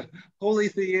versus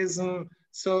polytheism.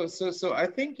 So I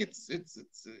think it's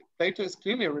Plato is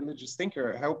clearly a religious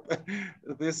thinker. I hope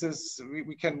this is,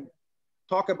 we can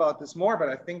talk about this more, but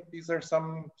I think these are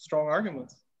some strong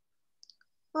arguments.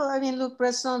 Well, I mean, Luc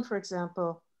Besson, for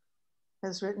example,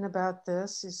 has written about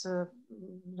this. He's a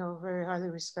very highly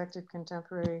respected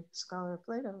contemporary scholar of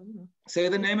Plato. You know. Say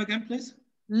the name again, please.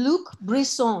 Luc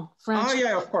Besson, French. Oh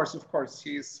yeah, of course.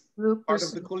 He's Luc part Besson.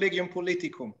 of the Collegium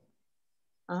Politicum.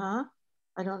 I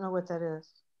don't know what that is.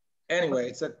 Anyway,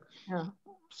 it's a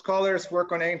scholars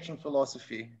work on ancient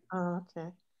philosophy. Oh,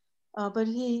 okay. But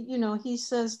he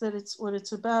says that what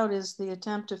it's about is the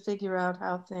attempt to figure out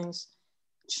how things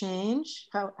change,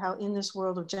 how in this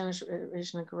world of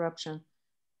generation and corruption,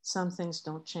 some things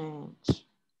don't change.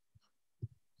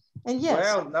 And yes.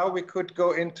 Well, now we could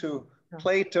go into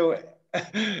Plato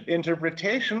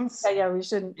interpretations. Yeah, we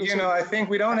shouldn't. I think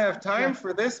we don't have time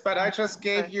for this, but I just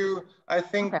gave you, I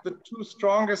think, the two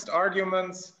strongest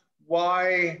arguments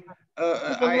why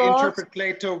I interpret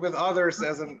Plato with others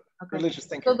as a religious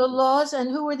thinker. So the laws, and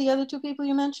who were the other two people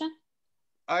you mentioned?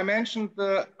 I mentioned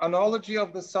the analogy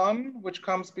of the sun, which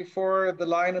comes before the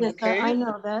line in the cave, I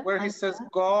know that. where he says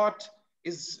God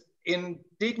is in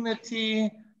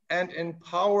dignity and in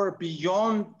power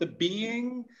beyond the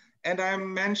being. And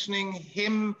I'm mentioning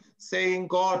him saying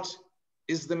God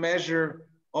is the measure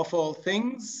of all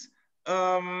things.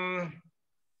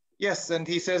 Yes, and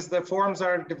he says the forms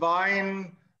are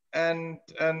divine, and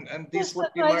these yes,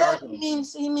 would be by my that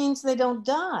arguments. he means they don't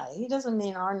die. He doesn't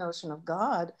mean our notion of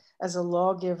God as a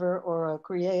lawgiver or a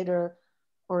creator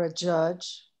or a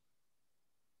judge.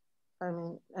 I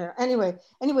mean, anyway,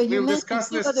 We'll discuss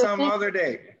this some other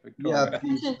day, Victoria. Yeah,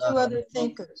 please. Two other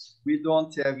thinkers. We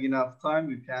don't have enough time.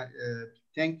 We can.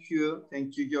 Thank you,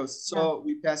 Ghost. So yeah.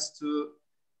 We pass to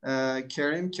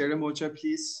Kerim. Kerim Hoca,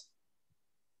 please.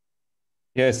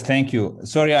 Yes, thank you.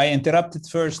 Sorry, I interrupted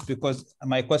first because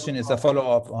my question is a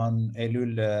follow-up on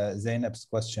Eylül Zeynep's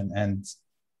question. And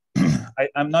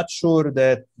I'm not sure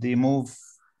that the move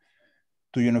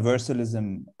to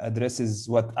universalism addresses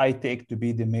what I take to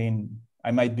be the main,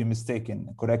 I might be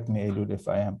mistaken, correct me, Eylül, if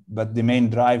I am, but the main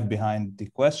drive behind the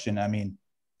question. I mean,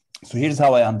 so here's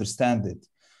how I understand it.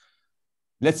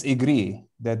 Let's agree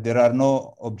that there are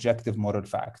no objective moral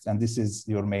facts, and this is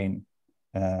your main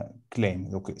claim.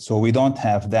 Okay, so we don't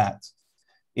have that.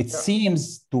 It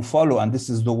seems to follow, and this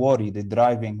is the worry, the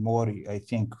driving worry, I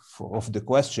think, of the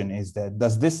question is that,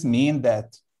 does this mean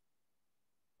that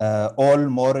all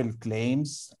moral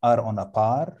claims are on a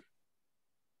par?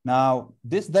 Now,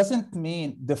 this doesn't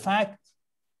mean the fact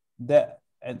that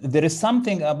there is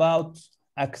something about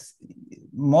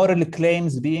moral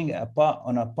claims being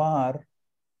on a par,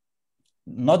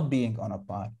 not being on a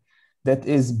par, that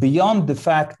is beyond the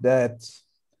fact that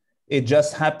it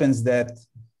just happens that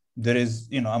there is,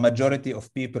 a majority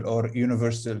of people or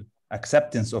universal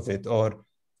acceptance of it, or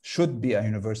should be a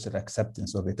universal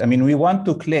acceptance of it. I mean, we want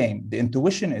to claim, the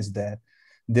intuition is that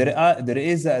there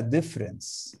is a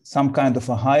difference, some kind of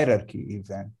a hierarchy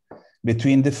even,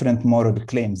 between different moral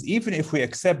claims, even if we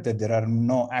accept that there are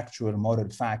no actual moral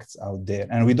facts out there.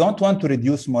 And we don't want to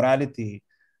reduce morality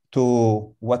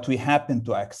to what we happen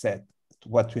to accept,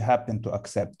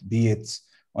 be it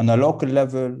on a local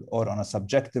level or on a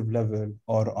subjective level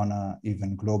or on a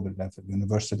even global level,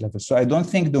 universal level. So I don't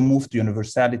think the move to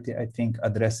universality, I think,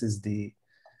 addresses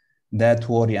that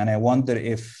worry. And I wonder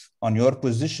if, on your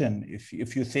position,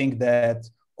 if you think that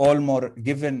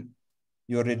given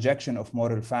your rejection of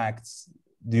moral facts,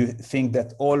 do you think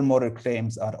that all moral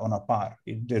claims are on a par?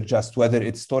 They're just, whether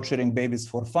it's torturing babies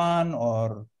for fun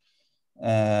or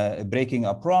breaking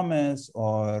a promise,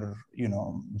 or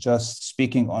just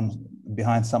speaking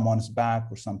behind someone's back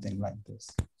or something like this.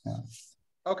 Yeah.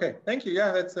 Okay, thank you.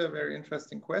 Yeah, that's a very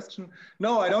interesting question.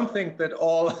 No, I don't think that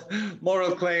all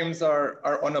moral claims are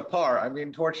on a par. I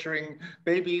mean, torturing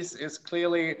babies is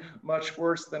clearly much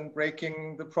worse than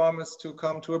breaking the promise to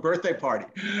come to a birthday party.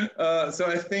 So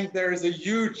I think there is a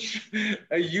huge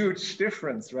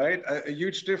difference, right? A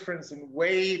huge difference in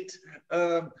weight.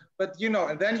 But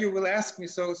and then you will ask me,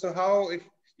 so how, if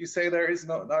you say there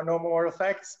are no moral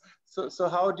facts, so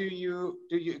how do you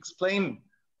explain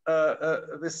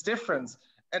this difference?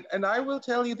 And I will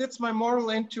tell you, that's my moral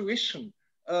intuition.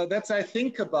 That's, I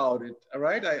think about it, all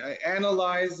right? I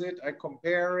analyze it, I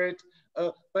compare it,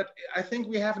 but I think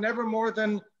we have never more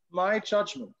than my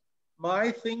judgment,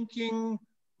 my thinking,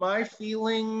 my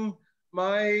feeling,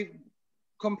 my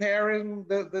comparing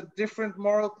the different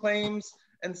moral claims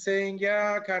and saying,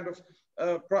 yeah, kind of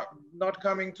not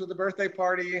coming to the birthday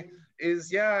party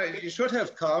is, yeah, you should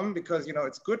have come because,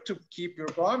 it's good to keep your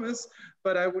promise,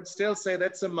 but I would still say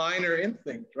that's a minor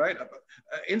incident.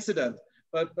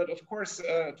 But of course,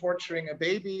 torturing a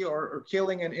baby or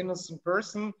killing an innocent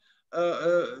person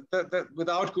that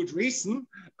without good reason,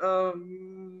 that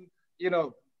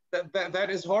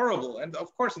is horrible. And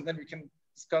of course, and then we can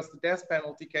discuss the death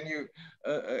penalty. Can you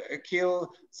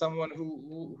kill someone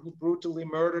who brutally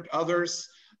murdered others?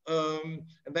 And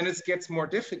then it gets more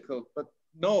difficult. But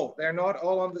no, they're not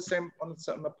all on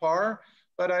the par.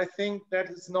 But I think that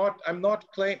is not, I'm not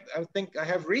claiming, I think I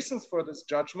have reasons for this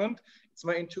judgment. It's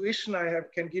my intuition.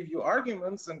 Can give you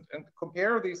arguments and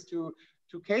compare these two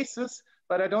cases,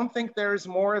 but I don't think there is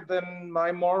more than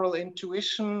my moral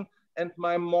intuition and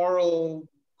my moral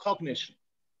cognition.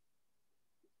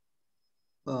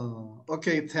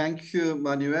 Okay, thank you,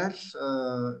 Manuel.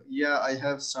 Yeah, I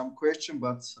have some question,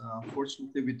 but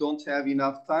unfortunately we don't have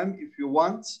enough time. If you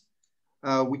want,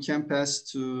 we can pass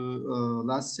to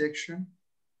last section.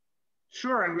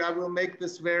 Sure, and I will make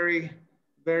this very,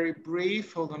 very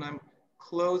brief. Hold on, I'm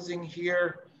closing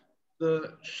here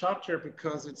the shutter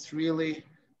because it's really,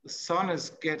 the sun is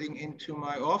getting into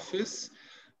my office.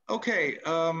 Okay,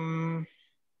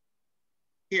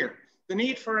 here, the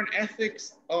need for an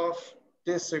ethics of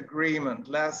disagreement,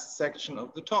 last section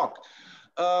of the talk.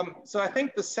 So I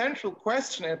think the central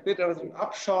question, a bit of an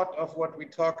upshot of what we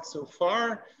talked so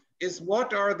far, is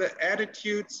what are the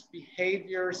attitudes,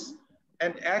 behaviors,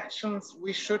 and actions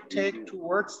we should take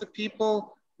towards the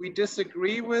people we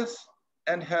disagree with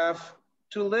and have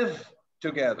to live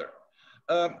together.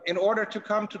 In order to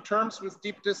come to terms with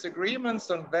deep disagreements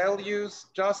on values,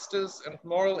 justice, and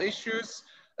moral issues,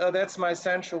 that's my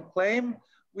central claim,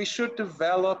 we should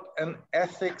develop an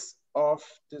ethics of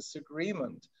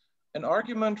disagreement. An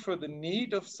argument for the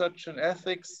need of such an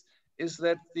ethics is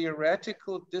that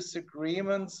theoretical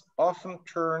disagreements often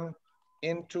turn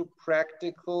into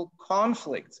practical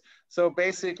conflicts. So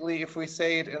basically, if we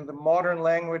say it in the modern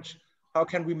language, how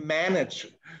can we manage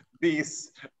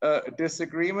these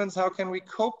disagreements? How can we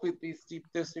cope with these deep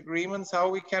disagreements?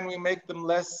 How can we make them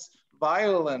less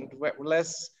violent,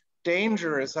 less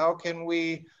dangerous? How can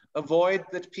we avoid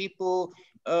that people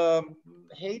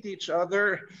hate each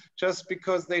other just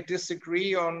because they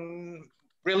disagree on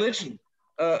religion?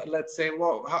 Let's say,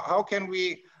 well, how can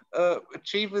we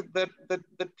achieve it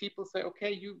that people say,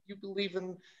 okay, you believe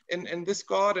in this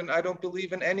God and I don't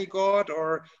believe in any God,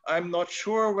 or I'm not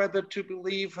sure whether to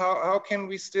believe. How can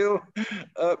we still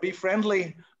be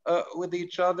friendly with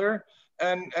each other?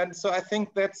 And so I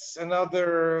think that's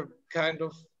another kind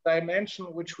of dimension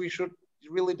which we should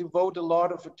really devote a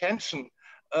lot of attention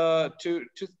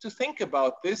to think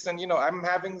about this. And, you know, I'm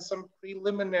having some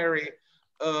preliminary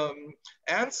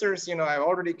answers. You know, I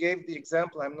already gave the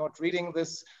example, I'm not reading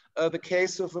this, the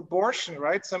case of abortion,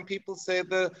 right? Some people say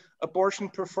the abortion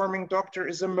performing doctor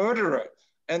is a murderer,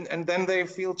 and then they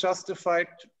feel justified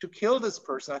to kill this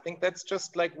person. I think that's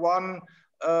just like one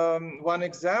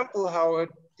example how a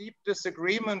deep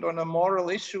disagreement on a moral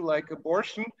issue like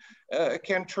abortion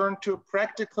can turn to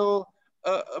practical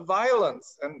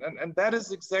violence. And that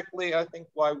is exactly, I think,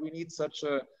 why we need such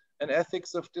an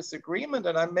ethics of disagreement.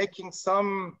 And I'm making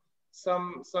some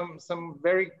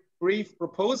very brief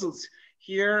proposals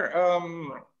here.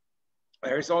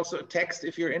 There is also a text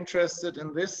if you're interested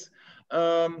in this.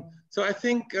 So I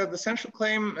think the central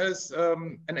claim is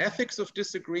an ethics of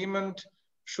disagreement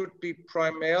should be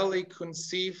primarily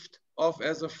conceived of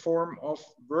as a form of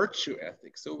virtue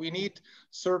ethics. So we need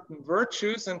certain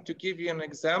virtues, and to give you an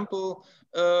example,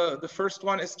 the first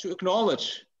one is to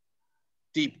acknowledge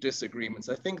deep disagreements.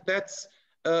 I think that's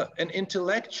an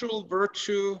intellectual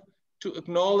virtue, to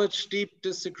acknowledge deep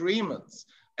disagreements.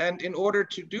 And in order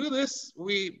to do this,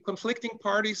 conflicting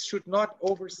parties should not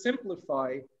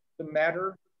oversimplify the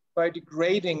matter by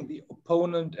degrading the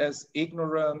opponent as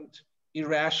ignorant,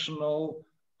 irrational,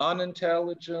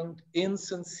 unintelligent,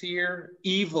 insincere,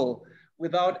 evil,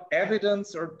 without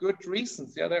evidence or good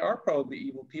reasons. Yeah, there are probably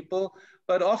evil people,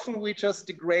 but often we just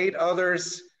degrade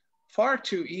others far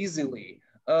too easily.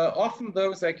 Often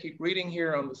those, I keep reading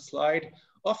here on the slide,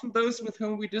 often those with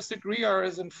whom we disagree are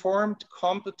as informed,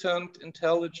 competent,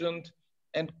 intelligent,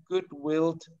 and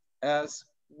good-willed as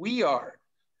we are.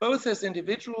 Both as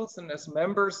individuals and as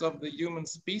members of the human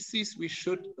species, we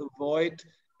should avoid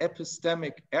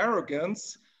epistemic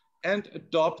arrogance and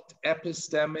adopt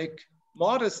epistemic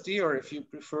modesty, or if you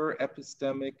prefer,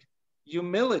 epistemic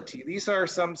humility. These are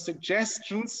some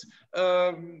suggestions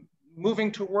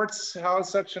moving towards how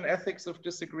such an ethics of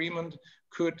disagreement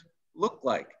could look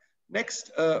like.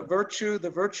 Next, virtue, the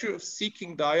virtue of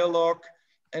seeking dialogue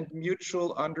and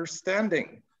mutual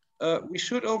understanding. We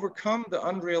should overcome the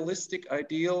unrealistic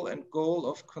ideal and goal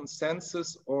of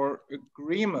consensus or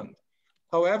agreement.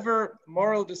 However,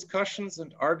 moral discussions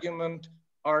and argument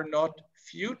are not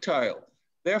futile.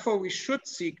 Therefore, we should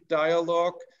seek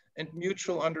dialogue and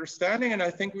mutual understanding. And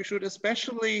I think we should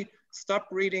especially stop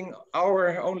reading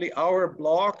only our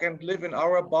blog and live in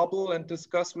our bubble and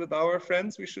discuss with our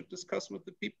friends. We should discuss with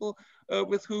the people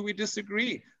with who we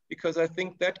disagree, because I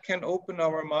think that can open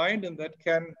our mind and that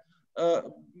can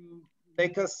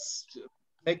make us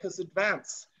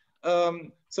advance.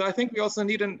 So I think we also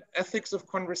need an ethics of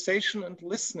conversation and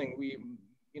listening.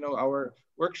 Our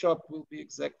workshop will be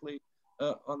exactly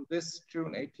on this,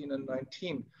 June 18 and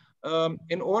 19.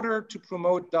 In order to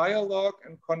promote dialogue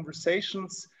and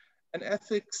conversations, an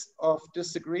ethics of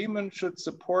disagreement should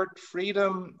support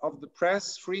freedom of the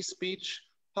press, free speech,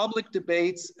 public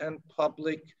debates, and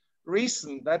public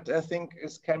reason. That, I think,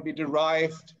 can be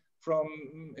derived from,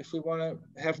 if we want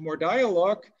to have more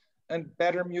dialogue and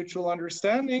better mutual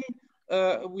understanding,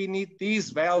 we need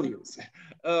these values.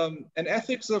 An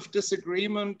ethics of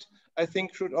disagreement, I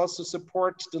think, should also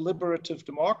support deliberative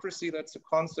democracy. That's a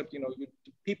concept,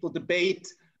 people debate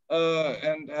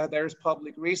and there's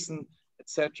public reason,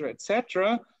 etc.,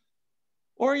 etc.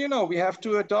 Or, we have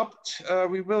to adopt,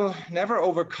 we will never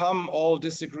overcome all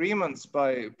disagreements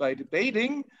by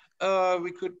debating.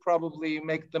 We could probably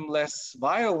make them less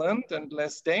violent and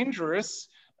less dangerous.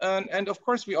 And of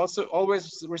course, we also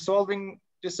always resolving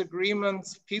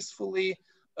disagreements peacefully,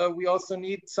 we also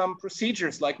need some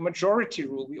procedures like majority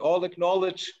rule. We all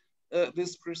acknowledge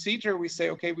this procedure. We say,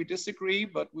 okay, we disagree,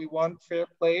 but we want fair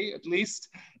play at least.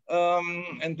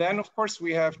 And then, of course,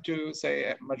 we have to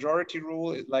say majority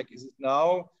rule, like, is it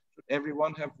now? Should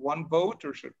everyone have one vote,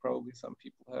 or should probably some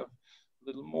people have a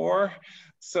little more?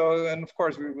 So, and of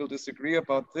course, we will disagree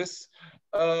about this.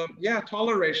 Yeah,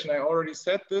 toleration, I already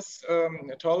said this.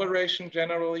 Toleration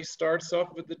generally starts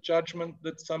off with the judgment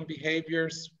that some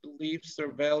behaviors, beliefs,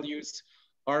 or values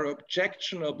are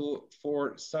objectionable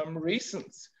for some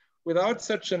reasons. Without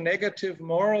such a negative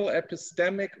moral,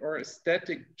 epistemic, or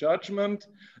aesthetic judgment,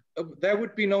 there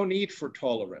would be no need for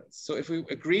tolerance. So if we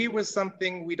agree with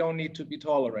something, we don't need to be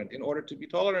tolerant. In order to be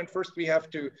tolerant, first we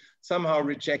have to somehow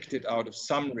reject it out of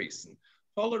some reason.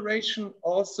 Toleration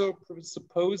also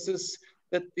presupposes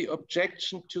that the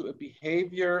objection to a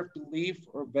behavior, belief,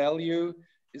 or value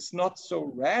is not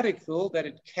so radical that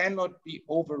it cannot be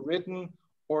overridden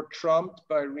or trumped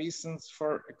by reasons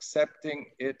for accepting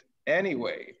it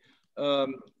anyway.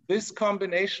 This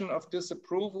combination of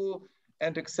disapproval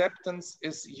and acceptance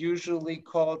is usually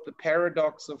called the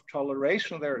paradox of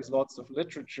toleration. There is lots of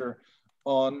literature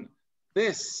on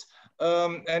this.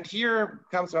 And here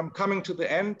I'm coming to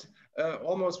the end.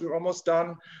 We're almost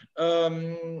done.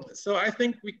 So I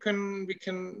think we can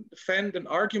defend an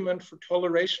argument for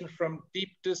toleration from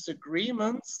deep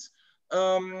disagreements,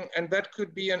 and that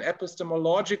could be an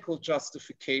epistemological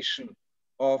justification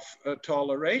of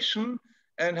toleration.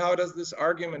 And how does this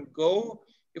argument go?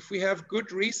 If we have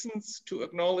good reasons to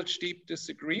acknowledge deep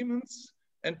disagreements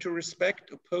and to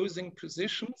respect opposing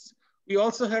positions, we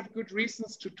also have good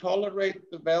reasons to tolerate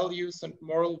the values and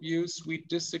moral views we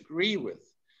disagree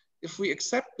with. If we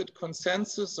accept that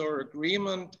consensus or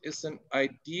agreement is an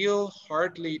ideal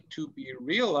hardly to be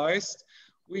realized,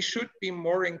 we should be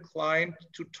more inclined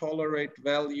to tolerate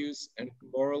values and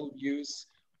moral views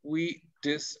we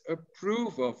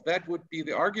disapprove of. That would be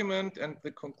the argument, and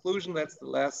the conclusion, that's the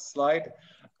last slide.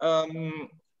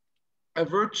 A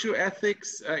virtue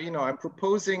ethics, I'm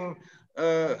proposing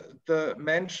the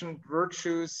mentioned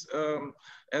virtues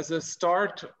as a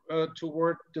start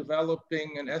toward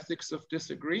developing an ethics of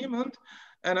disagreement.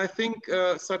 And I think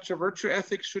such a virtue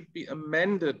ethic should be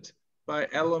amended by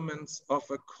elements of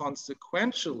a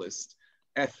consequentialist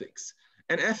ethics.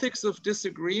 An ethics of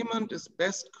disagreement is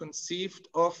best conceived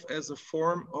of as a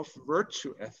form of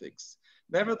virtue ethics.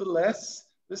 Nevertheless,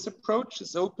 this approach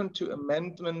is open to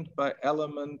amendment by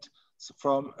elements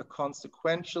from a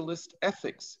consequentialist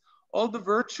ethics. All the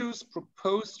virtues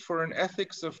proposed for an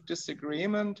ethics of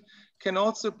disagreement can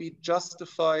also be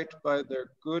justified by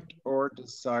their good or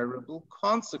desirable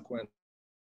consequences.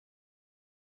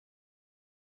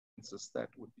 That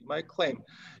would be my claim.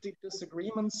 Deep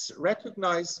disagreements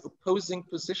recognize opposing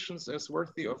positions as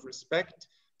worthy of respect,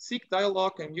 seek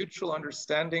dialogue and mutual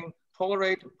understanding,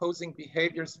 tolerate opposing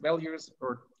behaviors,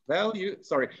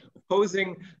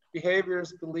 opposing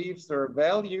behaviors, beliefs, or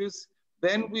values,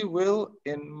 then we will,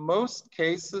 in most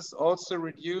cases, also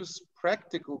reduce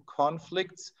practical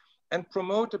conflicts and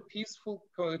promote a peaceful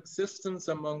coexistence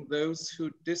among those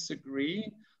who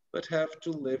disagree but have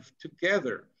to live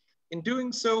together. In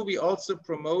doing so, we also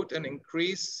promote an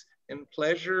increase in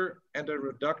pleasure and a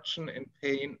reduction in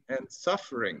pain and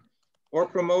suffering, or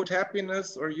promote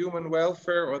happiness or human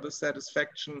welfare or the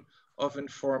satisfaction of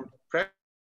informed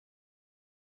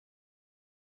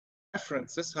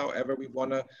preferences. However, we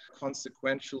want a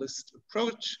consequentialist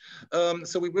approach.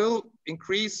 So we will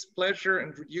increase pleasure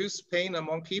and reduce pain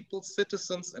among people,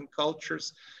 citizens, and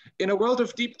cultures in a world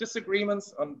of deep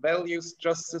disagreements on values,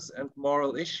 justice, and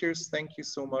moral issues. Thank you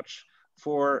so much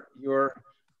for your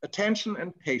attention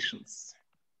and patience.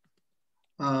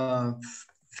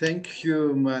 Thank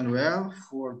you, Manuel,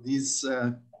 for this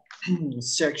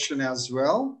section as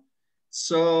well.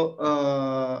 So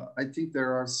I think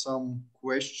there are some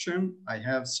questions. I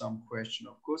have some questions,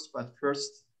 of course, but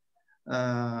first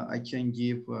I can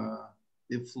give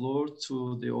the floor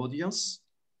to the audience.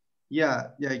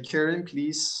 Yeah, Karen,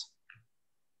 please.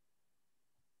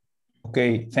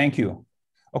 Okay, thank you.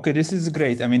 Okay, this is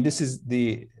great. I mean, this is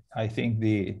I think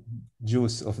the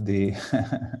juice of the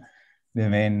the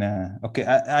main. Okay,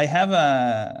 I have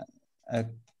a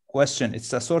question.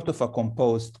 It's a sort of a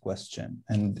composed question,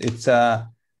 and it's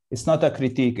not a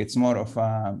critique. It's more of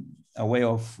a way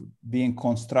of being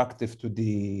constructive to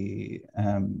the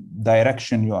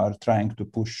direction you are trying to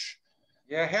push.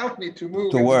 Yeah, help me to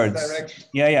move towards. in this direction.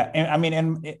 Yeah. I mean,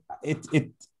 and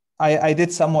I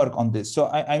did some work on this, so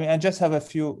I mean, I just have a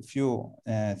few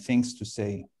things to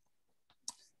say.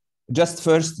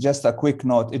 just a quick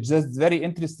note. It's just very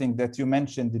interesting that you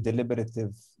mentioned the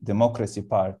deliberative democracy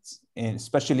part,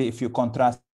 especially if you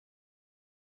contrast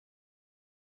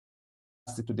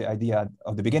to the idea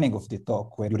of the beginning of the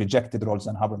talk where you rejected Rawls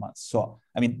and Habermas. So,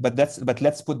 I mean, but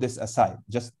let's put this aside.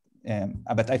 Just,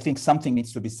 but I think something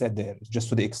needs to be said there, just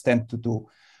to the extent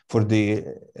for the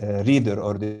reader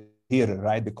or the hearer,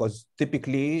 right? Because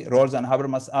typically Rawls and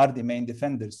Habermas are the main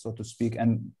defenders, so to speak,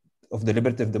 and of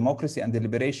deliberative democracy, and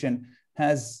deliberation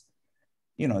has,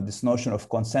 you know, this notion of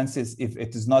consensus. If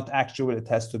it is not actual, it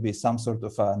has to be some sort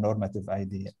of a normative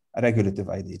idea, a regulative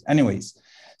idea. Anyways,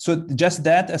 so just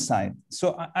that aside.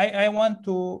 So I want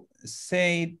to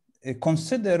say,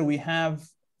 consider we have,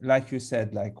 like you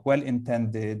said, like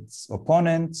well-intended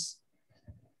opponents,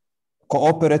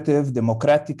 cooperative,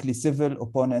 democratically civil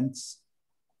opponents,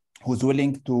 who's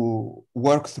willing to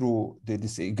work through the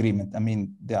disagreement. I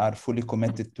mean, they are fully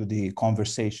committed to the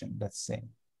conversation, let's say.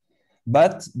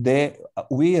 But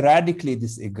we radically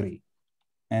disagree,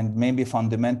 and maybe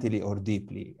fundamentally or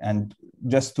deeply. And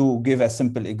just to give a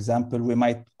simple example, we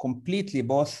might completely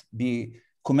both be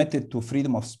committed to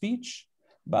freedom of speech,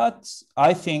 but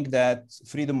I think that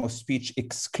freedom of speech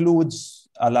excludes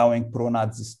allowing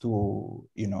pro-Nazis to,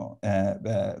 you know,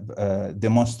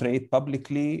 demonstrate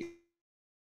publicly,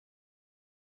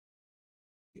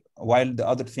 while the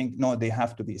other thing, no, they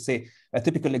have to be. Say, a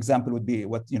typical example would be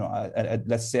what, you know,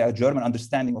 let's say a German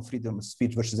understanding of freedom of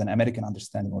speech versus an American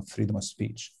understanding of freedom of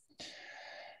speech.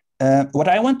 What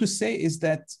I want to say is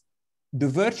that the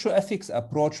virtue ethics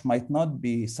approach might not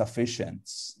be sufficient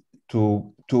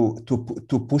to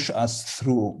push us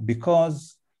through,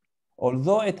 because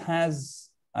although it has,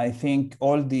 I think,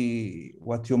 all the,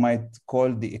 what you might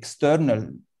call the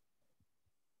external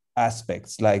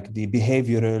aspects, like the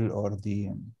behavioral or the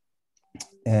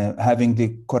having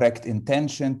the correct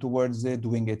intention towards it,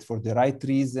 doing it for the right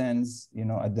reasons, you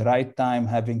know, at the right time,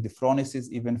 having the phronesis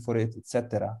even for it,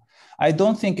 etc. I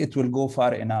don't think it will go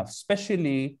far enough,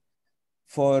 especially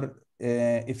for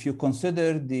if you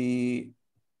consider the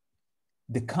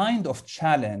kind of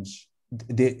challenge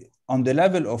on the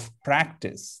level of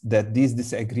practice that these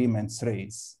disagreements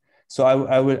raise. So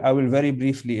I will very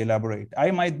briefly elaborate. I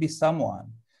might be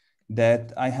someone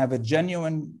that I have a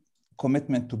genuine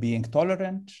commitment to being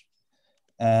tolerant.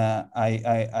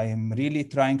 I am really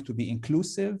trying to be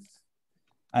inclusive,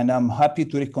 and I'm happy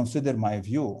to reconsider my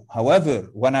view. However,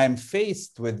 when I'm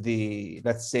faced with the,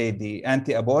 let's say, the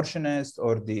anti-abortionist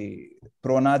or the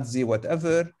pro-Nazi,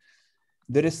 whatever,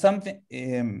 there is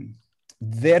something,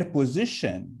 their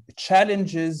position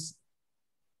challenges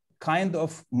kind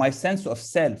of my sense of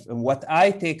self and what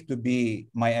I take to be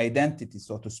my identity,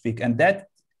 so to speak. And that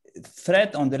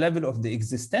threat on the level of the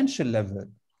existential level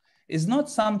is not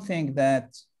something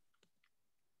that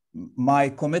my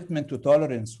commitment to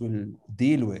tolerance will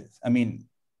deal with. I mean,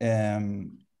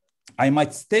 I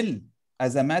might still,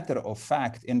 as a matter of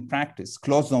fact, in practice,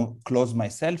 close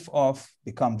myself off,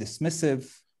 become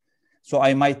dismissive. So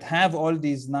I might have all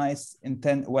these nice,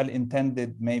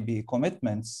 well-intended maybe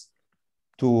commitments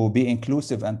to be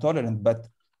inclusive and tolerant, but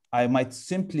I might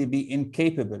simply be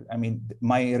incapable. I mean,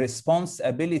 my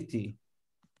responsibility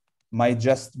might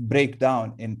just break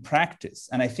down in practice.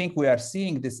 And I think we are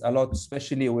seeing this a lot,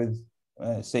 especially with,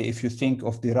 say, if you think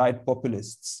of the right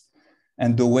populists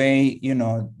and the way, you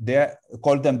know, they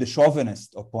call them the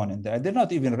chauvinist opponent. They're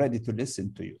not even ready to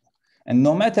listen to you. And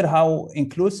no matter how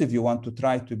inclusive you want to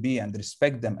try to be and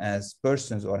respect them as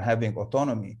persons or having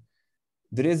autonomy,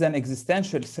 there is an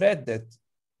existential threat that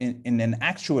in an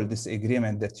actual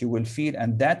disagreement that you will feel,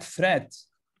 and that threat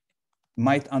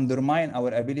might undermine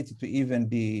our ability to even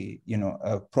be, you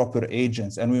know, proper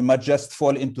agents. And we might just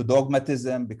fall into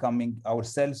dogmatism, becoming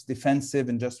ourselves defensive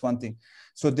and just wanting.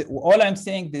 So all I'm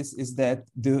saying this is that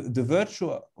the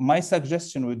virtue, my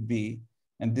suggestion would be,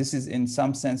 and this is in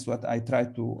some sense what I try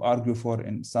to argue for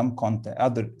in some context,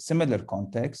 other similar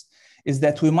context, is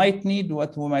that we might need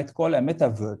what we might call a meta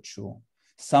virtue,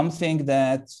 something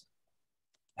that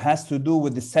has to do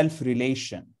with the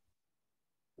self-relation,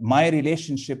 my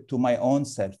relationship to my own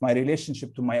self, my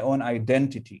relationship to my own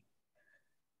identity.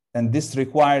 And this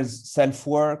requires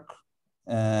self-work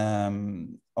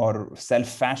or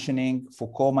self-fashioning.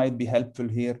 Foucault might be helpful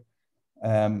here.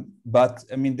 But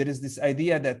I mean, there is this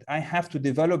idea that I have to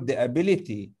develop the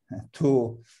ability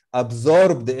to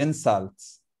absorb the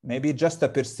insults, maybe just a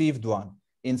perceived one,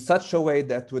 in such a way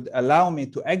that would allow me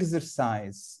to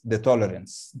exercise the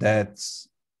tolerance that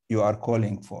you are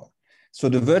calling for. So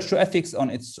the virtue ethics on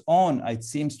its own, it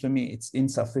seems to me, it's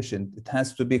insufficient. It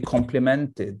has to be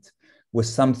complemented with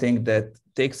something that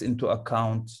takes into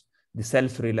account the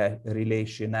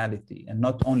self-relationality and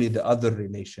not only the other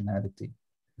relationality.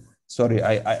 Sorry,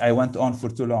 I went on for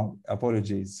too long.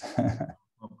 Apologies.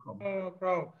 No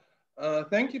problem.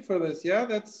 Thank you for this. Yeah,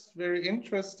 that's very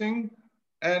interesting.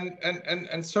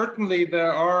 And certainly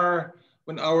there are,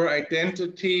 when our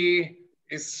identity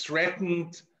is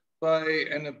threatened by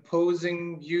an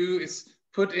opposing view, is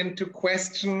put into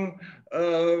question,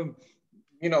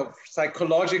 you know,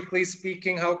 psychologically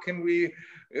speaking, how can we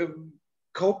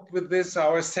cope with this,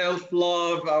 our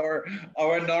self-love, our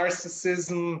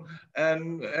narcissism,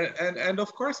 and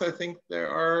of course, I think there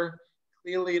are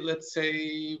clearly, let's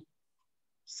say,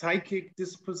 psychic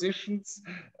dispositions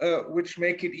which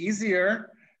make it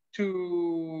easier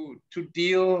to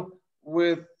deal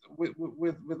with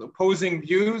opposing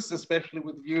views, especially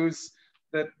with views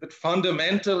that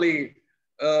fundamentally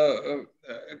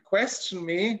question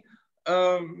me.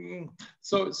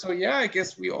 So yeah, I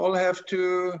guess we all have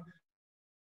to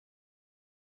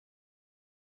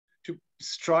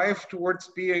strive towards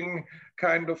being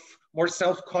kind of more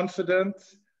self-confident.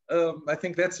 I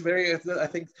think that's I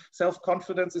think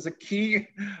self-confidence is a key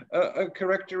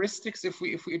characteristics. If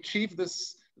we achieve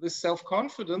this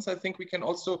self-confidence, I think we can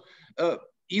also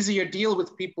easier deal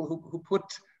with people who put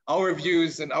our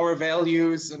views and our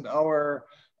values and our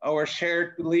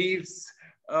shared beliefs,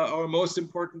 our most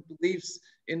important beliefs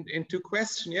into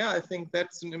question. Yeah, I think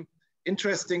that's an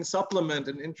interesting supplement,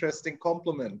 an interesting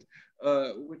complement,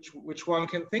 which one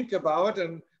can think about,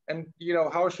 and you know,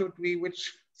 how should we,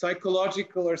 which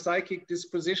psychological or psychic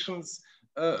dispositions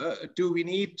do we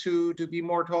need to be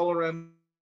more tolerant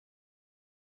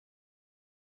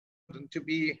and to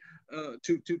be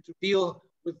to deal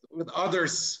with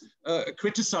others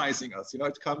criticizing us. You know,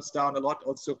 it comes down a lot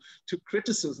also to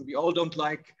criticism. We all don't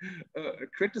like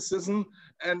criticism,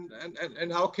 and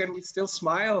how can we still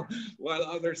smile while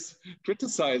others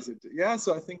criticize it? Yeah,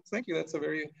 so I think, thank you, that's a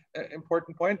very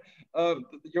important point.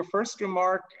 Your first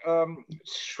remark,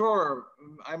 sure,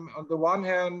 I'm on the one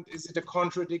hand, is it a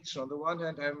contradiction? On the one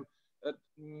hand, I'm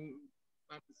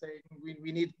saying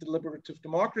we need deliberative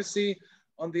democracy.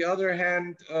 On the other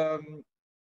hand,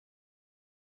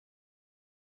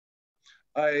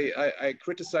 I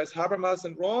criticize Habermas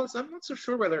and Rawls. I'm not so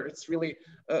sure whether it's really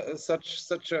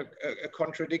such a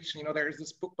contradiction. You know, there is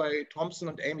this book by Thompson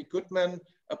and Amy Goodman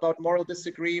about moral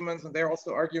disagreements, and they're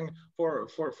also arguing for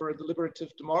a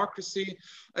deliberative democracy.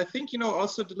 I think, you know,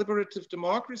 also deliberative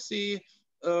democracy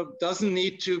doesn't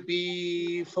need to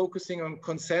be focusing on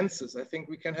consensus. I think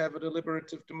we can have a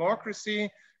deliberative democracy,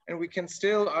 and we can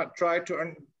still try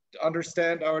to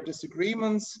understand our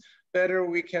disagreements better.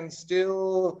 We can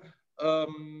still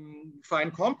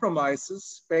find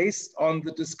compromises based on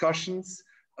the discussions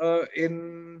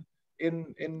in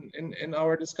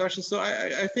our discussions. So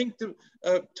I think to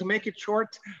make it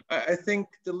short, I think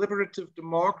deliberative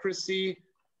democracy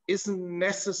isn't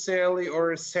necessarily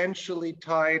or essentially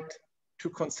tied to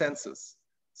consensus.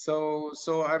 So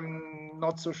I'm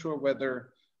not so sure whether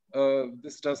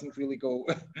this doesn't really go.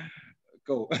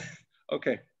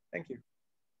 Okay, thank you.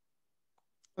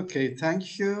 Okay,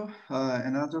 thank you.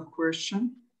 Another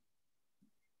question.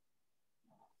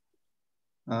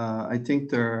 I think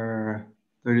there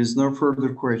is no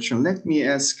further question. Let me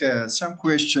ask some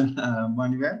question,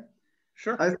 Manuel.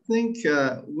 Sure. I think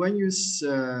when you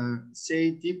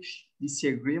say deep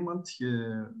disagreement,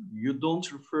 you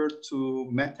don't refer to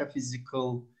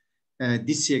metaphysical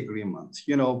disagreement.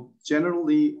 You know,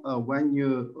 generally when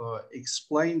you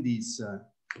explain these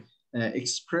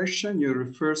expression, you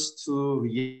refers to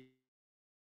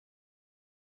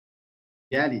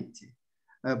reality.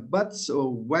 But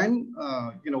when,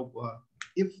 you know,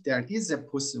 if there is a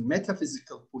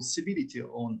metaphysical possibility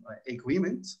on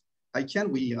agreement,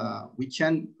 we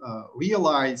can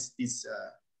realize this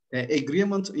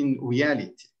agreement in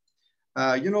reality.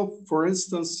 You know, for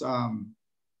instance,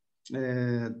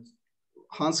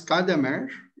 Hans Gadamer,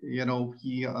 you know,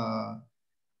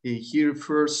 he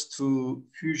refers to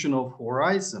fusion of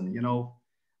horizon, you know,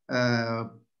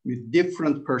 with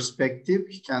different perspective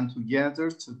come together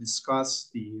to discuss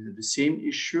the same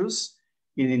issues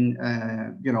in,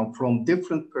 you know, from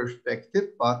different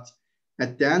perspective, but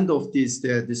at the end of this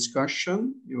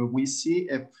discussion, you know, we see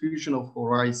a fusion of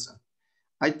horizon.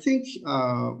 I think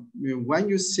when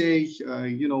you say,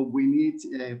 you know, we need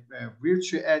a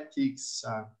virtue ethics,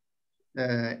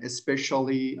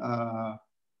 especially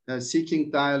seeking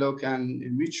dialogue and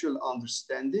mutual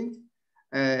understanding,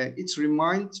 it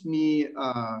reminds me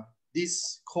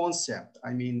this concept,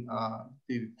 I mean,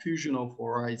 the fusion of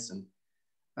horizon.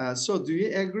 So do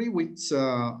you agree with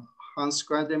Hans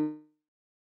Gadamer's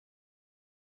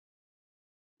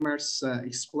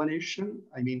explanation?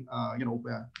 I mean, you know,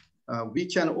 we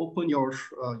can open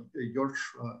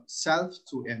yourself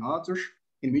to another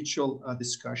in mutual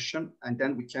discussion, and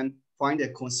then we can find a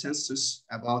consensus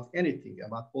about anything,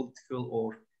 about political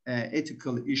or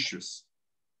ethical issues.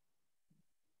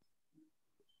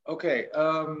 Okay,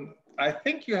 I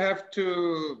think you have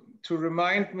to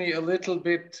remind me a little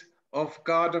bit of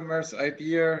Gadamer's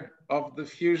idea of the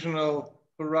fusional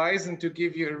horizon to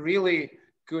give you a really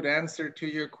good answer to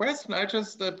your question. I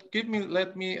just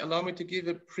allow me to give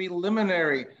a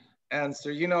preliminary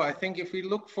answer. You know, I think if we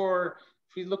look for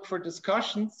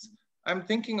discussions, I'm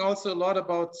thinking also a lot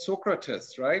about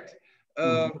Socrates, right?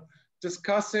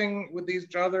 Discussing with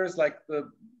each others, like the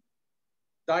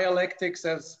dialectics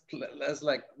as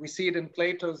like we see it in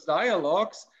Plato's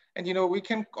dialogues. And, you know, we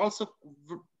can also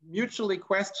mutually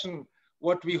question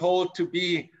what we hold to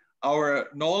be our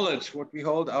knowledge, what we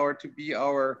hold to be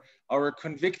our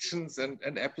convictions and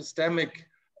epistemic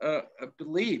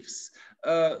beliefs.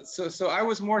 So I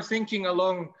was more thinking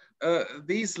along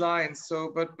these lines.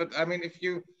 So, but I mean, if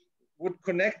you would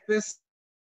connect this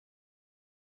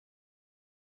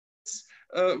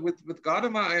with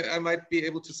Gadamer, I might be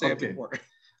able to say a bit more.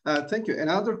 Thank you.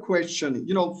 Another question,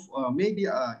 you know, maybe,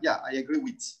 yeah, I agree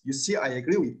with, you see, I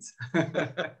agree with,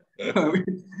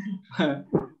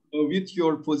 with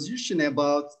your position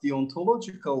about the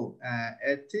ontological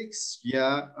ethics.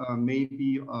 Yeah,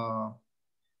 maybe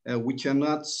we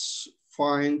cannot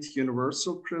find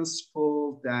universal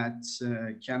principle that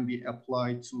can be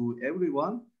applied to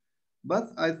everyone.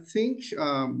 But I think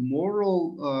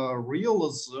moral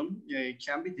realism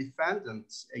can be defended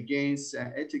against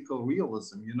ethical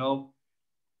realism. You know,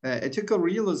 ethical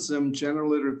realism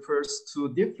generally refers to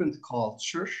different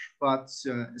cultures, but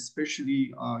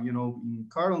especially, you know, in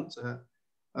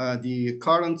the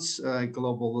current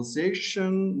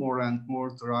globalization more and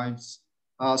more drives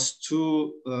us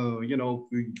to, you know,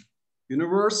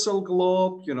 universal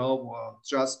globe, you know,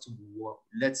 just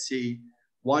let's say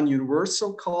one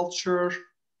universal culture,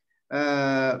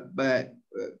 but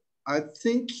I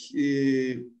think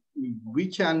we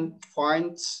can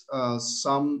find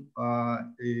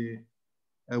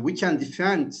we can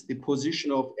defend the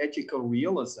position of ethical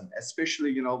realism,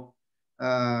 especially, you know,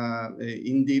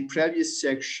 in the previous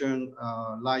section,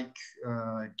 like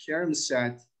Karen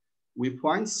said, we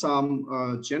find some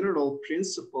general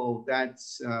principle that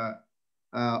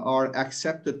are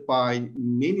accepted by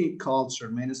many culture,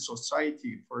 many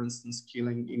society. For instance,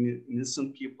 killing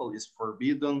innocent people is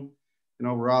forbidden. You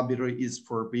know, robbery is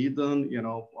forbidden. You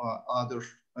know, other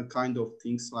kind of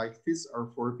things like this are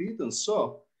forbidden.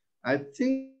 So I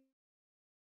think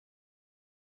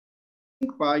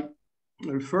by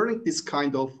referring this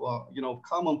kind of you know,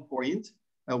 common point,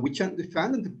 we can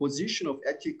defend the position of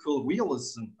ethical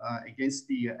realism against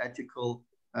the ethical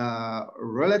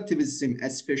relativism,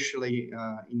 especially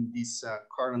in this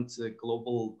current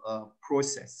global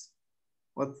process.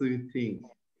 What do you think?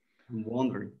 I'm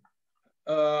wondering.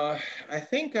 I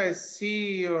think I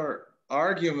see your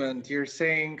argument. You're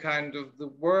saying kind of the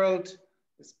world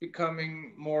is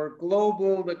becoming more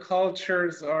global. The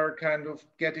cultures are kind of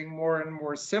getting more and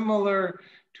more similar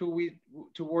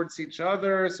towards each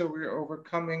other. So we're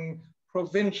overcoming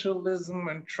provincialism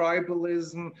and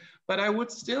tribalism. But I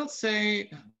would still say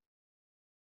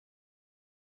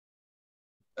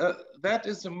that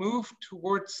is a move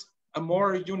towards a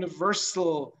more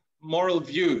universal moral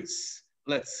views,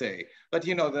 let's say. But,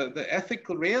 you know, the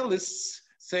ethical realists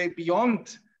say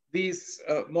beyond these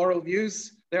moral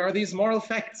views, there are these moral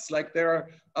facts, like there are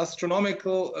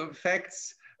astronomical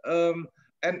facts. And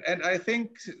I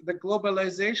think the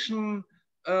globalization,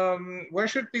 where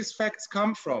should these facts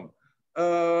come from?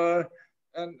 And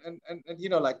you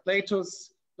know, like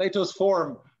Plato's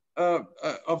form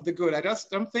of the good. I just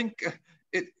don't think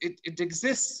it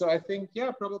exists. So I think,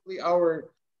 yeah, probably our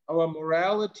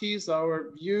moralities,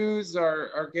 our views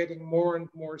are getting more and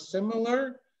more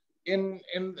similar in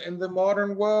the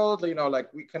modern world. You know,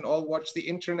 like we can all watch the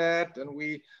internet, and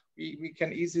we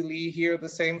can easily hear the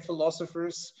same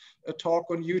philosophers talk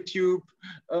on YouTube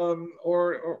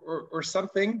or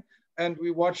something, and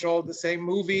we watch all the same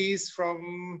movies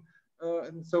from.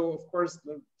 And so, of course,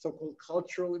 the so-called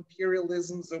cultural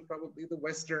imperialism, so probably the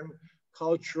Western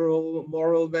cultural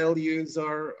moral values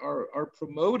are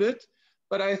promoted.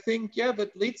 But I think, yeah,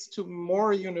 that leads to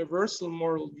more universal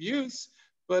moral views.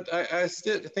 But I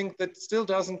still think that still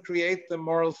doesn't create the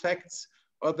moral facts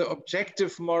or the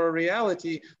objective moral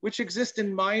reality, which exist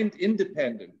in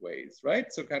mind-independent ways,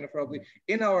 right? So kind of probably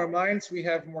in our minds, we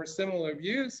have more similar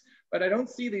views, but I don't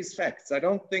see these facts. I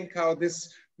don't think how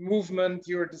this movement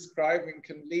you're describing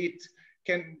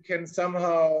can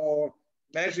somehow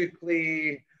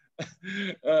magically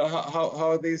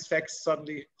how these facts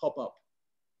suddenly pop up.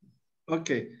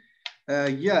 Okay.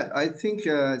 Yeah, I think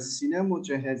Sinem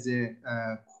Hoca has a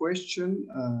question.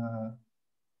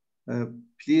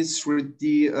 Please read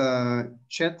the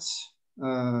chat.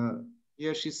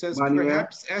 Yeah, she says, Manuel.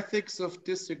 perhaps ethics of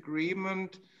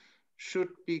disagreement should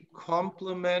be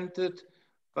complemented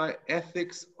by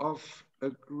ethics of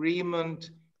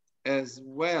agreement as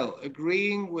well,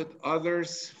 agreeing with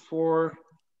others for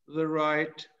the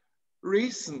right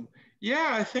reason.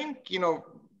 Yeah, I think, you know,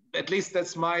 at least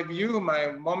that's my view,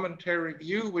 my momentary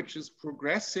view, which is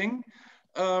progressing.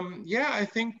 Yeah, I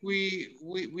think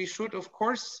we should, of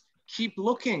course, keep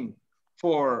looking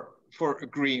for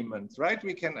agreement, right?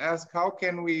 We can ask, how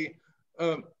can we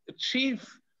achieve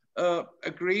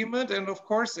agreement? And of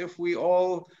course, if we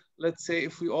all, let's say,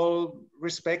 if we all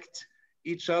respect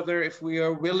each other, if we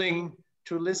are willing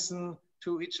to listen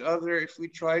to each other, if we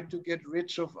try to get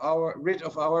rid of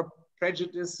our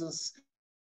prejudices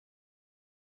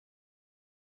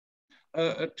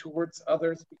towards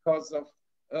others because of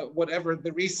whatever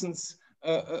the reasons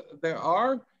there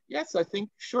are. Yes, I think,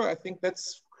 sure, I think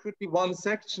that's could be one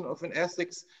section of an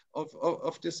ethics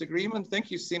of disagreement. Thank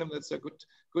you, Sinem, that's a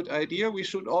good idea. We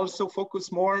should also focus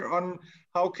more on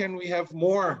how can we have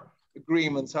more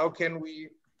agreements? How can we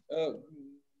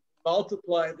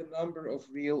multiply the number of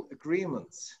real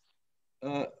agreements?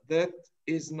 That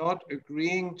is not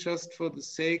agreeing just for the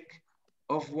sake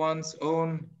of one's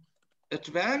own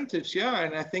advantage. Yeah,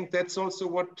 and I think that's also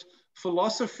what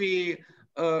philosophy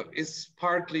is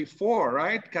partly for,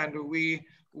 right? Kind of we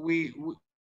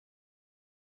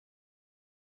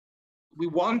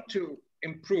want to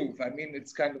improve. I mean,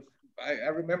 it's kind of, I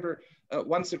remember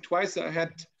once or twice I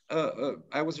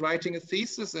was writing a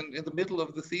thesis, and in the middle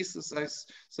of the thesis, I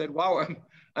said, wow,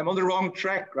 I'm on the wrong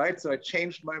track, right? So I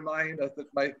changed my mind. I thought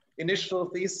my initial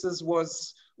thesis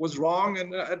was wrong,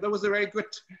 and that was a very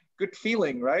good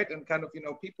feeling, right? And kind of, you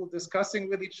know, people discussing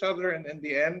with each other, and in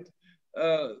the end,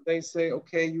 they say,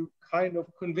 okay, you kind of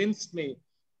convinced me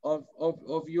of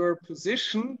your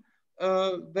position.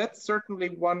 That's certainly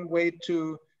one way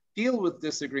to deal with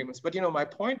disagreements. But, you know, my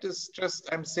point is just,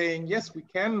 I'm saying, yes, we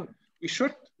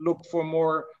should look for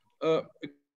more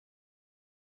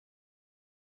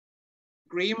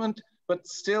agreement, but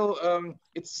still,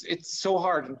 it's so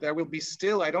hard. And there will be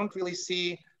still, I don't really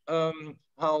see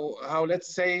how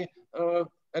let's say,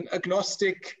 an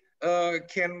agnostic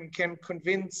can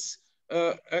convince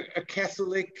a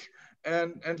Catholic,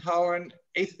 and how an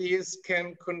atheist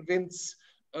can convince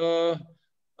a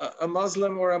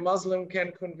Muslim, or a Muslim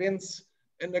can convince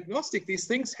an agnostic. These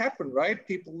things happen, right?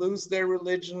 People lose their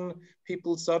religion,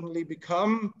 people suddenly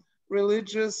become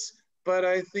religious, but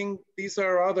I think these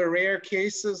are rather rare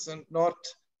cases and not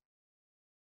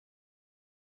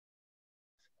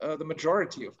the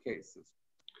majority of cases.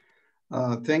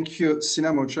 Thank you,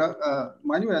 Sinem Hoca.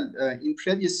 Manuel, in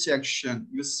previous section,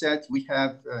 you said we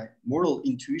have moral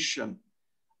intuition.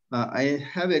 I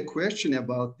have a question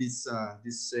about this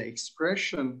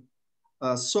expression.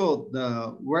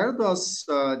 Where does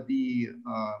the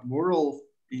moral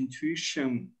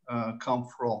intuition come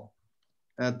from?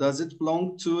 Does it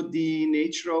belong to the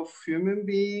nature of human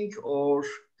being, or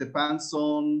depends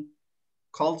on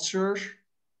culture?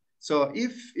 So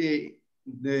if it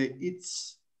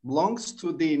belongs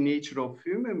to the nature of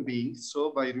human beings,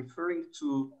 so by referring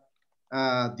to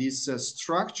this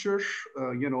structure,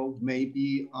 you know,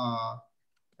 maybe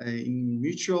in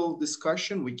mutual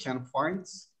discussion, we can find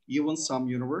even some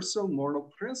universal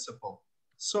moral principle.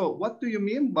 So what do you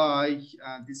mean by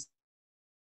this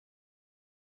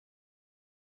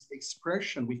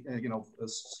expression with, you know,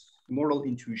 moral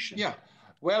intuition? Yeah,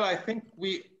 well, I think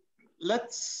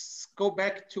let's go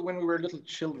back to when we were little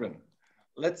children.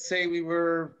 Let's say we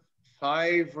were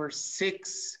 5 or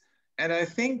 6, and I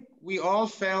think we all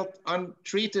felt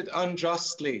treated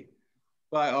unjustly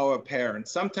by our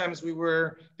parents. Sometimes we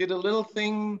did a little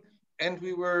thing and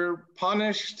we were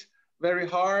punished very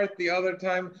hard the other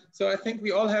time. So I think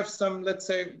we all have some, let's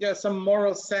say, yeah, some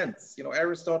moral sense. You know,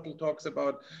 Aristotle talks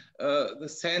about the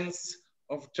sense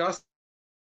of justice.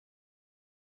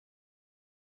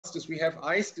 We have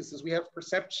aistices, we have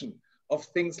perception of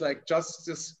things like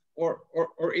justice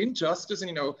or injustice. And,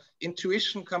 you know,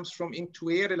 intuition comes from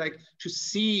intuere, like to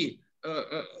see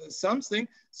something.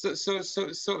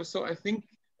 So I think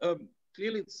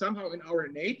clearly somehow in our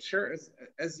nature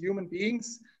as human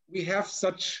beings, we have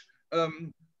such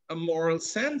a moral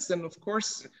sense. And of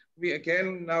course, we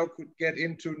again now could get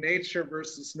into nature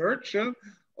versus nurture.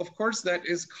 Of course, that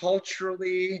is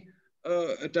culturally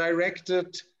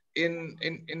directed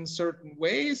in certain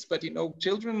ways, but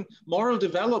children, moral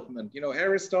development,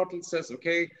 Aristotle says,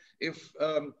 okay, if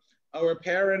our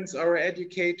parents, our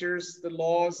educators, the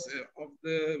laws of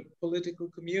the political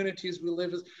communities we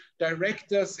live in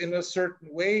direct us in a certain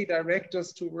way, direct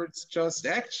us towards just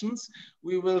actions,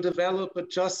 we will develop a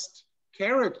just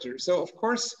character. So of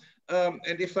course,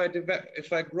 and if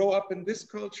I grow up in this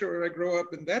culture or I grow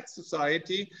up in that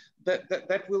society,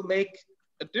 that will make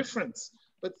a difference.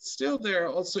 But still, there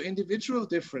are also individual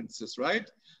differences, right?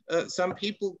 Some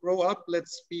people grow up,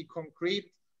 let's be concrete,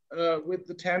 with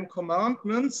the 10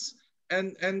 Commandments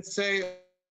and say,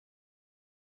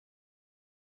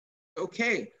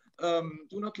 okay,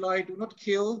 do not lie, do not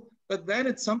kill. But then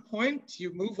at some point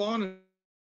you move on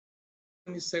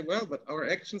and you say, well, but our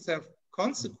actions have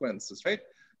consequences, right?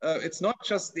 It's not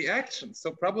just the actions.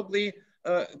 So probably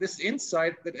this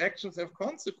insight that actions have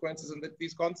consequences and that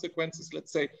these consequences,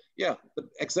 let's say, yeah, the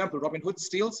example, Robin Hood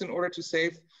steals in order to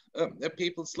save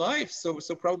people's lives.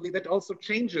 So probably that also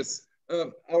changes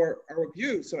our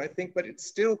view. So I think, but it's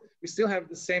still, we still have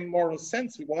the same moral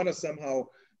sense. We want to somehow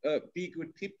be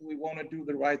good people. We want to do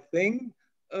the right thing.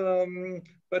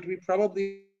 But we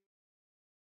probably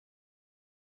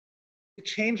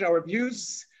change our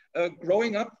views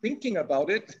growing up, thinking about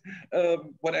it,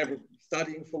 whatever,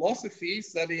 studying philosophy,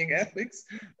 studying ethics,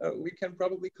 we can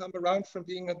probably come around from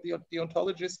being a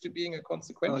deontologist to being a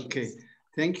consequentialist. Okay,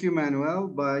 thank you, Manuel.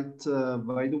 But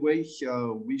by the way,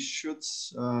 we should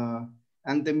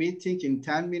end the meeting in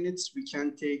 10 minutes. We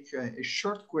can take a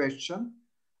short question.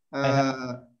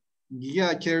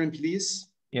 Yeah, Karen, please.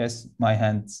 Yes, my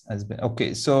hand has been.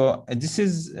 Okay, so this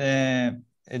is a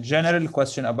general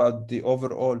question about the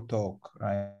overall talk,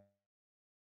 right?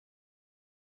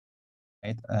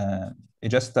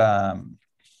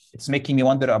 It's making me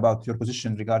wonder about your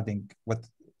position regarding what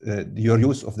your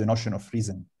use of the notion of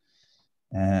reason.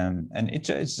 And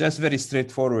it's just very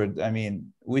straightforward. I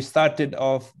mean, we started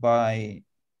off by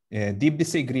deep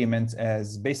disagreement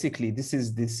as basically this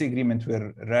is the disagreement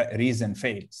where reason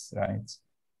fails, right?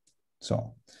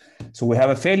 So we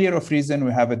have a failure of reason,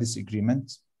 we have a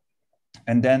disagreement,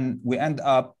 and then we end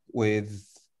up with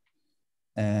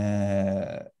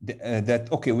that,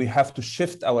 okay, we have to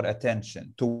shift our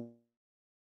attention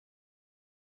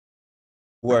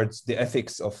towards the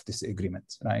ethics of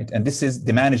disagreement, right? And this is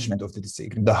the management of the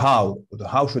disagreement, the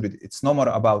how should it, it's no more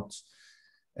about,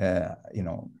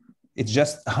 it's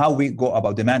just how we go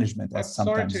about the management. As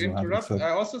sometimes sorry to interrupt.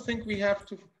 I also think we have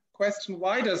to question,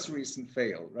 why does reason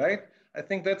fail, right? I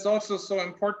think that's also so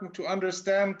important to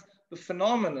understand the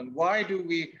phenomenon. Why do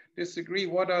we disagree?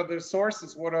 What are the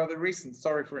sources? What are the reasons?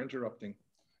 Sorry for interrupting.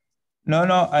 No,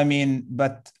 I mean,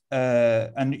 but,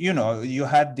 and you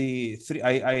had the three,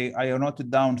 I noted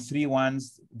down 3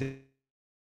 ones. They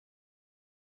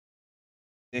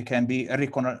can be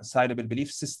irreconcilable belief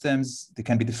systems. There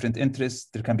can be different interests.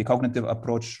 There can be cognitive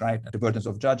approach, right? The burdens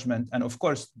of judgment. And of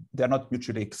course, they're not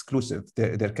mutually exclusive.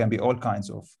 There can be all kinds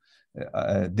of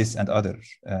this and other.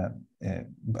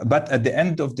 But at the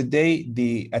end of the day,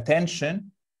 the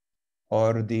attention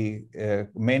or the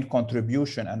main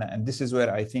contribution, and this is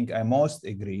where I think I most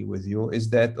agree with you, is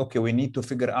that, okay, we need to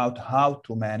figure out how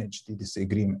to manage the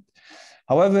disagreement.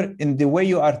 However, in the way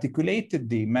you articulated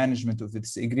the management of the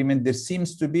disagreement, there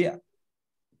seems to be a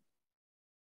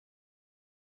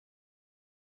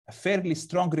fairly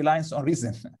strong reliance on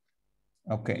reason.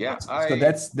 Okay, yeah, so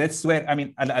that's where, I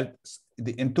mean,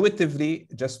 intuitively,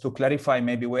 just to clarify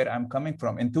maybe where I'm coming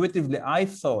from, intuitively, I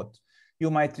thought you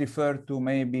might refer to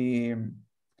maybe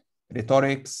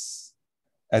rhetorics,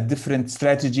 a different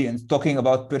strategy, and talking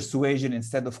about persuasion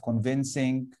instead of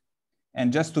convincing.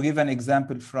 And just to give an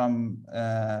example from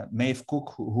Maeve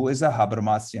Cook, who is a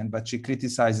Habermasian, but she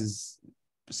criticizes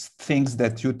things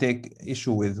that you take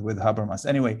issue with Habermas.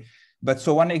 Anyway, but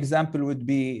so one example would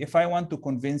be, if I want to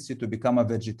convince you to become a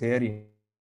vegetarian,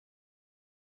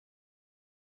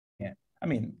 I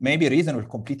mean, maybe reason will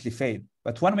completely fail.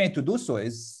 But one way to do so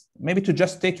is maybe to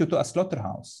just take you to a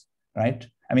slaughterhouse, right?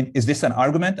 I mean, is this an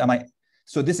argument?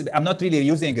 I'm not really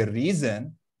using a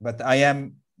reason, but I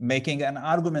am making an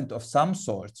argument of some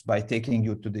sorts by taking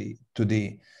you to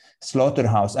the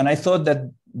slaughterhouse. And I thought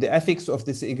that the ethics of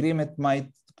this agreement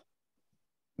might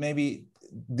maybe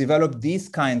develop these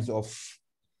kinds of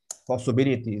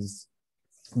possibilities.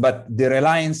 But the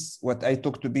reliance, what I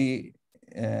took to be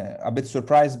a bit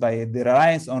surprised by, the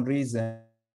reliance on reason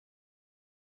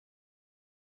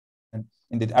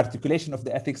in the articulation of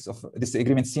the ethics of this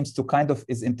agreement seems to kind of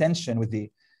is in tension with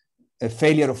the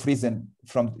failure of reason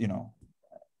from,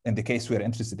 in the case we're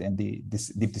interested in, this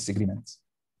deep disagreements.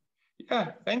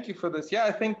 Yeah, thank you for this. Yeah,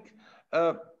 I think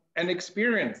an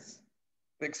experience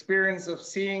the experience of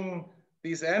seeing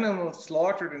these animals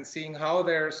slaughtered and seeing how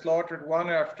they're slaughtered one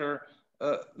after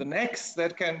the next,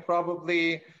 that can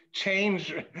probably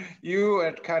change you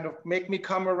and kind of make me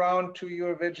come around to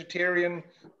your vegetarian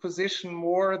position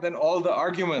more than all the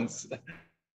arguments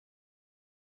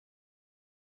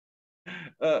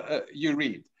you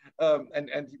read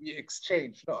and we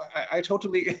exchange. No, I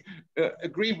totally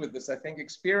agree with this. I think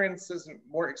experiences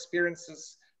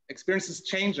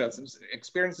change us, and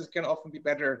experiences can often be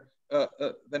better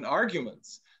than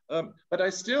arguments. But I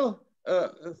still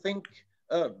think,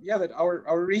 yeah, that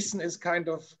our reason is kind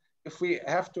of, if we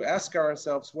have to ask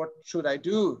ourselves, what should I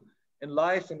do in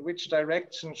life? In which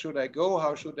direction should I go?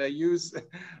 How should I use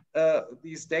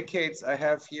these decades I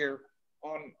have here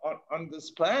on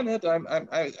this planet?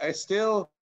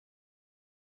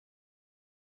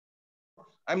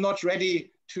 I'm not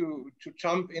ready to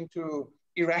jump into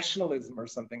irrationalism or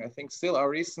something. I think still our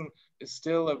reason is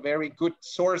still a very good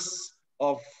source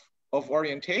of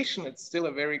orientation. It's still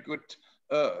a very good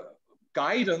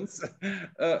guidance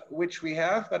which we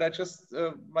have. But I just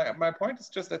my point is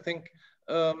just, I think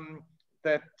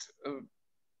that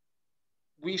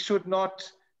we should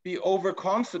not be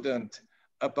overconfident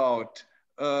about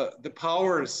the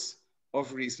powers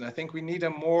of reason. I think we need a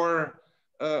more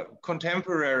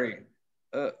contemporary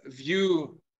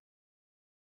view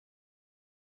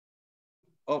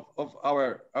of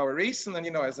our reason. And,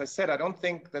 you know, as I said, I don't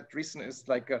think that reason is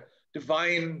like a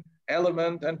divine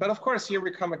element. But of course, here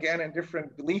we come again in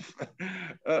different belief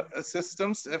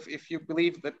systems. If you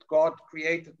believe that God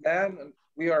created man and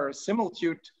we are a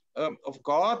similitude of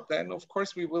God, then of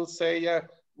course we will say, yeah,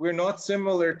 we're not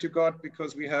similar to God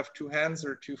because we have 2 hands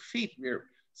or 2 feet. We're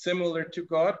similar to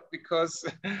God because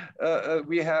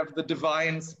we have the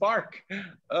divine spark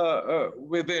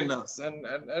within us.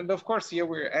 And of course, here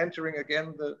we're entering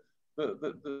again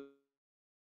the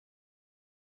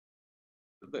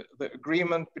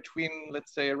agreement between,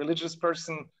 let's say, a religious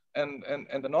person and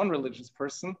a non-religious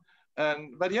person.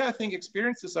 But yeah, I think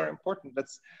experiences are important.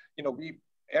 That's, you know,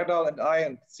 Erdal and I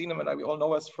and Sinem and I, we all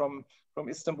know us from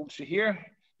Istanbul Şehir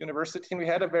University, and we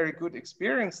had a very good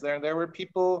experience there. And there were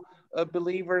people,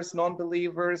 believers,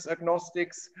 non-believers,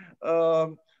 agnostics,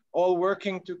 all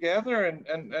working together and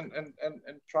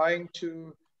trying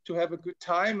to have a good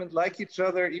time and like each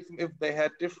other, even if they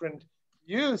had different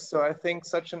views. So I think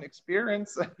such an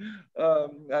experience,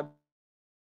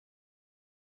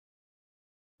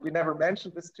 we never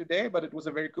mentioned this today, but it was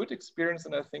a very good experience,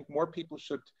 and I think more people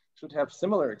should have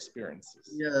similar experiences.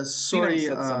 Yes, sorry,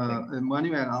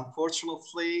 Manuel,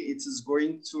 unfortunately, it is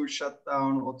going to shut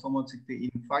down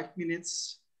automatically in 5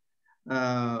 minutes.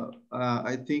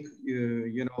 I think,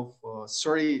 you know,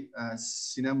 sorry,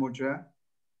 Sinem Hoca.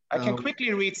 I can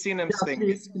quickly read Sinem's thing.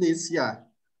 Please, yeah.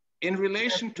 In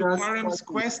relation to Karim's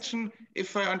question,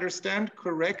 if I understand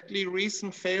correctly,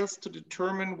 reason fails to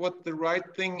determine what the right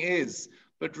thing is,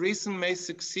 but reason may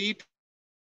succeed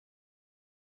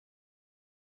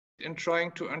in trying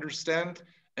to understand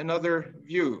another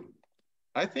view.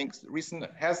 I think reason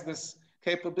has this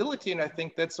capability, and I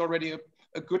think that's already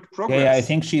a good progress. Yeah, I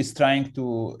think she's trying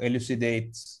to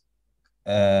elucidate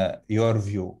your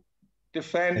view.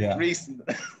 Defend reason.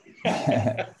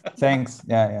 Thanks.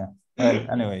 Yeah. Well,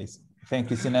 anyways, thank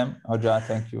you, Sinem Hoca.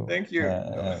 Thank you. Thank you,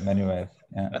 Manuel.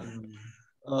 Yeah.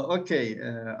 Okay.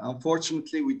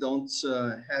 Unfortunately, we don't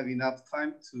have enough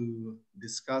time to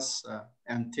discuss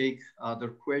and take other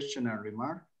question and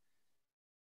remark.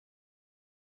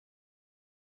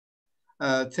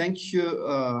 Thank you,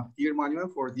 dear Manuel,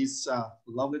 for this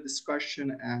lovely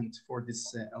discussion and for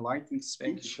this enlightening speech.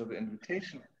 Thank you for the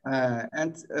invitation.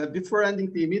 And before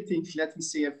ending the meeting, let me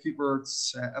say a few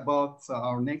words about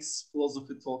our next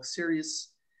philosophy talk series.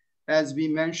 As we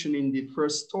mentioned in the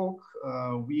first talk,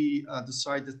 we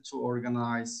decided to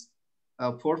organize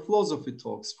 4 philosophy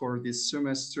talks for this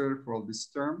semester, for this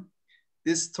term.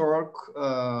 This talk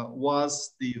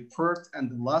was the 3rd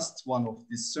and the last one of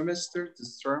this semester,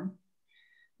 this term.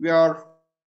 We are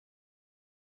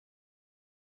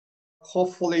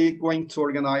hopefully going to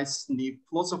organize the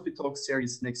philosophy talk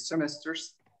series next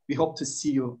semesters. We hope to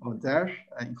see you there,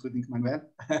 including Manuel.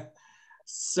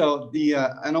 So the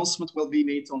announcement will be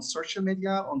made on social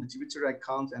media, on the Twitter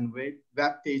account and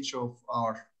web page of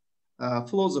our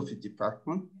philosophy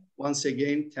department. Once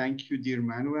again, thank you, dear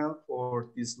Manuel,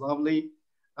 for this lovely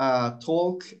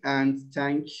talk, and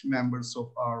thank members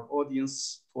of our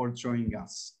audience for joining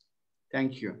us.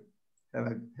 Thank you.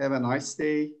 Have a nice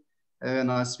day. Have a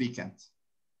nice weekend.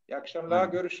 İyi akşamlar.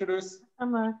 Görüşürüz.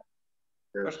 Tamam.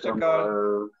 Hoşça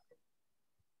kal.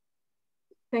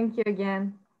 Thank you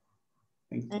again.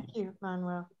 Thank you,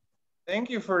 Manuel. Thank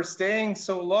you for staying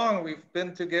so long. We've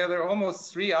been together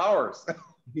almost 3 hours.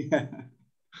 Yeah.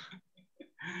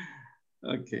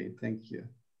 Okay, thank you.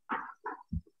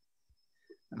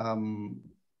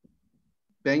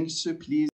 Bengsu, please.